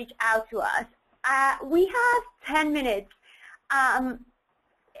free to reach out to us. We have 10 minutes.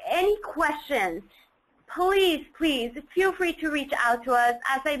 Any questions? Please feel free to reach out to us.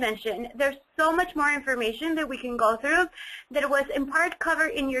 As I mentioned, there's so much more information that we can go through that was in part covered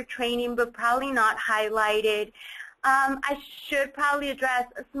in your training but probably not highlighted. I should probably address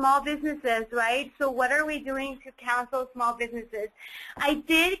small businesses, right? So what are we doing to counsel small businesses? I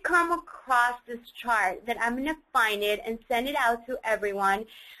did come across this chart that I'm going to find it and send it out to everyone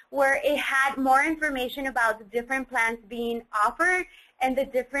where it had more information about the different plans being offered and the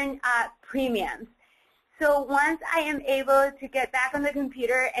different premiums. So once I am able to get back on the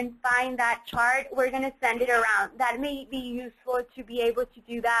computer and find that chart, we're going to send it around. That may be useful to be able to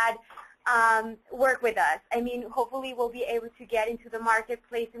do that work with us. I mean, hopefully we'll be able to get into the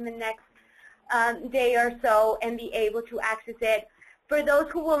marketplace in the next day or so and be able to access it. For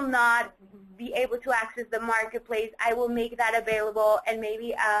those who will not be able to access the marketplace, I will make that available, and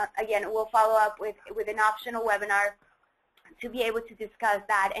maybe, again, we'll follow up with an optional webinar to be able to discuss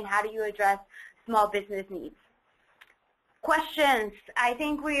that and how do you address small business needs. Questions. I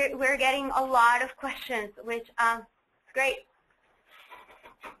think we're getting a lot of questions, which is great.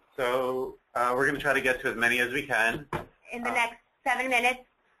 So we're going to try to get to as many as we can. In the next 7 minutes.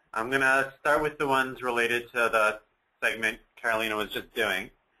 I'm going to start with the ones related to the segment Carolina was just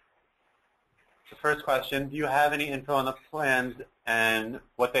doing. The first question, do you have any info on the plans and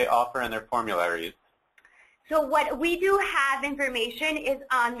what they offer in their formularies? So what we do have information is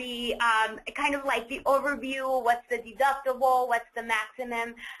on the kind of like the overview, what's the deductible, what's the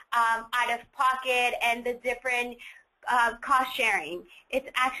maximum out of pocket, and the different cost sharing. It's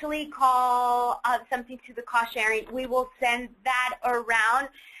actually called something to the cost sharing. We will send that around.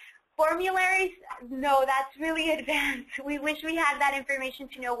 Formularies, no, that's really advanced. We wish we had that information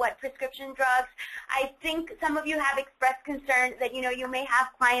to know what prescription drugs. I think some of you have expressed concern that, you know, you may have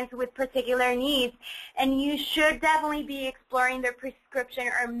clients with particular needs, and you should definitely be exploring their prescription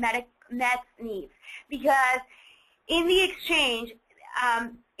or meds needs, because in the exchange,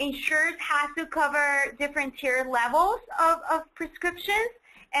 insurers have to cover different tier levels of prescriptions,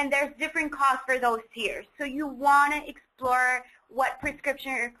 and there's different costs for those tiers. So you want to explore what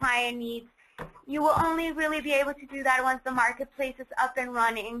prescription your client needs. You will only really be able to do that once the marketplace is up and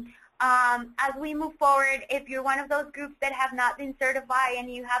running. As we move forward, if you're one of those groups that have not been certified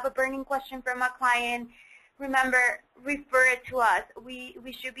and you have a burning question from a client, remember, refer it to us. We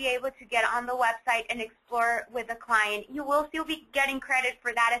should be able to get on the website and explore with the client. You will still be getting credit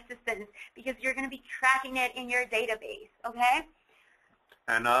for that assistance because you're going to be tracking it in your database, okay?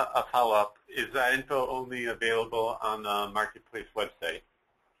 And a follow-up, is that info only available on the Marketplace website?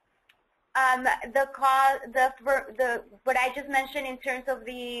 What I just mentioned in terms of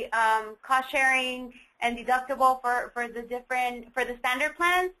the cost sharing and deductible for the standard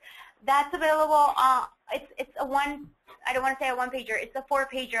plans, that's available. It's a one. I don't want to say a one-pager. It's a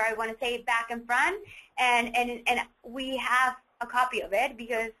 4-pager. I want to say back and front, and we have a copy of it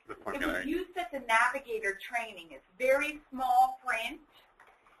because it was used at the Navigator training. It's very small print.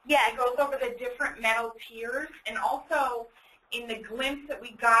 Yeah, it goes over the different metal tiers, and also in the glimpse that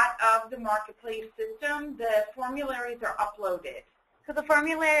we got of the marketplace system, the formularies are uploaded. So the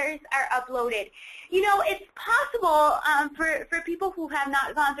formularies are uploaded. You know, it's possible for people who have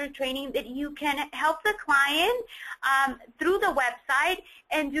not gone through training that you can help the client through the website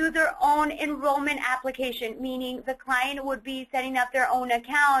and do their own enrollment application, meaning the client would be setting up their own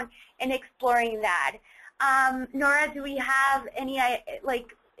account and exploring that. Nora, do we have any, like,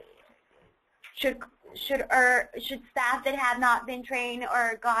 should staff that have not been trained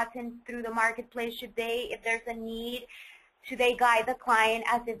or gotten through the marketplace, should they, if there's a need, should they guide the client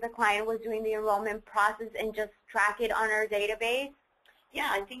as if the client was doing the enrollment process and just track it on our database? Yeah,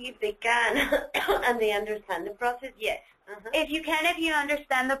 I think if they can and they understand the process, yes. If you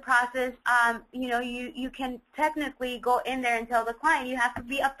understand the process, you know, you can technically go in there and tell the client. You have to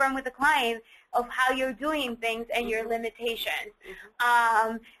be upfront with the client of how you're doing things and your limitations.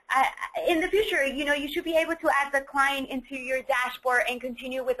 In the future, you know, you should be able to add the client into your dashboard and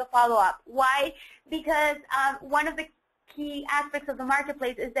continue with the follow-up. Why? Because one of the key aspects of the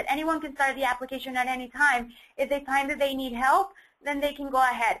marketplace is that anyone can start the application at any time. If they find that they need help, then they can go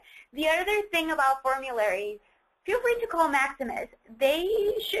ahead. The other thing about formularies, feel free to call Maximus.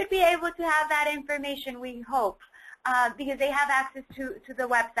 They should be able to have that information, we hope, because they have access to the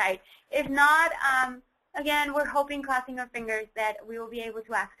website. If not, again, we're hoping, crossing our fingers, that we will be able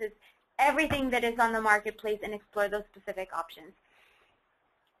to access everything that is on the marketplace and explore those specific options.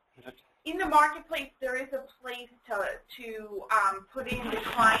 In the marketplace, there is a place to put in the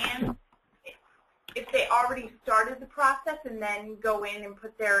client if they already started the process and then go in and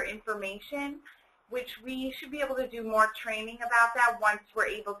put their information, which we should be able to do more training about that once we're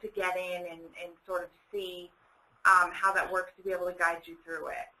able to get in and sort of see how that works to be able to guide you through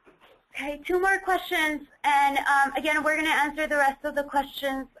it. Okay, 2 more questions, and again, we're going to answer the rest of the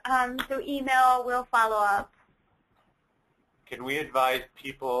questions through email. We'll follow up. Can we advise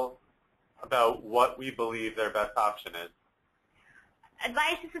people about what we believe their best option is?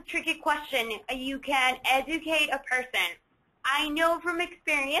 Advice is a tricky question. You can educate a person. I know from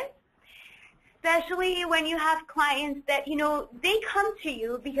experience, especially when you have clients that, you know, they come to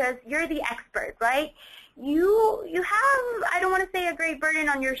you because you're the expert, right? You have, I don't want to say a great burden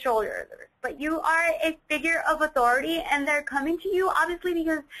on your shoulders, but you are a figure of authority, and they're coming to you obviously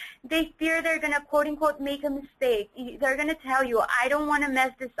because they fear they're going to, quote unquote, make a mistake. They're going to tell you, I don't want to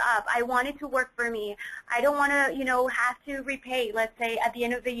mess this up. I want it to work for me. I don't want to, you know, have to repay, let's say, at the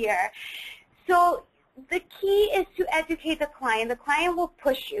end of the year. So the key is to educate the client. The client will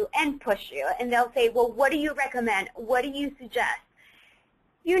push you, and they'll say, well, what do you recommend? What do you suggest?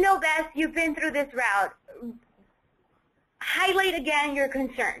 You know best. You've been through this route. Highlight again your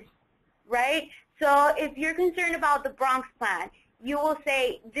concerns, right? So if you're concerned about the Bronx plan, you will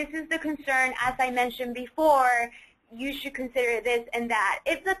say, this is the concern, as I mentioned before, you should consider this and that.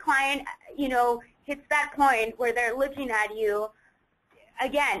 If the client, you know, hits that point where they're looking at you,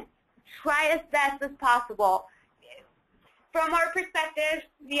 again, try as best as possible. From our perspective,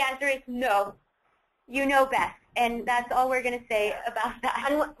 the answer is no. You know best. And that's all we're going to say about that.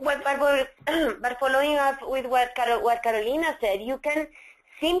 And but following up with what Carolina said, you can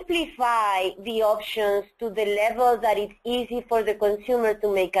simplify the options to the level that it's easy for the consumer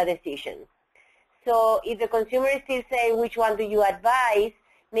to make a decision. So if the consumer is still saying, which one do you advise,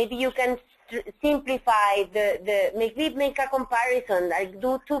 maybe you can simplify maybe make a comparison, like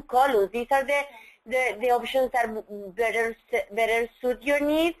do 2 columns. These are the options that better suit your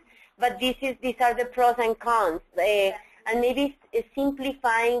needs. But these are the pros and cons, and maybe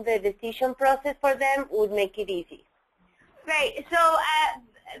simplifying the decision process for them would make it easy. Great. So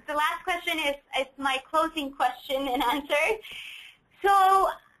the last question is my closing question and answer. So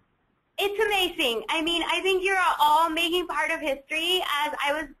it's amazing. I mean, I think you're all making part of history. As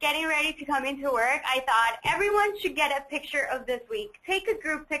I was getting ready to come into work, I thought everyone should get a picture of this week. Take a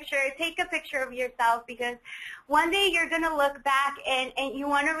group picture, take a picture of yourself, because one day you're going to look back and you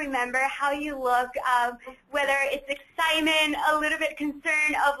want to remember how you look, whether it's excitement, a little bit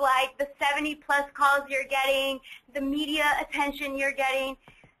concern of like the 70-plus calls you're getting, the media attention you're getting.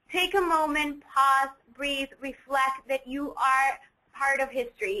 Take a moment, pause, breathe, reflect that you are part of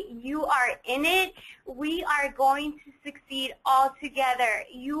history. You are in it. We are going to succeed all together.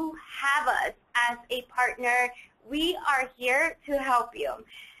 You have us as a partner. We are here to help you.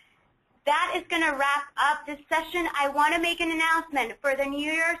 That is going to wrap up this session. I want to make an announcement. For the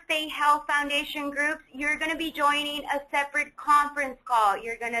New York State Health Foundation groups, you're going to be joining a separate conference call.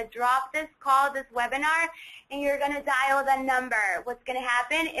 You're going to drop this call, this webinar, and you're going to dial the number. What's going to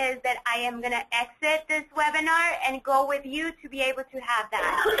happen is that I am going to exit this webinar and go with you to be able to have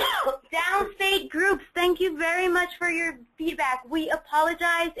that. Downstate groups, thank you very much for your feedback. We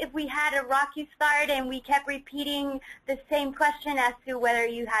apologize if we had a rocky start and we kept repeating the same question as to whether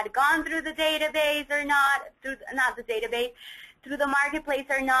you had gone through the database or not, through the marketplace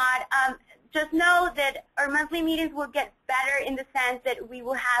or not. Just know that our monthly meetings will get better in the sense that we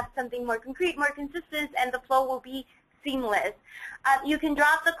will have something more concrete, more consistent, and the flow will be seamless. You can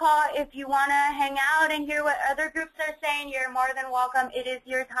drop the call if you want to hang out and hear what other groups are saying. You're more than welcome. It is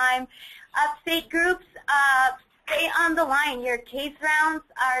your time. Upstate groups, stay on the line. Your case rounds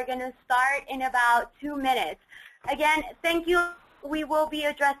are going to start in about 2 minutes. Again, thank you. We will be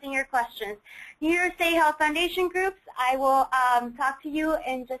addressing your questions. New York State Health Foundation groups, I will talk to you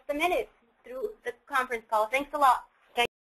in just a minute through the conference call. Thanks a lot.